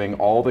 they're giving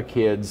all the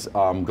kids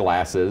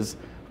glasses.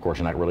 Of course,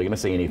 you're not really going to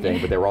see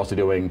anything, but they were also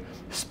doing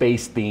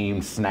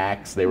space-themed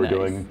snacks. They were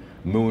doing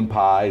moon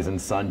pies and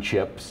sun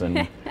chips.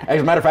 And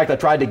as a matter of fact, I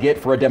tried to get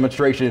for a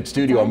demonstration in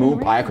studio a moon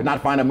pie. I could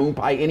not find a moon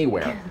pie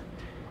anywhere.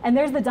 And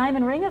there's the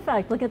diamond ring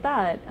effect. Look at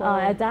that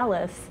at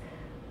Dallas.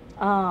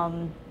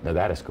 Now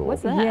that is cool.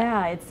 What's that?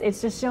 Yeah,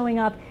 it's just showing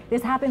up.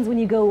 This happens when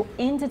you go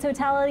into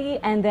totality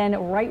and then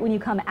right when you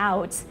come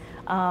out.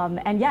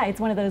 And yeah, it's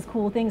one of those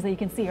cool things that you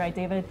can see, right,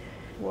 David?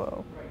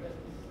 Whoa.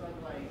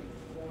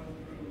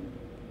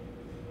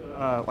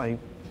 Like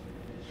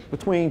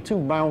between two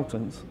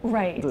mountains.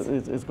 Right.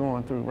 It's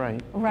going through,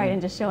 right. Right, and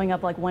just showing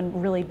up like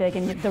one really big,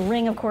 and the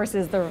ring, of course,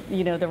 is the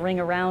ring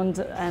around,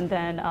 and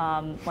then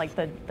like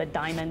the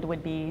diamond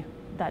would be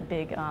that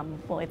big.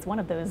 Well, it's one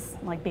of those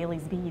like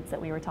Bailey's beads that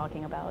we were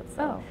talking about.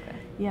 So,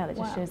 yeah, that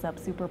just shows up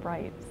super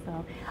bright.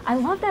 So I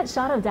love that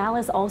shot of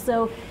Dallas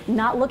also,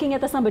 not looking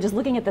at the sun, but just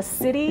looking at the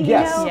city.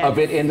 Yes, you know? of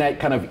it in that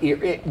kind of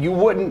you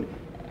wouldn't.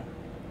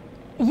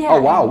 Yeah.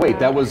 Oh wow! Wait,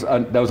 that was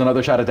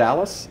another shot of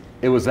Dallas.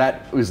 It was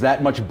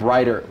that much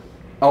brighter.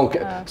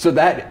 Okay, so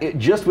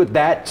just with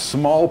that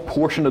small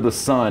portion of the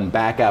sun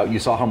back out, you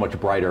saw how much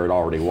brighter it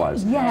already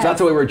was. Yes. So that's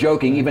why we were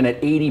joking, even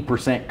at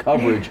 80%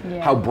 coverage,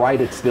 how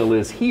bright it still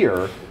is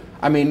here.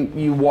 I mean,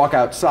 you walk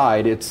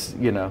outside, it's,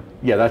 you know,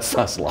 that's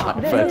sus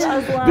live.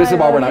 This is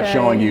why we're not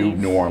showing you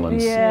New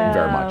Orleans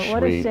very much.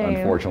 We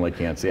unfortunately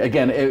can't see.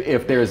 Again,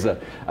 if there's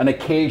an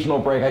occasional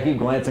break, I keep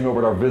glancing over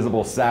at our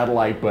visible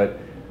satellite, but,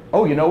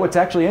 oh, you know what's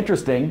actually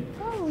interesting?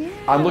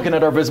 I'm looking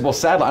at our visible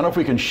satellite. I don't know if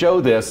we can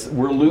show this.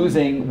 We're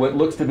losing what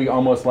looks to be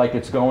almost like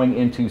it's going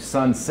into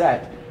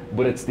sunset,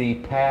 but it's the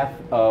path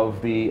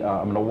of the,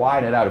 I'm going to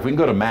widen it out. If we can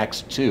go to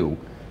max 2,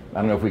 I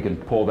don't know if we can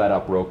pull that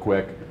up real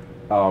quick.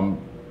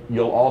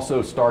 You'll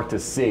also start to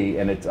see,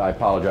 and I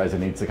apologize, it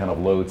needs to kind of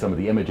load some of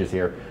the images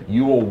here.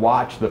 You will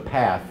watch the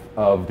path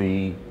of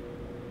the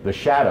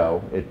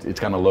shadow. It's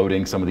kind of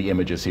loading some of the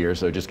images here,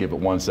 so just give it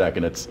 1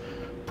 second. It's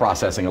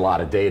processing a lot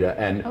of data,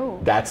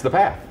 and that's the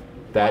path.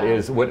 That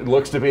is what it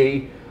looks to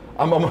be.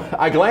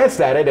 I glanced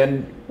at it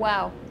and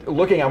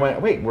looking, I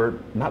went, wait, we're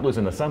not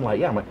losing the sunlight.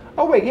 Yeah, I'm like,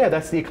 oh wait, yeah,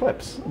 that's the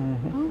eclipse.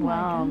 Oh,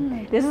 wow.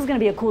 This is going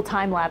to be a cool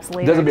time lapse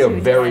later. This will be a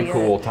very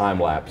cool time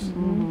lapse.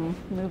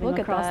 Moving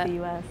across the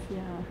U.S. Yeah.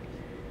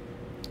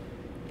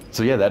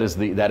 So yeah, that is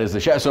the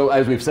shadow. So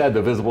as we've said,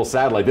 the visible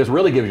satellite, this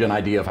really gives you an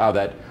idea of how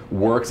that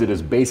works. It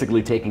is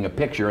basically taking a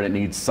picture, and it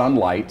needs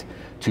sunlight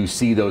to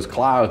see those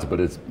clouds,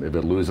 but if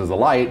it loses the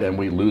light, then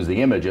we lose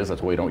the images.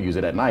 That's why we don't use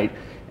it at night.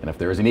 And if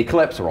there is an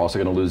eclipse, we're also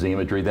going to lose the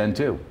imagery then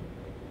too.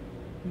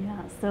 Yeah,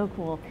 so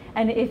cool.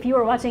 And if you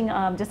were watching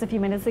just a few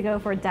minutes ago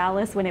for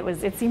Dallas, when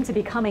it seemed to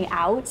be coming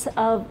out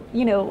of,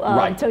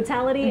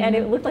 totality, and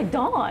it looked like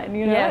dawn,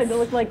 it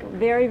looked like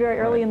very, very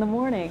early in the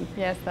morning.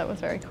 Yes, that was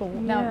very cool.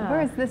 Now,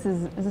 where is this?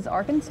 Is this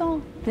Arkansas?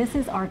 This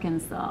is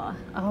Arkansas.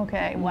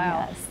 Okay,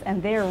 wow. Yes,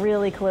 and they're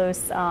really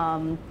close,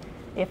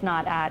 if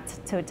not at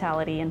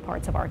totality in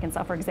parts of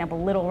Arkansas. For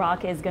example, Little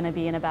Rock is going to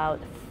be in about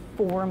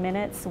 4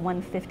 minutes,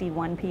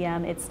 1:51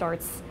 p.m. It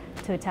starts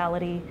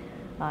totality.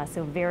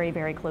 So very,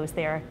 very close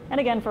there. And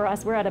again, for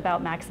us, we're at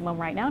about maximum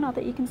right now. Not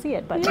that you can see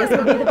it, but this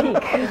will be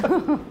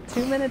the peak.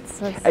 2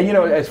 minutes. And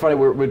it's funny,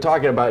 we're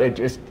talking about it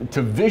just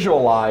to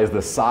visualize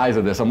the size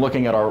of this. I'm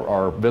looking at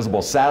our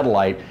visible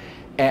satellite.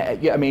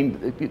 Yeah, I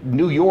mean,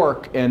 New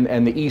York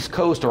and the East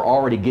Coast are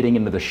already getting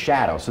into the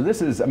shadow. So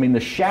this is, I mean, the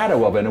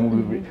shadow of it.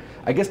 And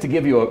I guess to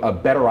give you a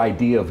better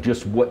idea of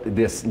just what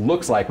this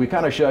looks like, we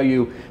kind of show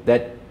you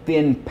that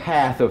thin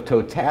path of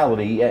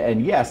totality,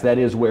 and yes, that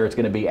is where it's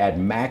going to be at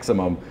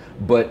maximum,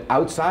 but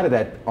outside of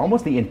that,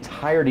 almost the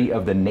entirety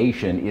of the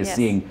nation is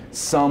seeing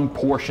some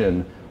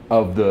portion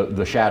of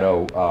the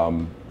shadow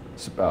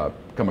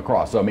come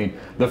across. So I mean,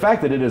 the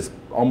fact that it is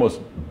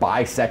almost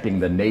bisecting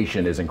the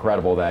nation is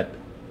incredible, that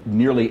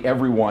nearly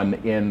everyone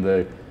in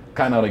the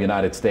continental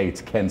United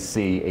States can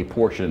see a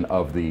portion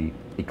of the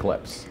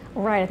eclipse.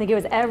 Right, I think it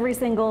was every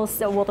single,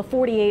 the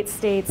 48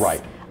 states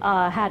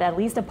had at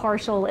least a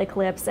partial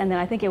eclipse, and then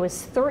I think it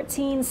was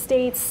 13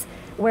 states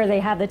where they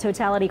have the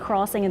totality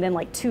crossing, and then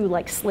like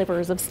 2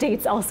 slivers of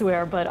states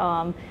elsewhere.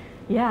 But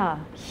yeah,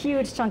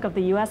 huge chunk of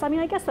the U.S. I mean,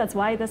 I guess that's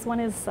why this one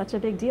is such a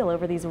big deal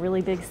over these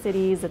really big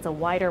cities. It's a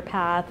wider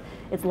path.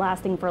 It's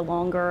lasting for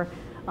longer.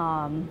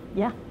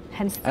 Yeah,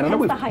 hence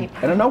the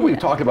hype. And I know we've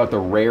talked about the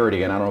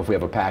rarity, and I don't know if we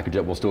have a package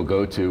that we'll still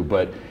go to,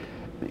 but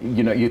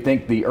you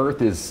think the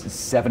Earth is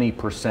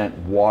 70%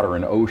 water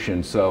and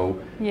ocean, so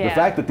the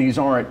fact that these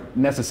aren't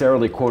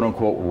necessarily quote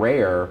unquote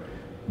rare,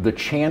 the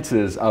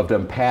chances of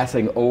them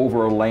passing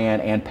over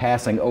land and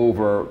passing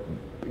over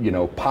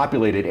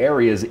populated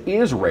areas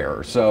is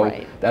rare. So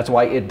that's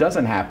why it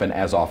doesn't happen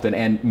as often,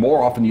 and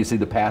more often you see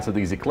the pass of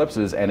these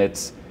eclipses and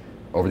it's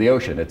over the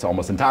ocean. It's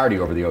almost entirety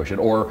over the ocean,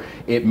 or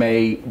it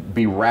may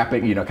be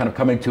rapid, kind of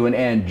coming to an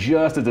end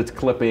just as it's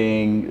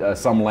clipping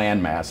some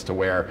landmass to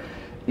where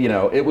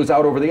it was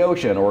out over the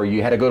ocean, or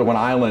you had to go to an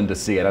island to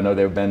see it. I know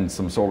there have been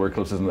some solar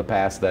eclipses in the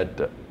past that.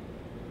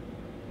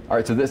 All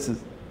right, so this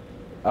is.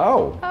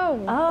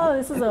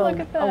 This is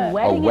a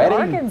wedding in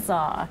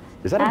Arkansas.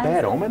 Is that a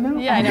bad omen though?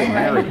 Yeah, I know.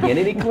 Married in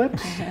an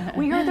eclipse?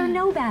 We heard there are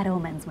no bad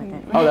omens with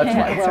it. Oh, that's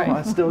right.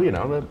 Well, still,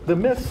 the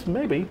myths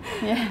maybe.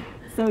 Yeah.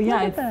 So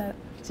yeah,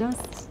 it's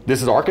just.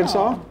 This is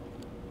Arkansas.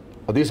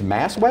 Are these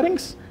mass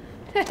weddings?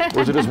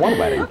 Or is it just one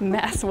wedding?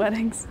 Mass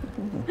weddings.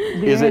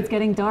 It's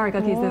getting dark.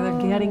 Okay, so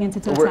they're getting into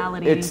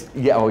totality. That's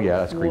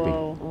creepy.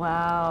 Whoa.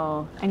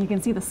 Wow. And you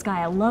can see the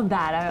sky. I love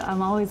that.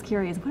 I'm always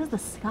curious. What does the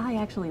sky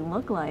actually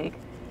look like?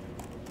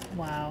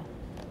 Wow.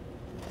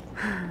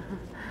 There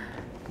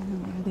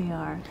they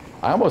are.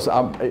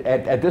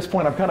 At this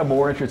point, I'm kind of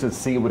more interested to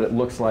see what it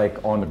looks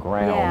like on the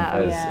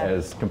ground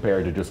as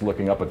compared to just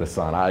looking up at the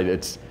sun.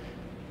 It's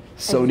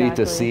so neat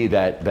to see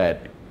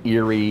that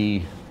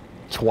eerie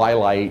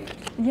twilight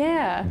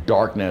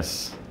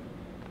darkness.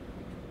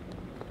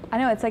 I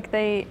know, it's like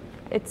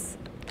it's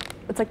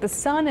like the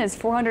sun is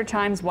 400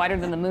 times wider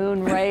than the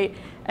moon, right?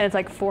 And it's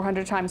like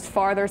 400 times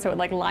farther, so it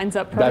lines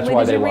up perfectly. That's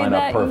why they line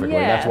up perfectly.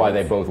 Yeah. That's why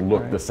they both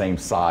look the same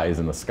size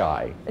in the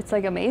sky. It's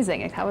like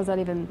amazing. How is that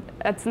even?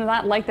 It's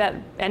not like that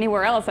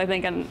anywhere else, I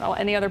think, on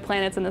any other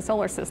planets in the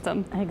solar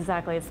system.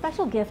 Exactly. It's a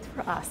special gift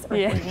for us,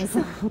 Earthlings,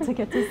 to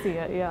get to see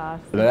it. Yeah.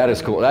 That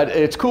is cool.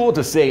 It's cool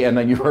to see, and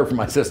then you heard from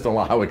my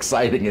sister-in-law how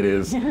exciting it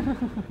is.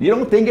 You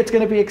don't think it's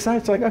going to be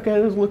exciting. It's like,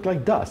 okay, this looks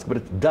like dusk, but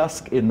it's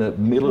dusk in the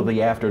middle of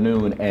the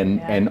afternoon,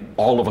 and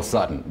all of a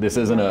sudden, this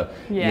isn't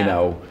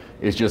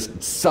it's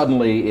just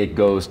suddenly it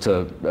goes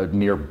to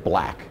near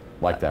black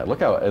like that. Look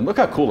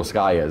how cool the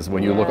sky is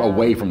when you look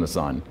away from the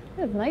sun.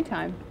 It's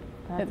nighttime.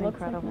 That's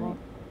incredible.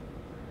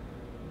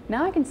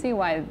 Now I can see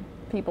why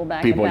people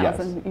back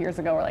 1,000 years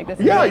ago were like, this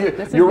is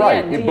you're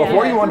right.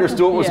 Before Yeah. you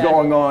understood what was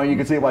going on, you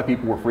could see why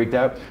people were freaked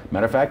out.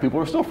 Matter of fact, people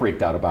are still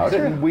freaked out about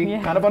it, and we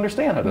kind of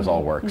understand how this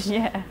all works.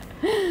 Yeah.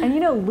 And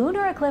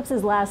lunar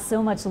eclipses last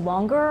so much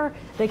longer.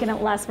 They can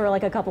last for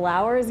like a couple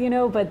hours,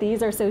 but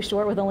these are so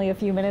short with only a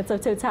few minutes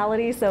of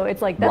totality. So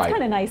it's like, that's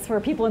kind of nice for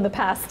people in the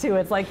past too.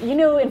 It's like,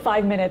 in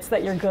 5 minutes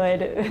that you're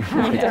good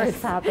after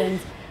it's happened.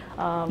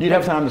 You'd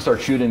have time to start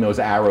shooting those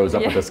arrows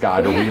up at the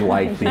sky to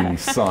relight the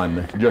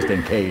sun, just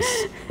in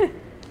case.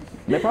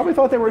 They probably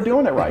thought they were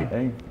doing it right.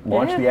 They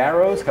launched the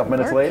arrows, a couple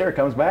minutes later, it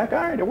comes back, all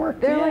right, it worked.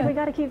 They're like, we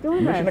got to keep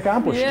doing Mission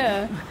accomplished.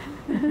 Yeah.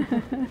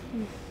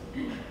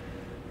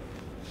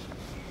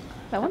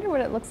 I wonder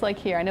what it looks like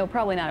here. I know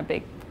probably not a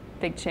big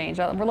change.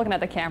 We're looking at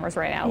the cameras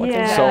right now. It looks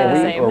exactly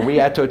the same. Are we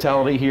at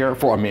totality here?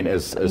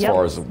 As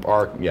far as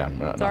our,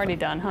 it's already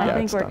done, huh? I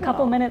think we're a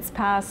couple minutes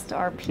past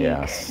our peak.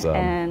 Yes.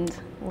 And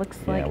looks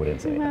like, we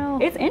didn't see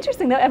anything. It's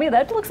interesting though. I mean,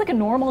 that looks like a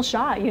normal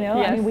shot,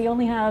 Yes. I mean, we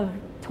only have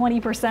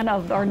 20%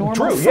 of our normal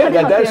True, sun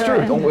out that's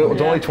there. true.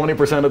 It's only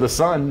 20% of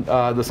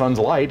the sun's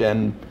light,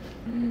 and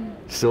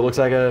still looks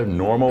like a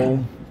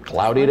normal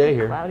cloudy day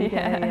here. Cloudy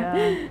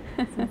day,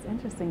 So it's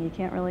interesting. You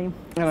can't really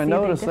And I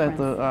noticed that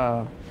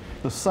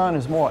the sun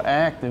is more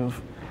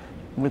active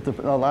with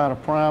a lot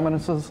of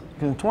prominences.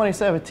 Because in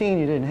 2017,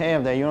 you didn't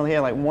have that. You only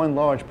had like one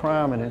large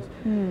prominence.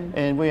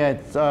 And we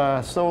had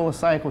solar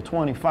cycle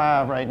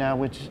 25 right now,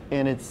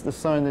 the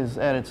sun is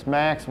at its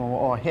maximum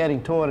or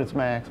heading toward its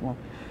maximum.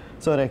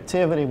 So the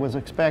activity was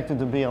expected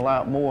to be a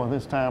lot more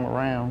this time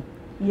around.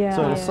 Yeah.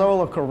 So the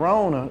solar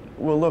corona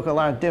will look a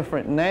lot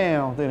different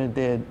now than it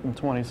did in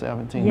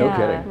 2017. No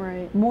kidding.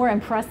 Right. More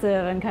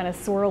impressive and kind of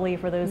swirly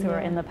for those who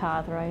are in the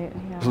path, right?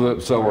 Yeah.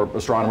 So are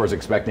astronomers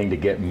expecting to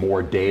get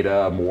more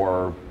data,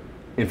 more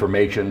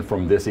information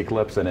from this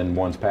eclipse than in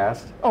ones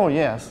past? Oh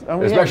yes,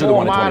 especially the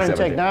one in 2017. Modern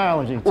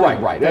technology. Too,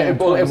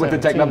 right. With the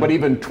technology, but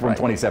even from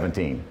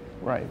 2017.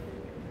 Right.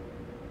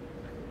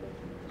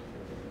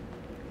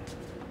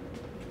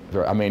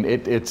 I mean,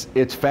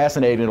 it's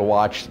fascinating to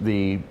watch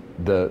the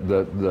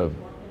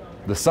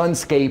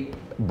sunscape,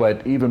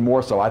 but even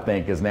more so, I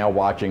think, is now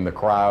watching the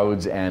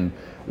crowds and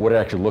what it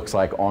actually looks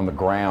like on the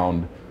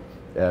ground.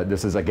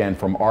 This is again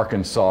from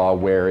Arkansas,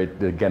 where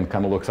it again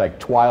kind of looks like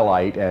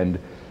twilight, and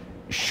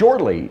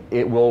shortly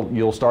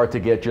you'll start to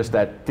get just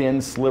that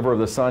thin sliver of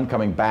the sun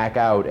coming back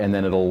out, and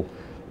then it'll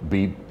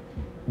be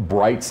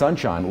bright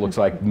sunshine. It looks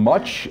like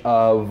much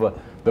of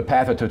the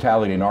path of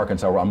totality in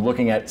Arkansas. I'm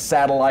looking at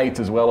satellites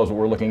as well as what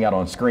we're looking at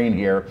on screen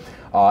here.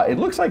 It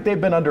looks like they've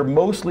been under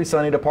mostly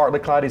sunny to partly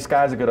cloudy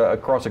skies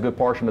across a good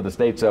portion of the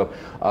state. So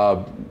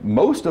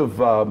most of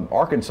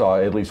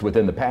Arkansas, at least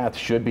within the path,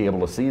 should be able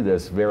to see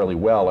this fairly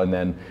well. And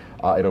then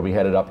it'll be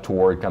headed up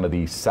toward kind of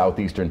the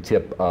southeastern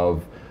tip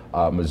of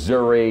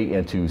Missouri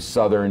into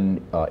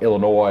southern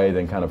Illinois,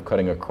 then kind of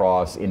cutting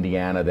across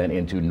Indiana, then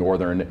into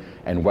northern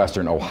and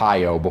western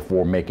Ohio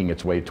before making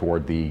its way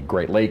toward the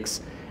Great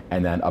Lakes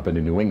and then up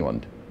into New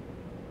England.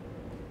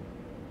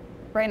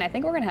 Right, and I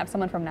think we're going to have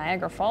someone from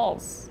Niagara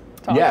Falls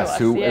talk to us.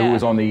 Who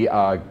is on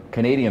the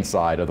Canadian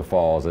side of the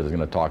falls, that is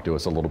going to talk to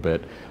us a little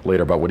bit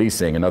later about what he's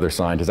seeing. Another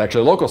scientist,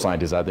 actually a local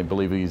scientist, I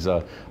believe he's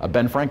a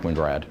Ben Franklin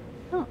grad.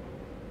 Huh.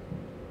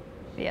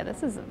 Yeah,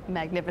 this is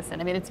magnificent.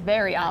 I mean, it's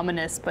very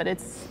ominous, but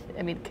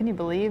can you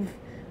believe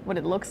what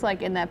it looks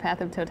like in that path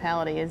of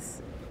totality?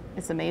 It's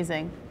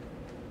amazing.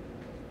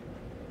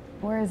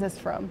 Where is this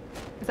from?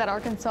 Is that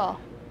Arkansas?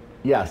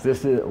 Yes,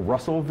 this is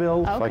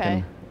Russellville.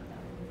 Okay.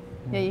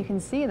 Yeah, you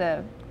can see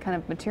the kind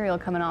of material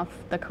coming off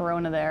the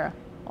corona there,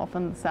 off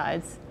on the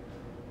sides.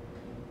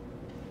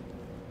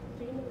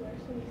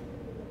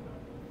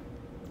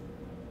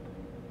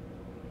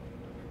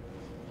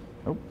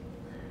 Oh,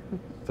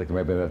 it's like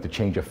maybe they have to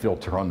change a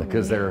filter on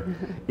because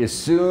as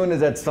soon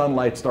as that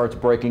sunlight starts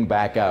breaking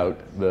back out,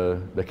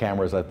 the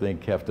cameras, I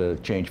think, have to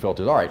change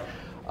filters. All right.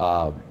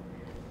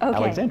 Okay.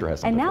 Alexandra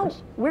has something. And now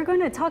we're going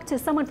to talk to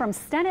someone from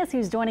Stennis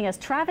who's joining us.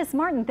 Travis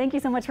Martin, thank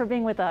you so much for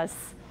being with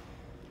us.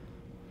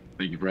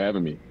 Thank you for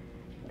having me.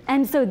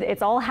 And so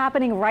it's all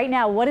happening right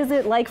now. What is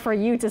it like for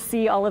you to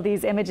see all of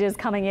these images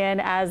coming in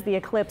as the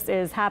eclipse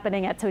is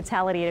happening at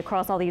totality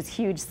across all these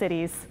huge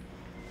cities?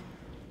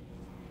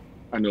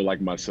 I know,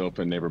 like myself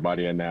and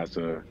everybody at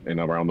NASA and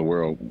around the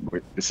world,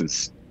 this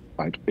is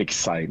like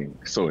exciting,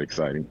 so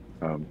exciting.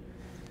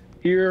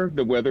 Here,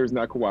 the weather is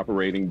not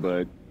cooperating,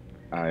 but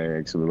I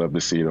actually love to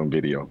see it on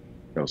video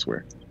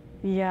elsewhere.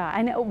 Yeah,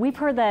 I know we've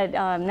heard that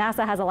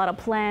NASA has a lot of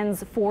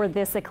plans for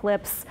this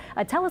eclipse.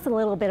 Tell us a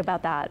little bit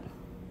about that.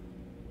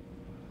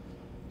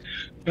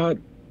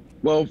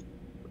 Well,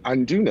 I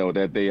do know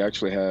that they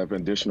actually have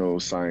additional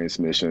science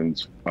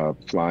missions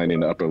flying in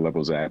the upper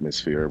levels of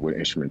atmosphere with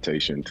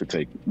instrumentation to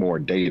take more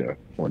data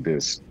on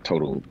this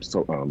total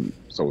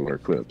solar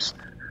eclipse.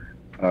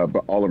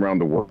 But all around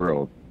the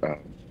world,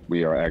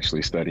 we are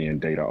actually studying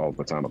data all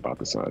the time about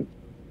the sun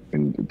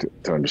and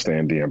to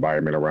understand the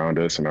environment around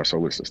us and our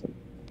solar system.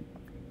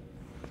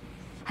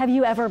 Have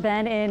you ever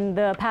been in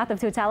the path of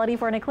totality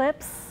for an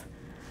eclipse?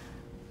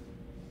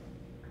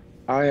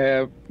 I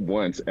have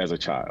once as a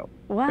child.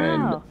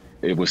 Wow.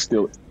 And it was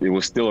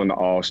still an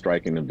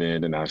awe-striking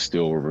event, and I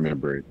still will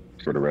remember it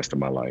for the rest of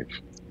my life.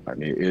 I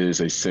mean, it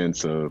is a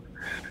sense of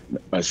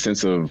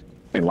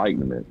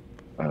enlightenment.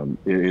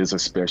 It is a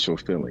special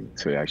feeling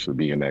to actually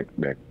be in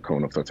that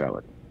cone of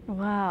totality.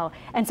 Wow.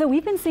 And so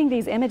we've been seeing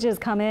these images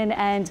come in,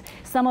 and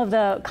some of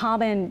the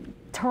common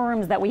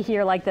terms that we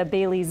hear, like the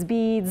Bailey's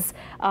beads,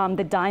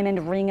 the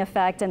diamond ring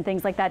effect, and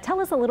things like that. Tell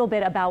us a little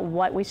bit about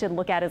what we should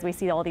look at as we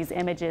see all these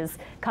images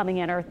coming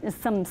in, or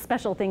some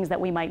special things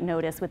that we might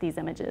notice with these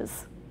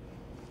images.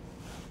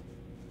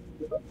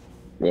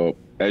 Well,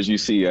 as you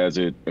see,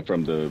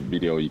 from the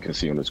video you can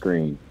see on the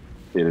screen,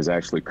 it is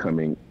actually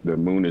coming, the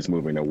moon is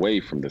moving away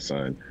from the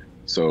sun.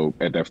 So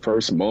at that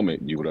first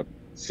moment, you would have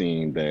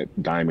seen that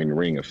diamond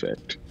ring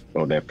effect,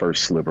 or that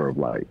first sliver of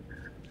light.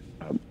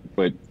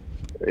 But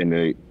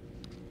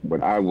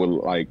what I would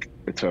like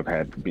to have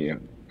had be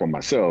for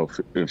myself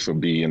is to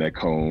be in that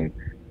cone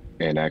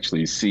and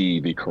actually see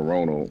the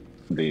coronal,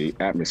 the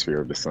atmosphere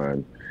of the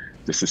sun,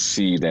 just to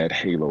see that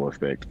halo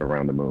effect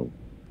around the moon.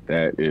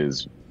 That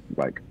is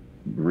like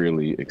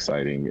really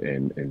exciting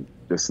and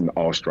just an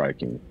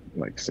awe-striking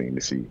scene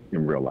to see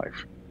in real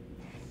life.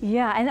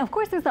 Yeah, and of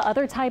course there's the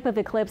other type of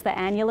eclipse, the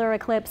annular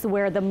eclipse,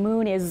 where the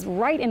moon is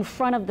right in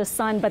front of the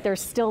sun, but there's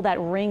still that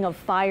ring of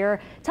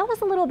fire. Tell us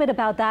a little bit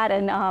about that,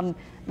 and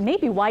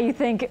maybe why you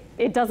think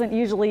it doesn't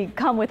usually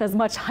come with as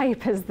much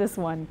hype as this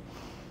one.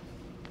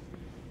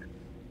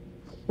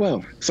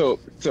 Well, so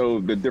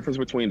the difference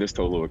between this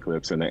total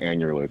eclipse and the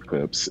annular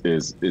eclipse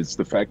is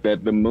the fact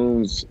that the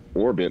moon's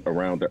orbit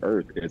around the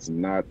Earth is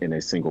not in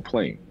a single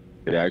plane.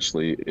 It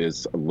actually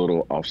is a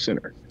little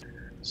off-center.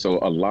 So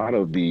a lot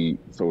of the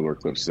solar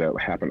eclipses that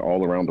happen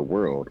all around the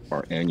world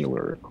are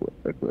annular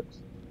eclipse.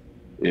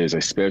 It is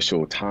a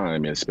special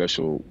time and a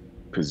special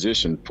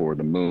position for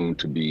the moon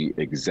to be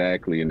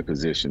exactly in the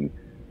position,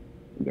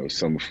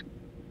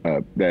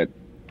 that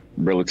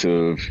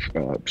relative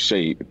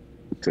shape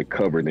to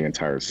cover the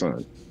entire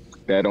sun.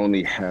 That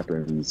only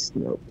happens,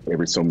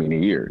 every so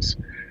many years.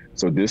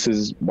 So this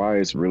is why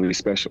it's really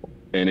special.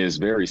 And it's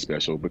very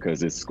special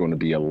because it's going to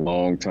be a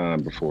long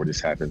time before this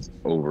happens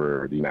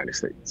over the United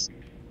States.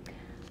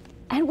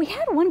 And we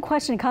had one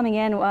question coming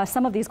in,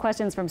 some of these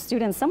questions from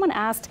students. Someone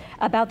asked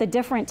about the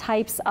different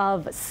types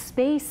of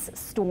space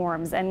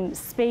storms and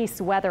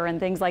space weather and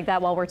things like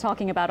that while we're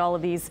talking about all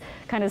of these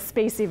kind of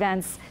space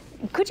events.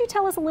 Could you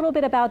tell us a little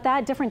bit about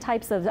that, different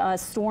types of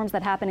storms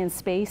that happen in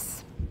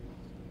space?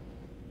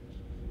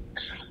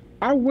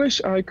 I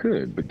wish I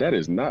could, but that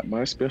is not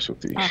my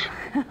specialty.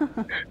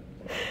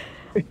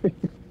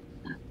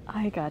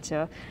 I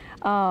gotcha.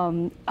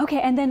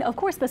 Okay, and then of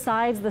course,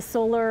 besides the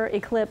solar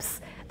eclipse,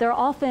 there are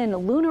often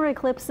lunar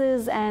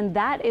eclipses, and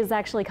that is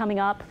actually coming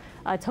up,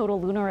 a total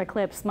lunar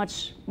eclipse,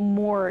 much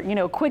more,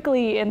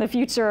 quickly in the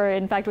future.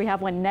 In fact, we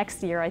have one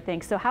next year, I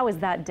think. So how is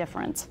that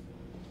different?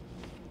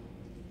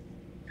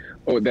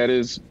 Oh, that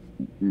is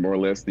more or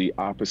less the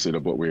opposite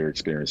of what we're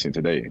experiencing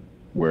today,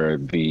 where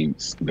the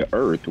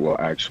Earth will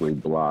actually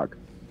block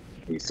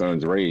the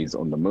sun's rays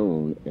on the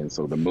moon, and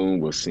so the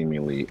moon will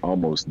seemingly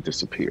almost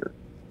disappear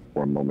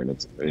for a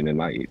moment in the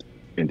night,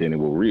 and then it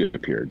will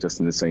reappear just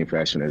in the same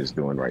fashion that it's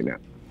doing right now.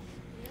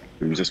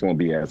 It just won't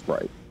be as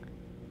bright.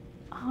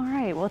 All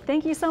right, well,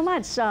 thank you so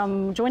much.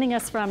 Joining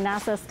us from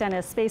NASA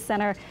Stennis Space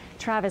Center,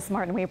 Travis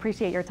Martin, we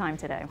appreciate your time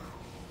today.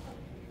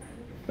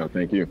 No,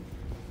 thank you.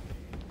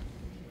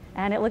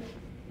 And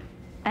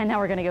now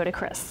we're gonna go to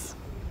Chris.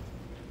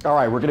 All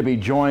right, we're going to be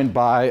joined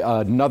by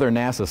another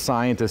NASA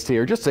scientist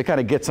here just to kind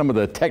of get some of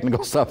the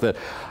technical stuff that,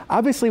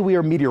 obviously we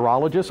are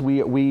meteorologists.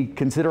 We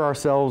consider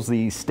ourselves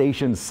the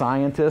station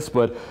scientists,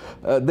 but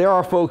there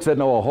are folks that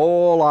know a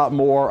whole lot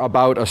more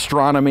about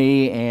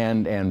astronomy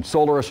and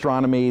solar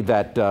astronomy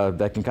that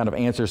can kind of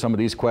answer some of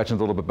these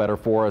questions a little bit better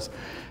for us.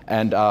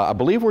 And I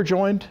believe we're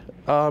joined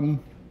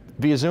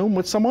via Zoom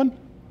with someone.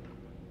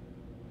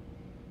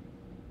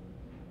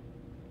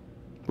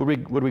 What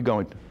are we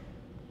going?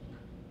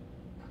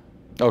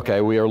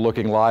 Okay, we are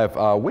looking live.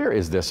 Where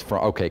is this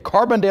from? Okay,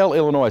 Carbondale,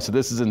 Illinois. So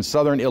this is in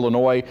southern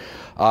Illinois.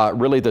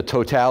 Really, the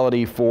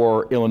totality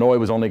for Illinois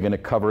was only going to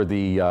cover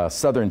the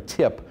southern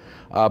tip.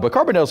 But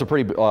Carbondale is a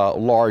pretty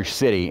large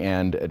city,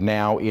 and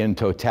now in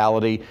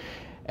totality.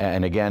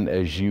 And again,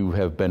 as you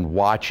have been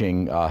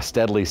watching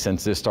steadily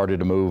since this started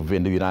to move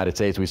into the United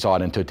States, we saw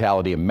it in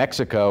totality in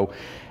Mexico.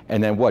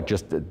 And then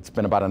it's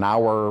been about an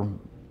hour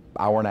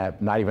and a,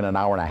 not even an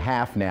hour and a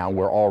half now,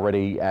 we're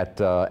already at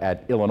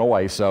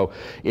Illinois. So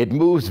it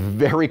moves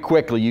very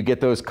quickly. You get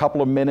those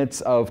couple of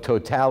minutes of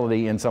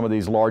totality in some of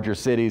these larger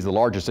cities, the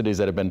larger cities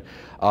that have been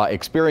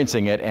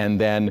experiencing it, and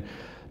then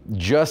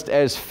just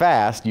as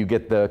fast you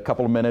get the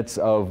couple of minutes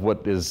of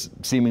what is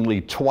seemingly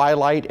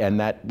twilight, and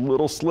that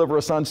little sliver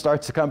of sun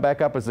starts to come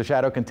back up as the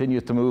shadow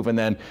continues to move, and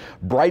then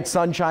bright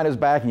sunshine is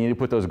back and you need to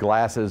put those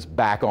glasses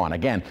back on.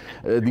 Again,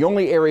 the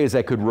only areas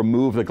that could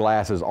remove the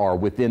glasses are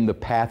within the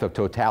path of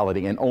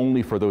totality, and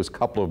only for those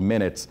couple of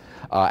minutes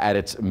at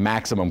its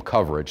maximum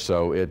coverage.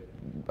 So it,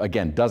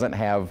 again, doesn't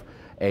have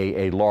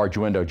a large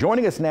window.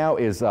 Joining us now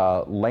is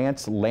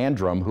Lance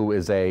Landrum, who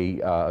is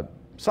a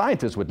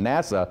scientist with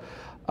NASA.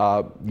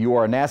 You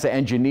are a NASA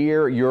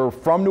engineer. You're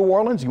from New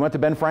Orleans. You went to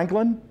Ben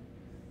Franklin?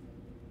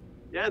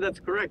 Yeah, that's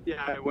correct.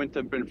 Yeah, I went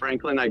to Ben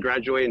Franklin. I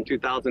graduated in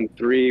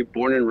 2003,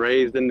 born and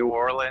raised in New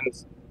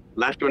Orleans.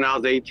 Left when I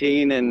was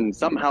 18, and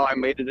somehow I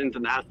made it into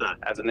NASA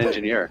as an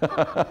engineer.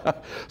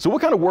 So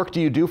what kind of work do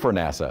you do for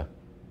NASA?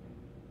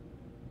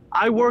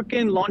 I work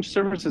in launch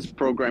services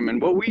program,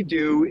 and what we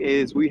do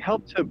is we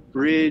help to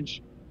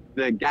bridge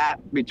the gap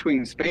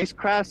between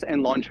spacecrafts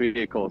and launch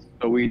vehicles.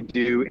 So we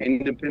do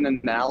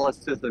independent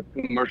analysis of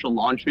commercial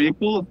launch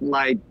vehicles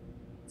like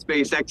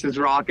SpaceX's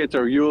rockets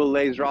or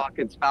ULA's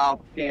rockets,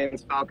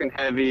 Falcons, Falcon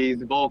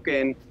Heavies,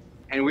 Vulcan,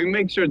 and we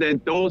make sure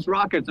that those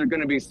rockets are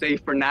going to be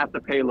safe for NASA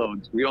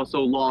payloads. We also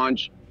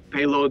launch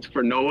payloads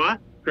for NOAA,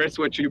 Chris,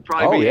 which you'd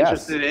probably be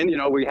interested in. You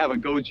know, we have a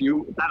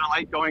GOES-U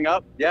satellite going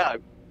up. Yeah,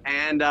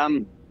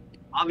 and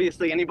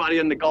obviously anybody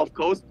on the Gulf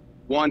Coast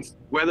wants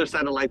weather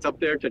satellites up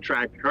there to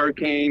track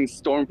hurricanes,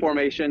 storm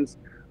formations.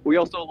 We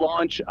also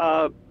launch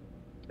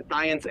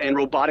science and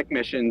robotic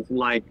missions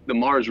like the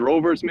Mars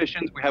rovers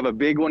missions. We have a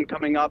big one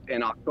coming up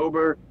in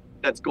October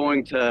that's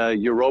going to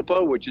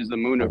Europa, which is the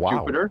moon of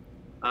Jupiter.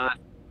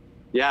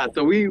 Yeah,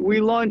 so we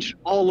launch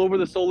all over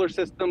the solar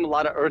system, a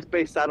lot of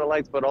Earth-based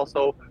satellites, but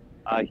also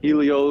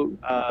Helio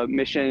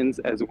missions,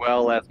 as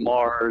well as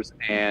Mars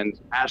and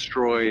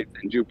asteroids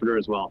and Jupiter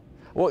as well.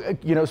 Well,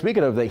 you know,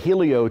 speaking of the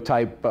Helio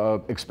type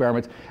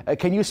experiments,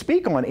 can you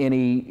speak on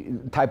any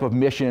type of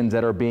missions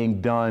that are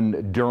being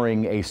done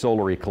during a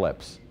solar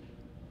eclipse?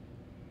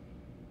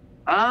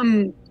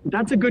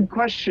 That's a good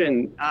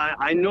question.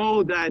 I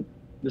know that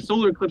the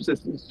solar eclipse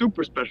is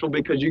super special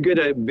because you get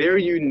a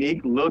very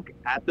unique look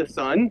at the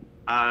sun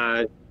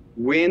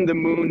when the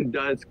moon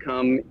does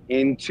come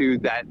into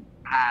that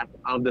path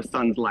of the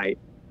sun's light.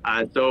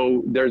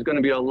 So there's going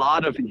to be a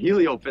lot of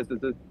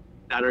heliophysicists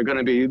that are going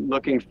to be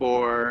looking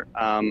for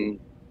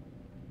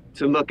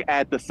to look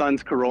at the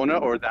sun's corona,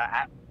 or the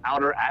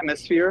outer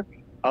atmosphere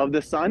of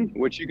the sun,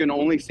 which you can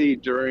only see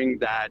during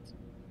that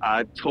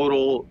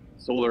total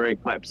solar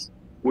eclipse.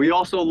 We've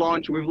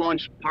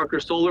launched Parker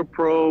Solar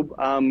Probe,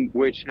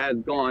 which has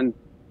gone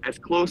as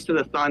close to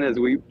the sun as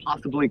we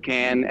possibly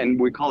can, and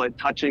we call it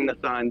touching the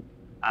sun.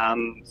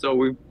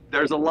 So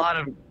there's a lot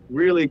of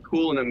really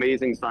cool and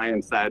amazing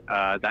science that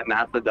that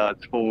NASA does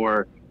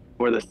for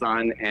the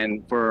sun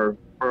and for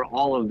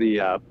all of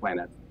the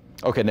planets.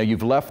 Okay, now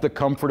you've left the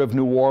comfort of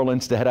New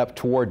Orleans to head up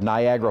toward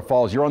Niagara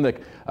Falls. You're on the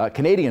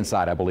Canadian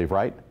side, I believe,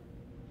 right?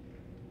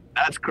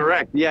 That's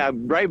correct. Yeah,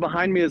 right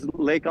behind me is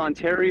Lake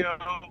Ontario.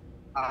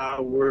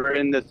 We're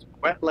in this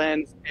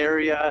wetlands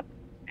area,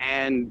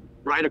 and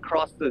right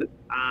across the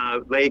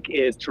lake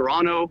is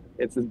Toronto.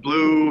 It's this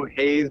blue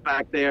haze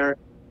back there,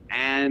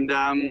 and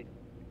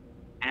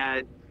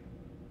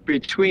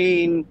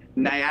between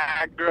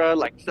Niagara,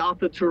 like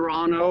south of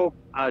Toronto,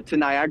 to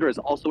Niagara is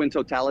also in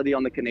totality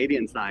on the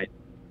Canadian side.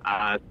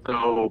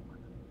 So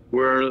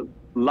we're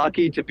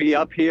lucky to be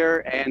up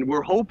here, and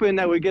we're hoping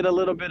that we get a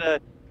little bit of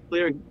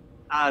clear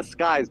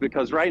skies,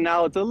 because right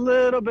now it's a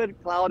little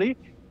bit cloudy,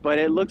 but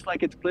it looks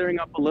like it's clearing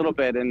up a little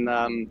bit, and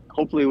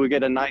hopefully we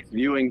get a nice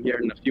viewing here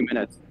in a few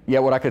minutes. Yeah,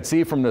 what I could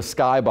see from the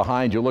sky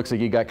behind you, looks like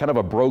you got kind of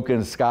a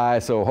broken sky,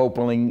 so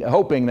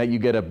hoping that you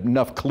get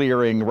enough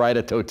clearing right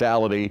at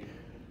totality.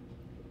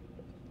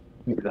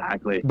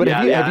 Exactly. But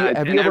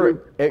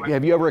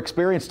have you ever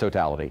experienced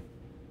totality?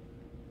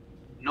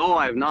 No,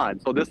 I have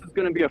not. So this is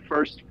going to be a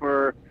first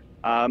for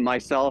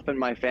myself and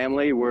my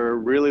family. We're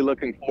really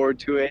looking forward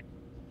to it.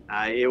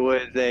 It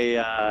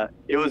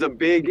was a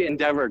big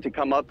endeavor to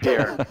come up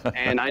here,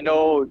 and I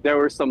know there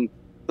were some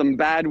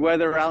bad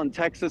weather out in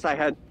Texas. I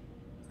had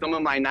some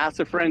of my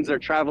NASA friends are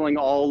traveling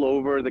all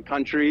over the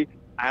country.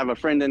 I have a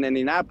friend in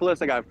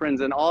Indianapolis. I got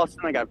friends in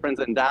Austin. I got friends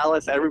in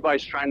Dallas.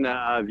 Everybody's trying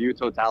to view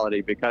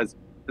totality, because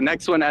the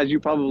next one, as you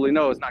probably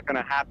know, is not going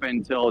to happen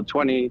until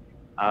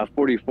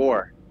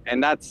 2044,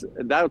 and that's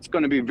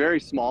going to be very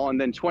small. And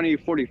then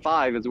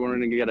 2045 is when we're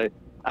going to get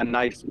a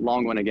nice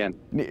long one again.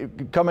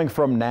 Coming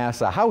from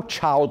NASA, how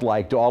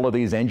childlike do all of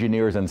these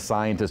engineers and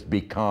scientists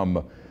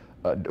become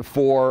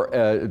for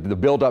the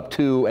build up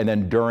to and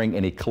then during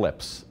an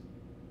eclipse?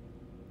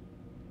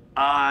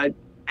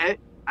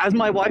 As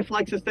my wife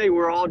likes to say,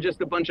 we're all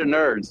just a bunch of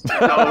nerds.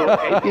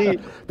 So,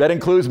 that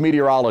includes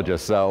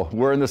meteorologists, so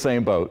we're in the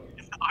same boat.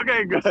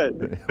 Okay,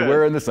 good.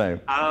 We're in the same.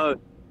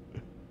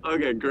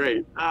 Okay,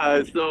 great.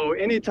 So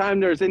anytime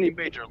there's any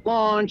major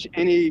launch,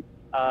 any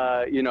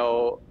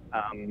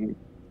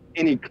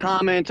any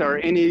comment or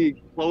any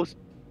close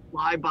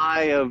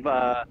flyby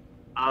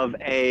of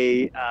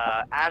a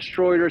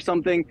asteroid or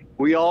something,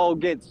 we all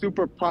get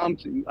super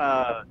pumped.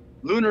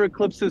 Lunar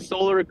eclipses,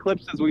 solar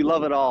eclipses, we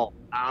love it all.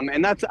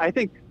 And that's, I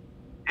think,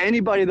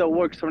 anybody that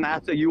works for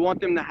NASA, you want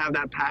them to have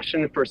that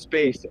passion for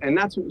space. And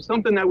that's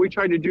something that we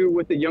try to do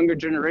with the younger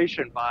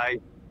generation by,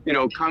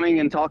 coming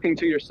and talking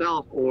to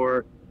yourself,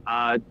 or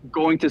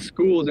going to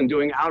schools and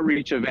doing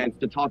outreach events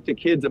to talk to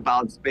kids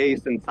about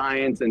space and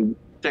science and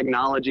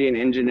technology and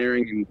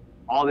engineering and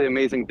all the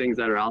amazing things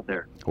that are out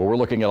there. Well, we're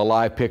looking at a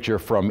live picture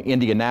from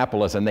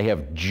Indianapolis, and they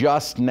have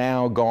just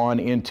now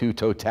gone into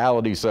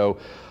totality. So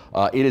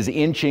it is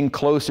inching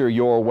closer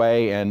your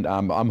way, and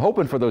I'm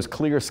hoping for those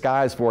clear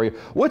skies for you.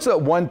 What's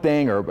one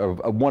thing, or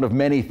one of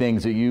many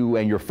things, that you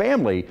and your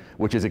family,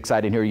 which is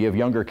exciting here? You have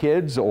younger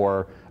kids,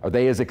 or are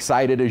they as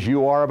excited as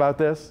you are about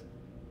this?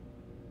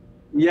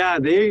 Yeah,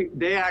 they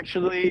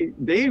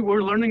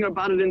were learning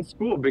about it in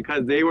school,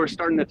 because they were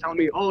starting to tell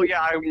me, oh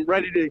yeah, I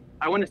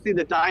want to see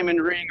the diamond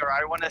ring, or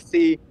I want to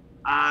see,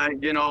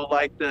 you know,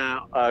 like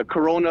the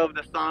corona of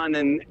the sun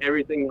and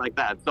everything like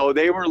that. So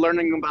they were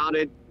learning about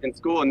it in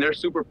school, and they're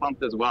super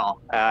pumped as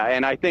well.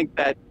 And I think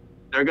that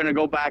they're going to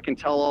go back and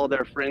tell all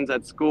their friends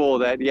at school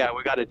that, yeah,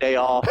 we got a day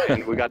off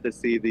and we got to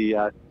see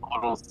the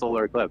total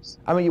solar eclipse.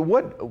 I mean,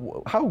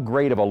 how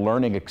great of a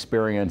learning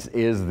experience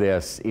is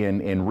this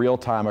in real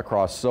time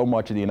across so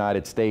much of the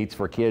United States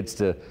for kids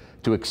to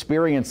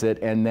experience it,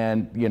 and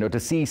then, you know, to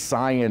see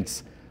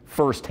science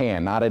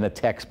firsthand, not in a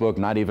textbook,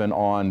 not even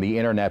on the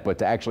internet, but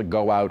to actually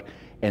go out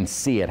and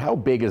see it. How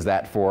big is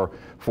that for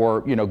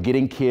you know,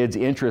 getting kids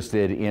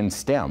interested in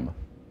STEM?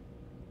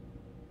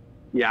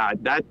 Yeah,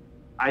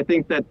 I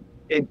think that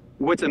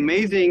what's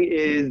amazing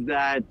is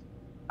that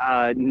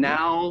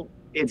now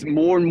it's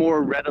more and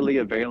more readily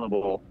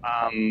available.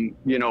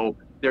 You know,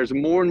 there's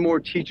more and more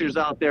teachers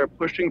out there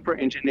pushing for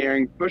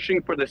engineering,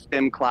 pushing for the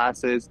STEM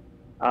classes.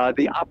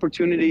 The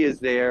opportunity is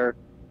there,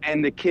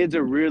 and the kids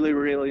are really,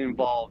 really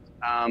involved.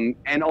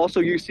 And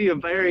also you see a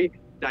very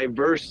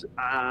diverse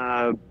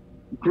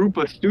group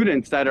of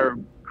students that are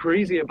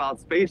crazy about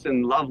space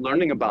and love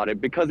learning about it,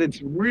 because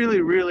it's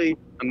really, really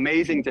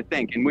amazing to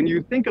think. And when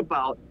you think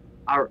about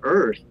our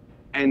Earth,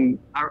 and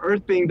our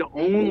Earth being the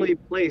only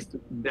place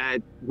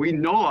that we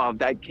know of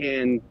that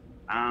can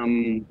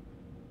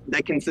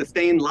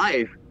sustain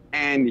life,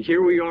 and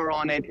here we are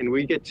on it, and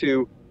we get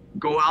to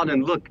go out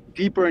and look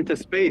deeper into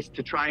space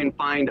to try and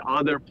find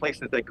other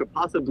places that could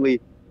possibly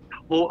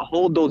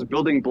hold those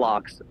building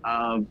blocks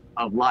of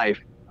life.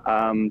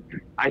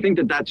 I think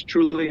that that's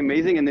truly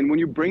amazing. And then when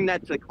you bring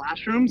that to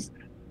classrooms,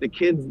 the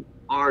kids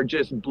are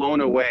just blown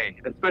away,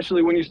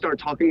 especially when you start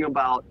talking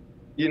about,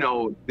 you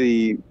know,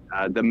 the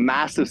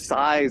massive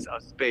size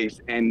of space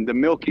and the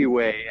Milky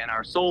Way and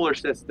our solar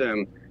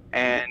system.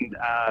 And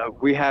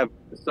we have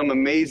some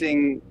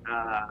amazing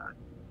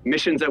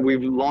missions that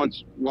we've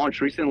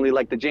launched recently,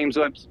 like the James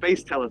Webb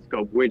Space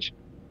Telescope, which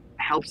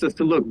helps us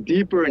to look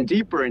deeper and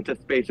deeper into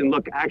space and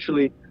look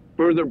actually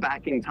further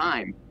back in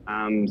time.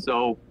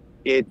 So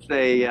it's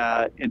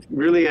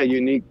really a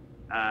unique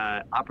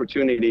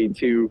opportunity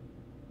to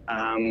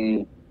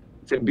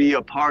be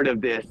a part of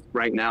this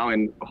right now,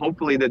 and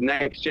hopefully the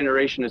next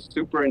generation is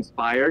super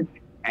inspired,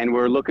 and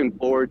we're looking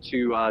forward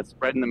to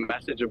spreading the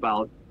message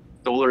about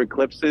solar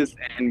eclipses,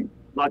 and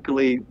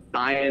luckily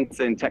science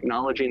and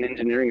technology and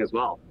engineering as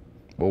well.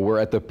 Well, we're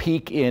at the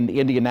peak in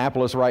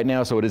Indianapolis right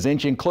now, so it is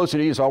inching closer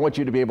to you, so I want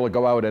you to be able to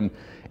go out and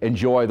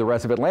enjoy the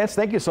rest of it. Lance,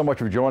 thank you so much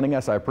for joining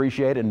us. I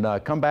appreciate it,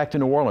 and come back to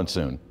New Orleans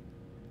soon.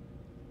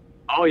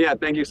 Oh yeah,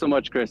 thank you so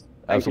much, Chris.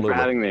 Thank you for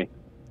having me.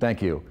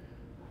 Thank you.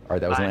 All right,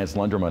 that was Lance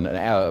Lunderman,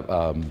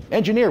 an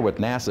engineer with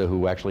NASA,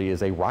 who actually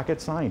is a rocket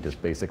scientist,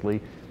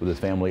 basically, with his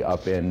family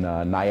up in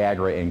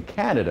Niagara in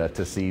Canada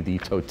to see the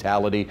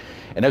totality.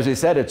 And as we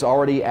said, it's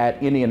already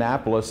at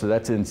Indianapolis, so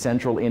that's in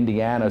central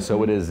Indiana,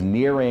 so it is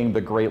nearing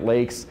the Great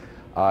Lakes.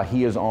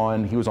 He was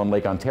on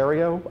Lake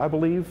Ontario, I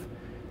believe.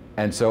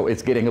 And so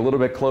it's getting a little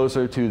bit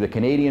closer to the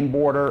Canadian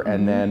border,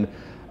 and then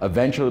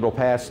eventually it'll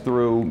pass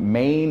through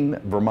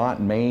Maine, Vermont,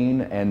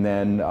 Maine, and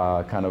then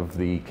kind of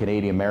the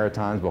Canadian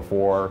Maritimes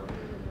before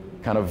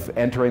kind of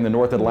entering the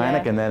North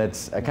Atlantic, and then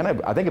it's I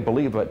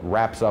believe it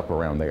wraps up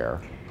around there.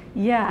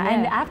 Yeah,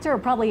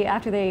 and probably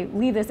after they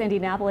leave this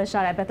Indianapolis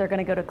shot, I bet they're going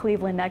to go to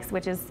Cleveland next,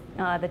 which is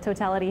the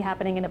totality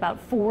happening in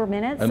about 4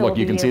 minutes. And look,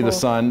 you can see the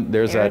sun.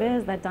 There it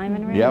is, that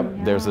diamond ring.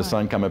 Yep, there's the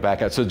sun coming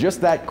back out. So just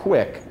that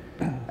quick,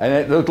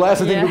 and those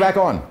glasses didn't go back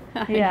on.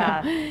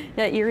 Yeah,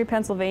 Erie,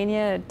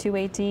 Pennsylvania,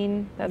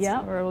 218.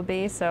 That's where it'll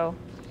be. So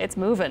it's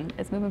moving.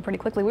 It's moving pretty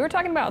quickly. We were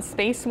talking about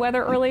space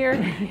weather earlier.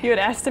 You had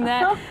asked him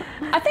that.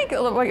 I think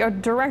like a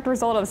direct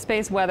result of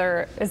space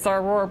weather is our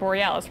aurora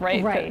borealis,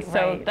 right? Right.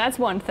 So that's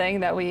one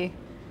thing that we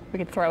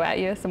could throw at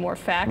you, some more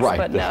facts, right.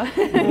 But no.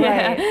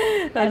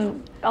 Right.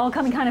 And all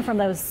coming kind of from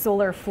those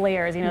solar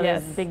flares, you know,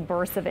 those big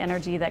bursts of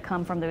energy that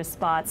come from those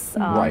spots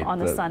on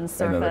the sun's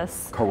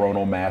surface. And the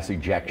coronal mass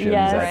ejections,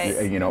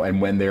 that, you know,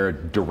 and when they're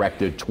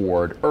directed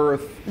toward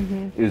Earth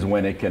is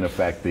when it can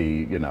affect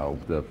the, you know,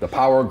 the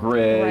power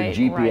grid,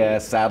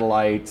 GPS,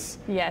 satellites.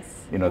 Yes.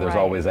 You know, there's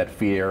always that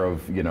fear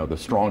of, you know, the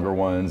stronger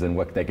ones and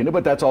what they can do,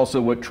 but that's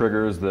also what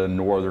triggers the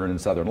northern and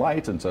southern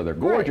lights, and so they're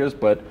gorgeous,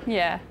 but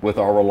with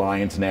our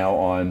reliance now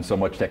on so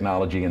much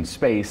technology in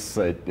space,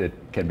 it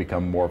can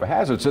become more of a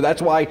hazard. So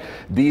that's why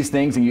these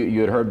things, and you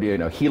had heard, you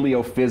know,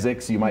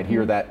 heliophysics, you might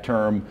hear that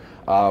term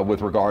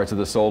with regards to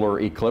the solar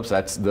eclipse.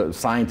 That's the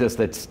scientists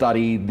that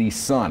study the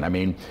sun. I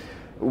mean,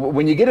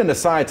 when you get into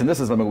science, and this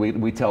is something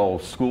we tell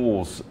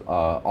schools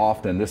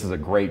often, this is a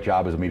great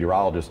job as a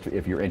meteorologist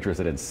if you're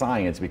interested in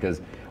science,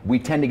 because we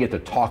tend to get to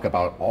talk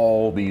about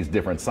all these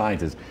different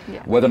sciences.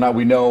 Yeah. Whether or not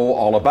we know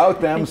all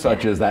about them,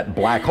 such as that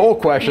black hole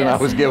question I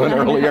was given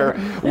earlier,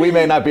 we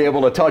may not be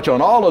able to touch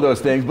on all of those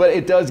things, but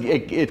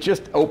it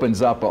just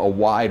opens up a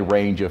wide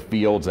range of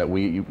fields that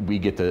we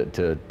get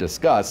to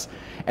discuss,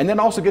 and then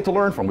also get to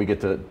learn from. We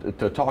get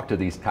to talk to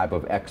these type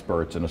of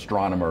experts and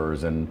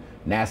astronomers and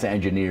NASA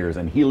engineers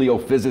and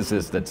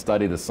heliophysicists that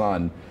study the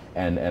sun,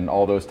 and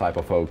all those type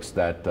of folks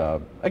that,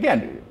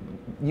 again,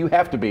 you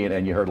have to be,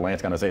 and you heard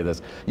Lance kind of say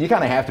this, you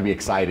kind of have to be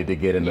excited to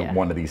get into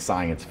one of these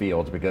science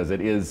fields, because it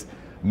is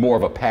more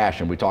of a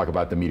passion. We talk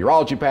about the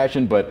meteorology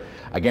passion, but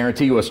I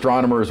guarantee you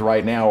astronomers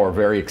right now are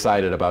very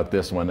excited about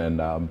this one.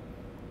 And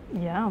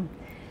yeah.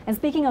 And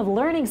speaking of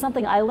learning,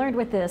 something I learned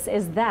with this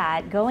is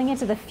that going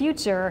into the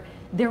future,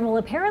 there will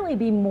apparently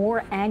be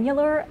more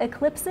annular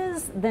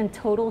eclipses than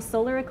total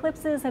solar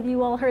eclipses. Have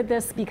you all heard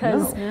this?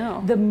 Because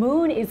the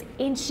moon is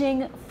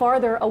inching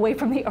farther away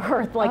from the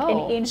Earth, like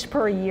an inch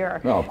per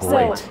year. Oh,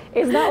 great. So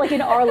it's not like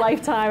in our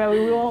lifetime. I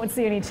mean, we won't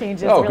see any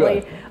changes really.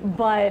 Good.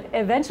 But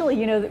eventually,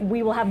 you know,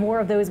 we will have more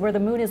of those where the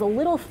moon is a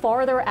little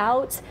farther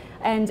out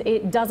and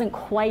it doesn't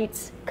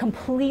quite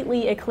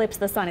completely eclipse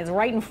the sun. It's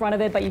right in front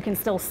of it, but you can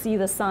still see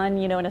the sun,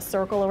 you know, in a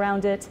circle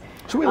around it.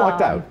 So we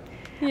lucked out.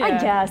 Yeah. I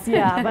guess,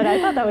 yeah, but I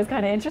thought that was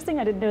kind of interesting.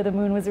 I didn't know the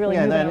moon was really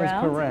moving around. Yeah, that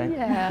is correct.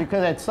 Yeah.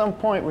 Because at some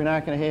point we're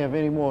not going to have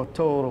any more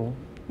total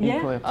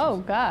eclipses. Oh,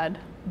 God.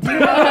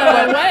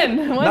 When?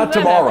 Not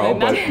tomorrow,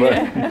 but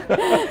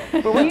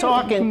we're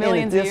talking in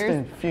a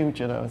distant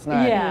future, though. It's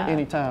not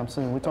anytime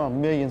soon. We're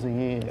talking millions of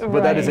years.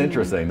 But that is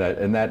interesting.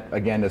 That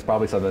again is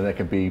probably something that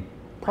can be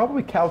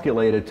probably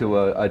calculated to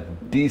a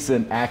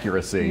decent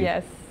accuracy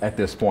at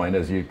this point,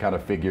 as you kind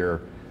of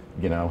figure,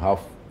 you know, how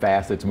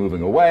fast it's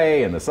moving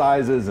away and the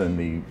sizes and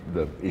the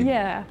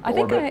I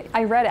think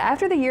I read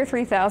after the year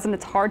 3000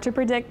 it's hard to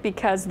predict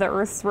because the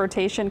Earth's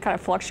rotation kind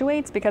of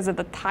fluctuates because of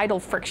the tidal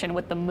friction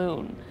with the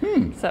moon.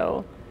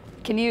 So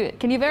can you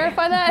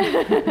verify that?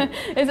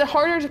 Is it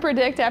harder to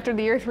predict after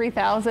the year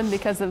 3000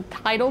 because of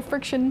tidal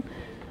friction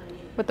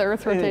with the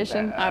Earth's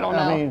rotation? I don't know.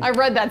 I mean, I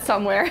read that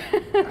somewhere.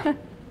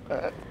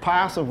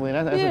 Possibly.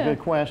 That's a good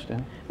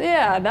question.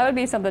 Yeah, that would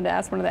be something to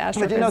ask one of the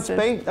astrophysicists.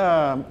 But you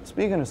know,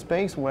 speaking of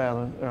space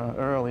weather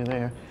early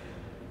there,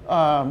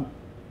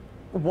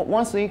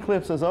 once the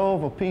eclipse is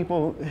over,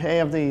 people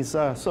have these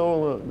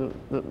solar,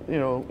 you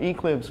know,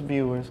 eclipse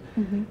viewers.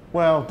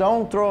 Well,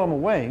 don't throw them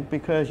away,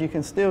 because you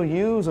can still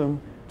use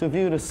them to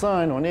view the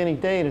sun on any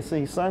day to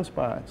see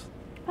sunspots.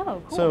 Oh,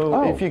 cool.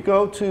 So if you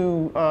go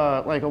to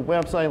like a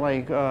website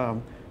like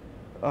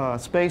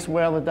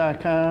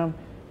spaceweather.com,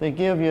 they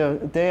give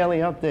you daily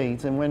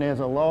updates, and when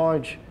there's a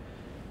large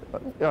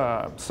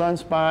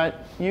sunspot,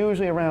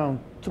 usually around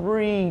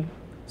three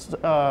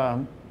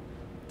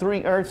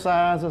Earth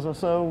sizes or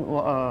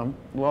so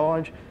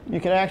large, you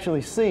can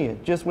actually see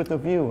it just with the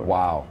viewer.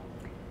 Wow!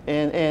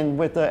 And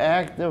with the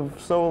active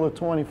solar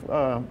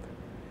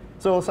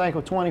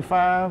cycle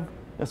 25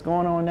 that's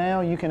going on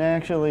now, you can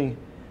actually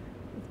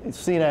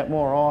see that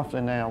more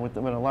often now with a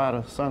lot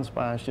of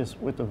sunspots just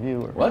with the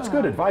viewer. Well, that's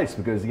good advice,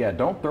 because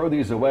don't throw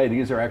these away.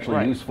 These are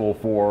actually useful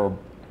for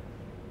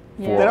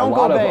they don't a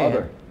lot go of bad.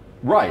 other.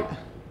 Right.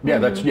 Yeah,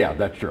 that's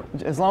true.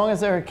 As long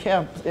as they're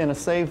kept in a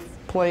safe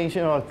place,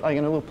 you know, like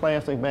in a little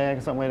plastic bag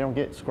or something where they don't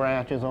get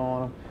scratches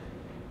on them.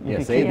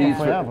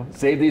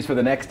 Save these for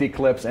the next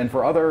eclipse and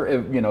for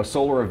other, you know,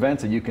 solar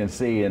events that you can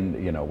see,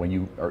 and you know, when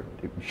you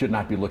should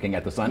not be looking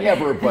at the sun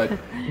ever, but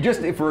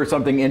just for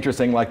something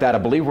interesting like that. I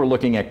believe we're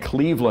looking at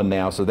Cleveland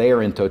now, so they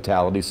are in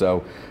totality.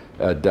 So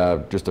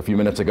just a few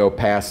minutes ago,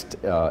 past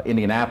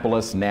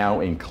Indianapolis,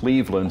 now in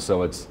Cleveland,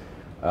 so it's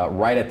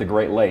right at the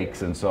Great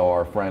Lakes, and so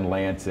our friend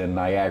Lance in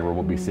Niagara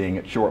will be seeing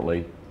it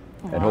shortly.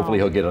 And hopefully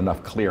he'll get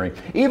enough clearing.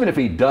 Even if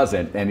he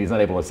doesn't and he's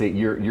not able to see it,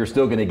 you're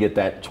still going to get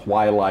that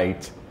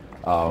twilight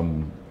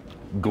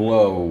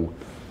glow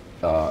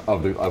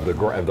of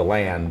the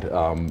land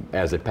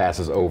as it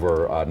passes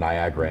over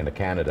Niagara into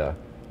Canada.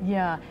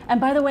 Yeah, and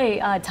by the way,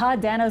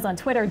 Todd Danos on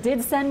Twitter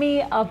did send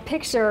me a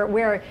picture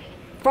where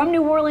from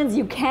New Orleans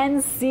you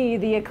can see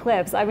the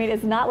eclipse. I mean,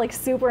 it's not like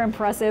super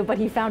impressive, but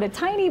he found a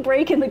tiny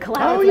break in the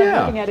clouds. Oh,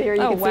 yeah. I'm looking at it here.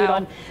 You can see it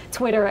on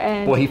Twitter.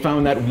 And well, he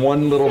found that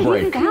one little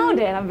break. He found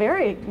it. I'm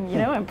very, you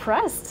know,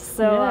 impressed.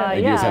 So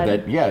you just have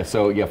that.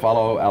 So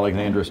follow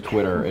Alexandra's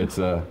Twitter. It's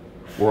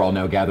we're all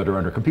now gathered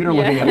around our computer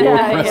looking at Lord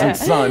Crescent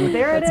Sun.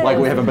 There it is. Like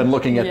we haven't been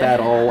looking at that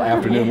all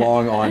afternoon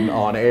long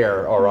on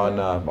air or on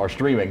our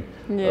streaming.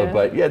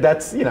 But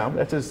that's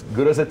that's as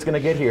good as it's going to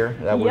get here.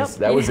 That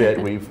was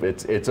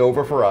it. It's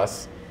over for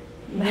us.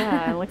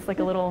 Yeah, it looks like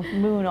a little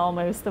moon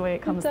almost the way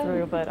it comes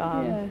through. But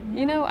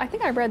you know, I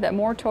think I read that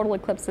more total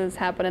eclipses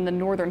happen in the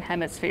northern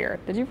hemisphere.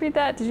 Did you read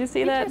that? Did you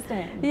see that?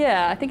 Interesting.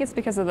 Yeah, I think it's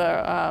because of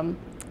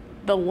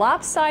the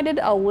lopsided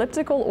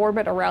elliptical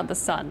orbit around the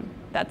sun.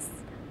 That's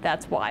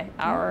that's why.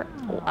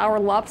 Our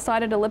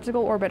lopsided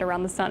elliptical orbit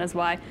around the sun is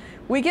why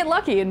we get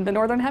lucky in the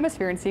northern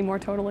hemisphere and see more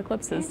total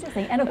eclipses.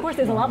 Interesting. And of course,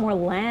 there's a lot more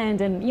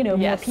land and, you know,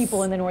 more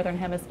people in the northern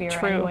hemisphere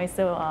anyway.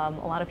 So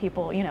a lot of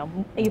people, you know,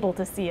 able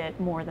to see it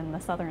more than the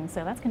southern.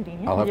 So that's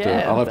convenient. I'll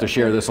have to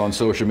share this on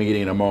social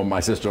media in a moment. My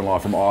sister-in-law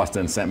from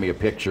Austin sent me a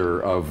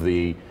picture of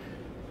the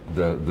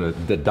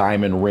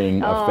diamond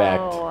ring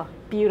effect.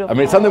 Beautiful. I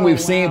mean, it's something we've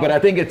seen, but I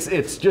think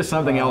it's just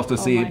something else to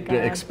see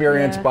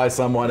experienced by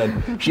someone.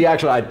 And she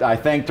actually, I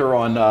thanked her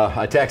on,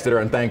 I texted her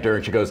and thanked her,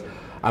 and she goes,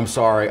 "I'm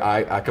sorry,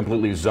 I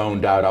completely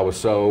zoned out. I was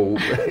so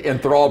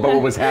enthralled by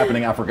what was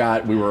happening, I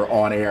forgot we were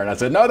on air." And I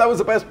said, "No, that was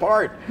the best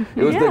part.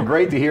 It was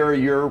great to hear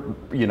your,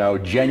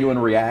 genuine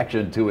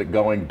reaction to it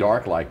going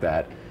dark like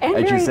that."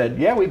 And she said,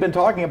 "Yeah, we've been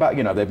talking about,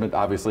 they've been,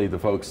 obviously the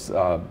folks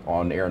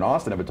on air in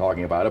Austin have been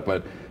talking about it,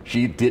 but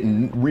she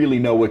didn't really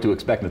know what to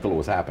expect until it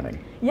was happening."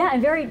 Yeah,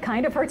 and very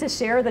kind of her to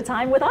share the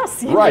time with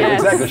us. Right,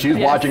 exactly. She's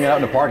watching it out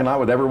in the parking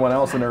lot with everyone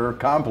else in her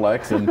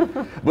complex.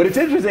 But it's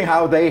interesting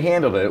how they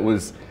handled it. It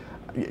was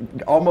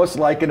almost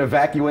like an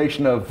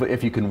evacuation of,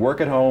 if you can work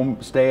at home,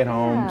 stay at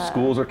home.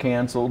 Schools are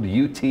canceled.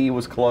 UT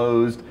was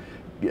closed,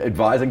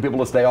 advising people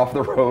to stay off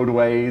the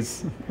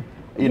roadways.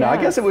 I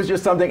guess it was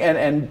just something,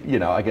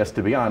 and I guess,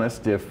 to be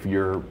honest, if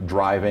you're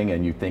driving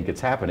and you think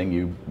it's happening,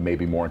 you may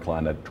be more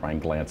inclined to try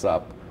and glance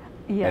up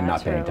and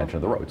not paying attention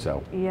to the road.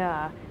 So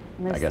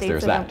I guess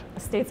there's that.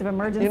 States of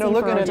emergency.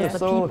 Looking at the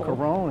solar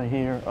corona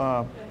here,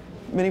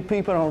 many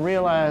people don't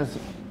realize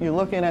you're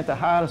looking at the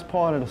hottest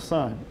part of the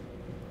sun.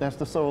 That's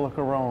the solar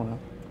corona.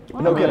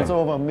 No kidding. It's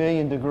over 1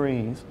 million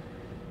degrees,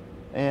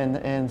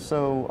 and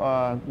so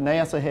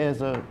NASA has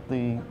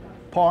the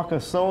Parker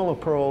solar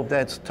probe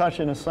that's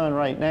touching the sun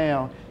right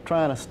now,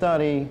 trying to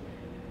study,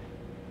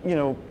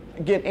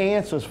 get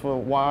answers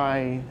for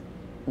why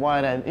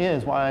that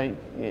is. Why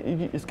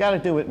it's got to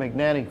do with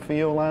magnetic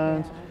field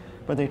lines,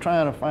 but they're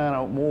trying to find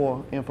out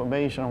more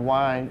information on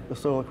why the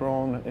solar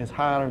corona is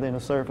hotter than the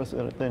surface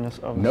of the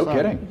sun. No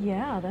kidding.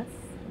 Yeah,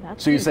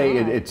 that's. So you say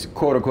it's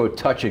quote unquote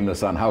touching the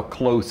sun. How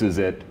close is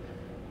it?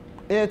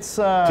 It's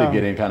to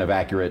get any kind of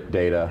accurate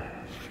data.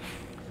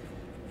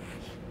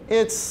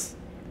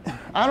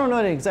 I don't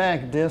know the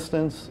exact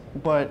distance,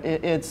 but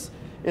it's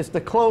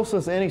the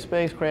closest any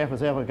spacecraft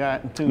has ever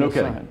gotten to the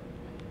sun.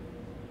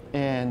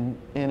 And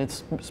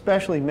it's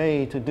specially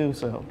made to do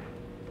so.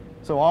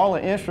 So all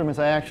the instruments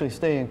are actually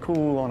staying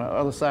cool on the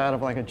other side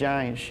of like a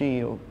giant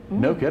shield.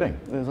 No kidding.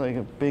 There's like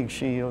a big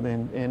shield,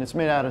 and it's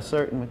made out of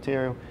certain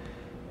material.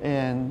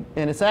 And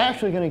it's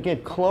actually going to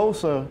get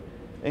closer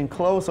and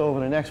closer over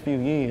the next few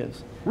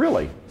years.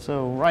 Really?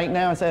 So right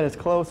now it's at its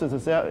closest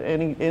it's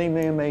any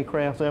man-made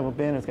craft's ever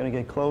been. It's going to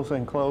get closer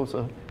and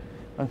closer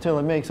until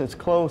it makes its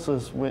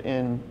closest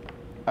within,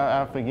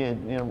 I forget,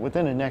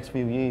 within the next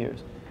few years.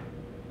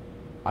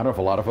 I don't know if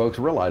a lot of folks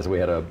realize we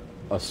had a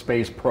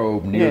space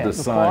probe near the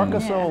sun. The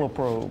Parker solar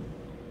probe.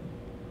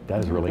 That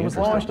is really interesting.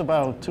 It was launched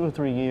about 2 or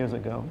 3 years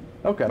ago.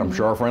 Okay, and I'm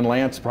sure our friend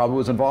Lance probably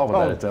was involved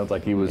with that. It sounds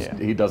like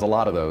he does a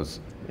lot of those.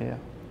 Yeah.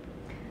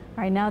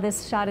 All right, now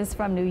this shot is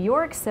from New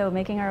York, so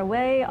making our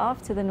way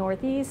off to the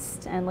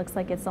northeast, and looks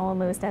like it's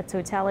almost at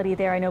totality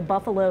there. I know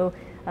Buffalo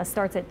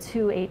starts at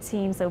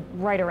 2:18, so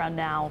right around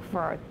now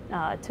for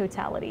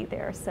totality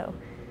there. So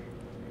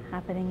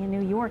happening in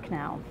New York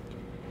now.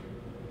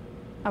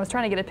 I was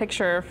trying to get a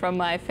picture from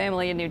my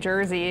family in New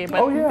Jersey,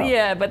 but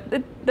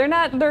but they're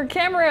not, their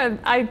camera,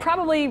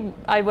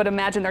 I would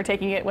imagine they're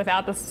taking it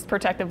without the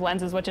protective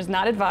lenses, which is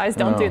not advised.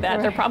 Don't do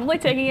that. They're probably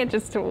taking it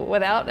just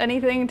without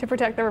anything to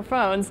protect their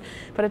phones,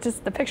 but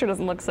the picture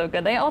doesn't look so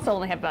good. They also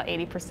only have about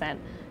 80%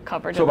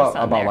 coverage of the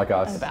sun about there. like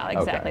us? About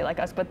exactly like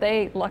us, but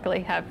they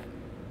luckily have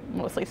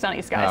mostly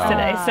sunny skies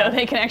today, so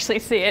they can actually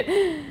see it.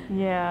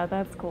 Yeah,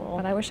 that's cool.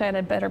 But I wish I had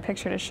a better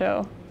picture to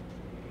show.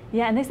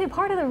 Yeah, and they say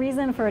part of the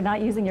reason for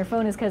not using your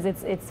phone is because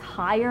it's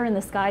higher in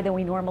the sky than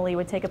we normally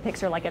would take a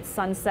picture, like at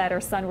sunset or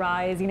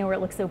sunrise, where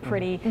it looks so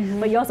pretty.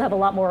 But you also have a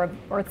lot more of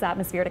Earth's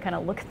atmosphere to kind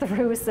of look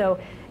through, so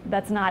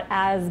that's not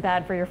as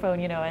bad for your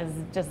phone, as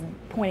just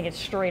pointing it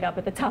straight up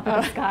at the top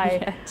of the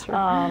sky.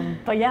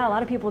 But yeah, a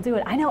lot of people do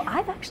it. I know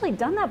I've actually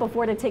done that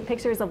before to take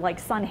pictures of like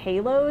sun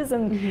halos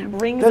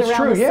and rings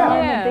around the sun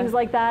and things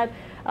like that.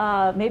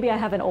 Maybe I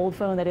have an old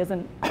phone that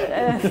isn't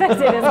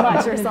affected as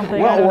much or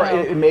something. Well, or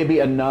it may be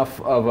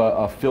enough of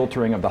a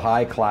filtering of the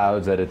high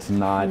clouds that it's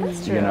not,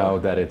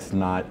 that it's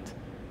not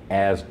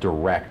as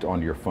direct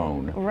on your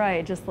phone.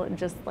 Right, just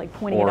like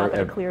pointing it up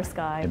at a clear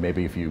sky. And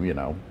maybe if you,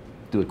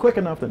 do it quick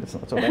enough, then it's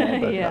not so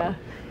bad.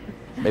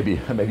 But, maybe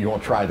you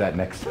won't try that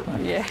next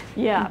time.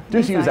 Yeah.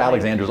 Just use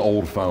Alexandra's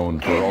old phone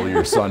for all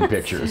your sun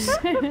pictures.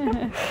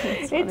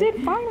 It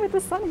did fine with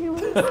the sun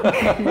halos.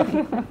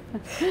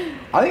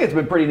 I think it's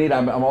been pretty neat.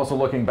 I'm also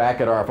looking back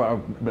at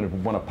I'm going to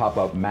want to pop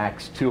up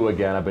Max 2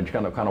 again. I've been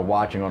kind of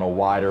watching on a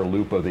wider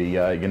loop of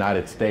the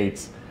United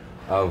States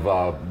of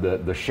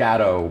the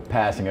shadow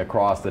passing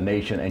across the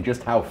nation and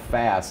just how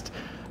fast.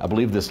 I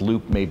believe this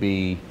loop may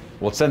be,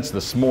 well, since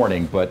this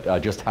morning,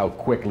 but just how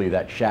quickly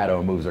that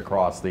shadow moves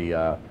across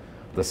the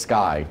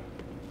sky,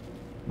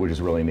 which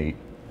is really neat.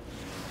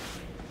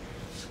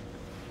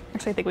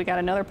 Actually, I think we got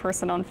another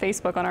person on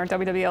Facebook, on our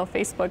WWL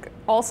Facebook,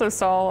 also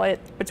saw it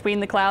between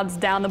the clouds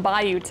down the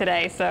bayou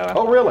today. So.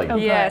 Oh, really?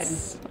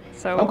 Yes.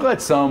 So I'm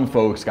glad some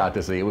folks got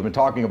to see it. We've been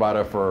talking about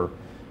it for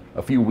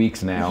a few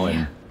weeks now,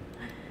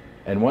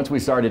 and once we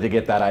started to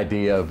get that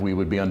idea of we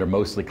would be under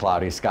mostly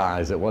cloudy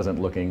skies, it wasn't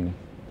looking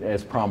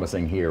as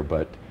promising here,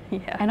 but.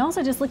 Yeah. And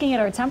also just looking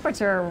at our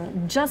temperature,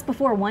 just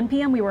before 1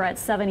 p.m. we were at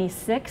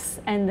 76,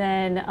 and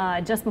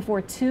then just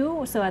before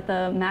 2, so at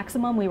the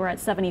maximum we were at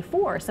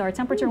 74. So our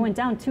temperature went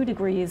down 2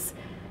 degrees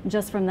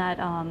just from that,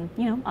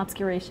 you know,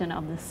 obscuration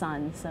of the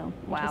sun. So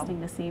interesting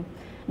to see.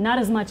 Not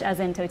as much as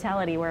in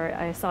totality, where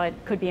I saw it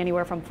could be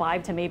anywhere from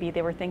 5 to maybe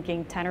they were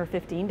thinking 10 or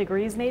 15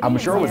 degrees maybe. I'm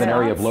sure with an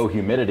area of low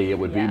humidity, it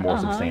would be more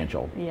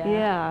substantial.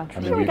 Yeah. I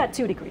mean, sure we got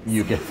 2 degrees.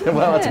 You get,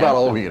 well, that's about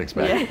all we can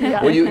expect.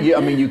 Well,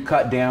 I mean, you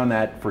cut down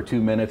that for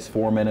 2 minutes,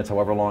 4 minutes,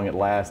 however long it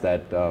lasts,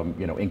 that,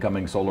 you know,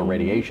 incoming solar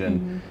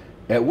radiation.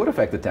 It would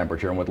affect the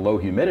temperature, and with low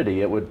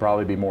humidity, it would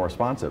probably be more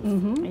responsive.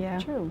 Yeah.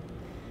 True.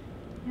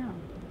 Yeah.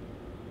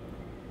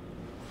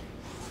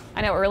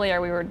 I know earlier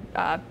we were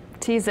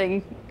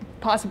teasing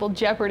possible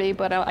Jeopardy,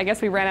 but I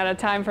guess we ran out of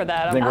time for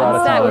that. I think we're out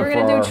of time. We were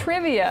going to do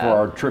trivia. For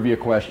our trivia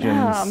questions.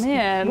 Oh,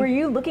 man. Were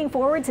you looking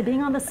forward to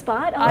being on the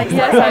spot?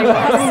 Yes, I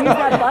was. Use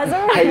that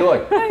buzzer? Hey,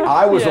 look,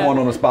 I was the one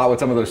on the spot with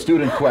some of those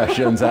student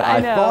questions that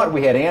I thought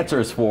we had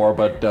answers for,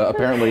 but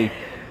apparently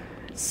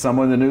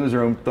someone in the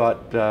newsroom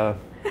thought those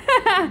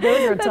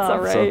are tough. All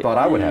right. So thought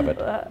I would have it.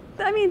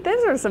 I mean,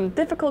 those are some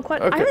difficult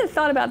questions. Okay. I haven't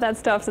thought about that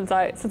stuff since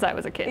I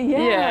was a kid.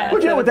 Yeah.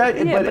 Well, you know, with that,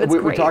 but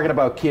we're talking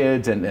about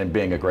kids and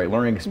being a great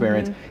learning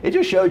experience. It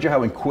just shows you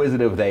how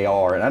inquisitive they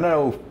are. And I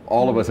know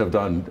all of us have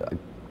done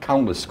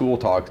countless school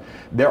talks.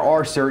 There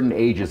are certain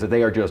ages that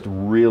they are just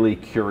really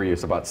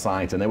curious about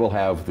science, and they will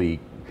have the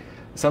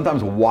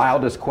sometimes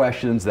wildest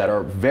questions that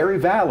are very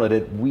valid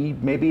that we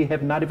maybe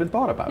have not even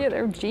thought about. Yeah,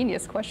 they're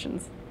genius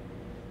questions.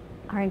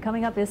 All right,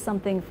 coming up is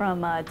something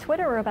from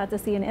Twitter. We're about to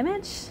see an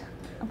image.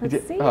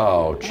 Let's see.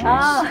 Oh,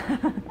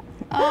 jeez.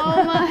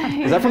 Oh my.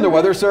 Is that from the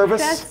Weather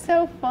Service? That's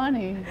so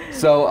funny.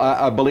 So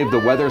I believe the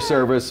Weather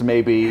Service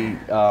may be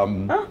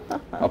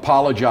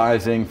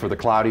apologizing for the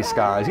cloudy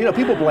skies. You know,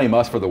 people blame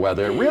us for the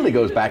weather. It really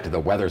goes back to the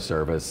Weather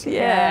Service.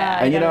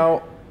 Yeah. And you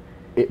know,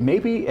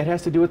 maybe it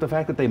has to do with the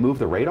fact that they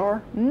moved the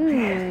radar.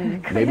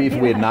 Maybe if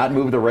we had not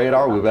moved the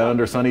radar, we've been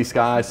under sunny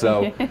skies.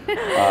 So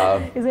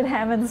is it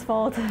Hammond's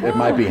fault? It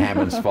might be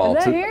Hammond's fault.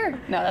 Is that here?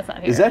 No, that's not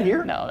here. Is that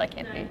here? No, that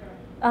can't be.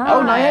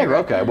 Oh, Niagara.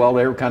 Okay. Well,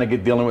 they're kind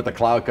of dealing with the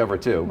cloud cover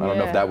too. I don't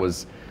know if that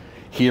was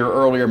here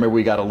earlier. Maybe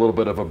we got a little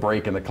bit of a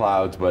break in the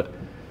clouds, but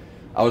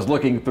I was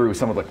looking through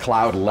some of the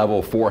cloud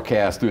level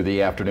forecasts through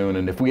the afternoon,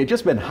 and if we had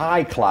just been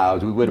high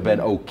clouds, we would have been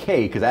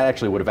okay, because that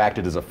actually would have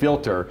acted as a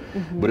filter.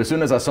 But as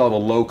soon as I saw the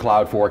low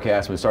cloud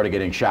forecast, we started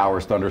getting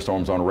showers,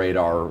 thunderstorms on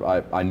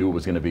radar, I knew it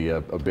was going to be a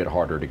bit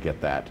harder to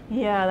get that.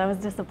 Yeah, that was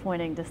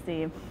disappointing to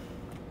see.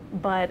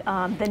 But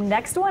the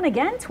next one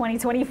again,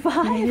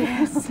 2025.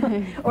 Yes.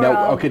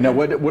 Now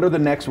what are the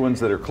next ones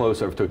that are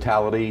closer of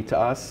totality to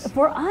us?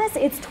 For us,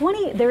 it's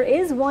 20. There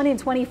is one in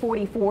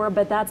 2044,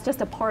 but that's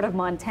just a part of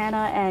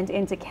Montana and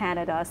into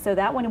Canada. So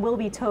that one will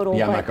be total.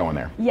 Yeah, I'm not going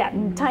there. Yeah,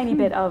 tiny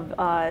bit of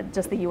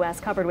just the U.S.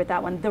 covered with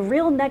that one. The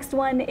real next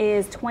one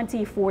is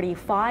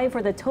 2045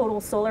 for the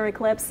total solar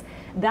eclipse.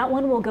 That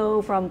one will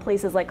go from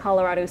places like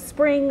Colorado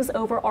Springs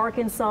over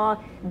Arkansas.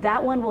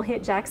 That one will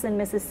hit Jackson,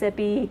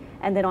 Mississippi,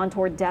 and then on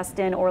toward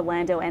Destin,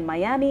 Orlando, and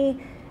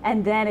Miami.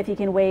 And then if you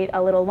can wait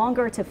a little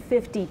longer to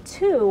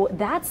 52,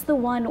 that's the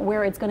one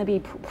where it's going to be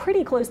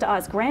pretty close to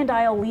us. Grand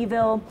Isle,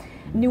 Leeville.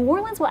 New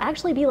Orleans will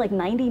actually be like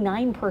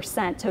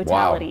 99%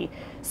 totality. Wow.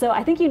 So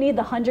I think you need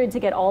the 100 to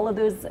get all of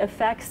those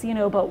effects, you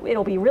know, but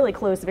it'll be really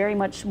close, very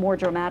much more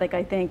dramatic,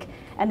 I think.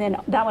 And then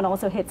that one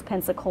also hits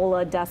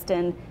Pensacola,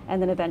 Destin,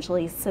 and then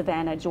eventually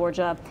Savannah,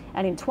 Georgia.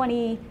 And in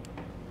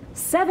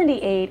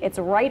 2078, it's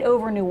right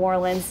over New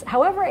Orleans.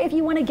 However, if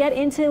you want to get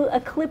into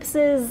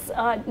eclipses,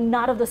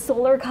 not of the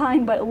solar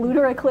kind, but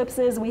lunar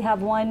eclipses, we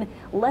have one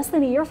less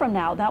than a year from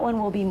now. That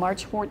one will be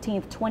March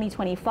 14th,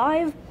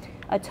 2025,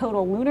 a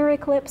total lunar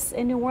eclipse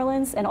in New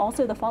Orleans, and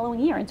also the following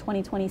year in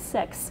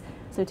 2026.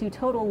 So 2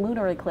 total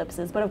lunar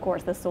eclipses, but of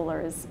course the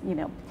solar is, you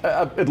know,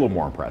 a little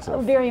more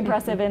impressive. Very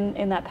impressive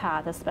in that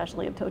path,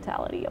 especially of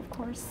totality, of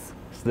course.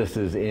 So this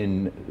is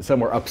in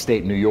somewhere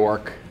upstate New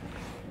York,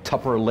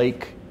 Tupper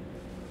Lake.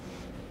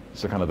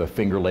 So kind of the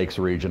Finger Lakes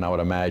region, I would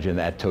imagine,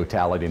 at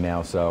totality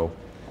now. So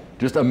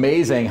just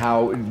amazing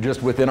how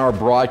just within our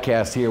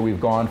broadcast here,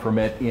 we've gone from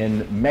it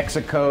in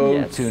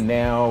Mexico to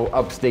now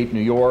upstate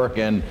New York,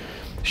 and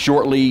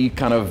shortly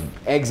kind of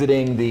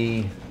exiting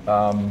the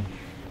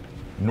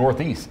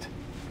Northeast.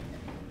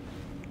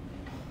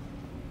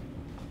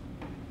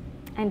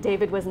 And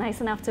David was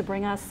nice enough to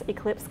bring us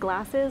eclipse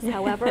glasses.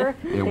 However,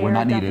 we're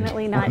not needed.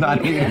 Definitely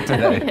not needed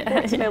today.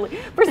 Unfortunately,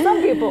 for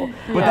some people.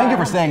 But thank you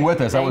for staying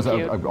with us. That was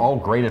all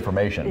great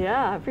information.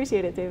 Yeah, I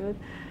appreciate it, David.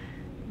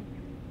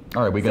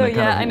 All right, we're going to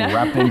kind of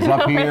wrap things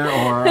up here,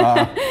 or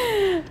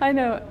I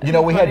know. You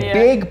know, we had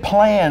big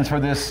plans for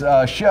this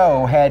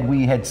show had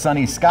we had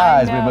sunny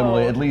skies. We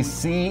would at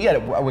least see,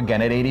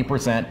 again, at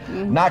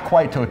 80%, not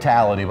quite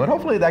totality, but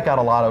hopefully that got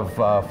a lot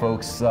of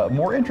folks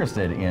more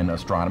interested in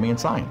astronomy and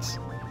science.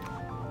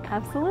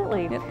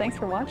 Absolutely. Yeah, thanks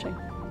for watching.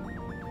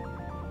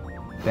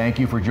 Thank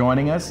you for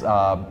joining us.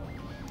 Can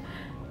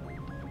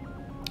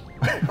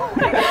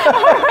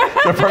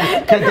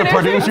the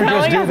producer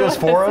just do this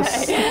for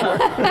us?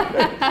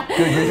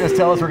 Could you just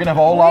tell us? We're going to have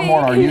a whole lot more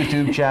on our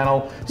YouTube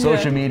channel,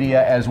 social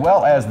media, as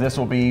well as this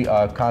will be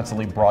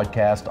constantly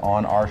broadcast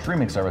on our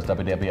streaming service,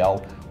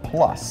 WWL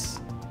Plus.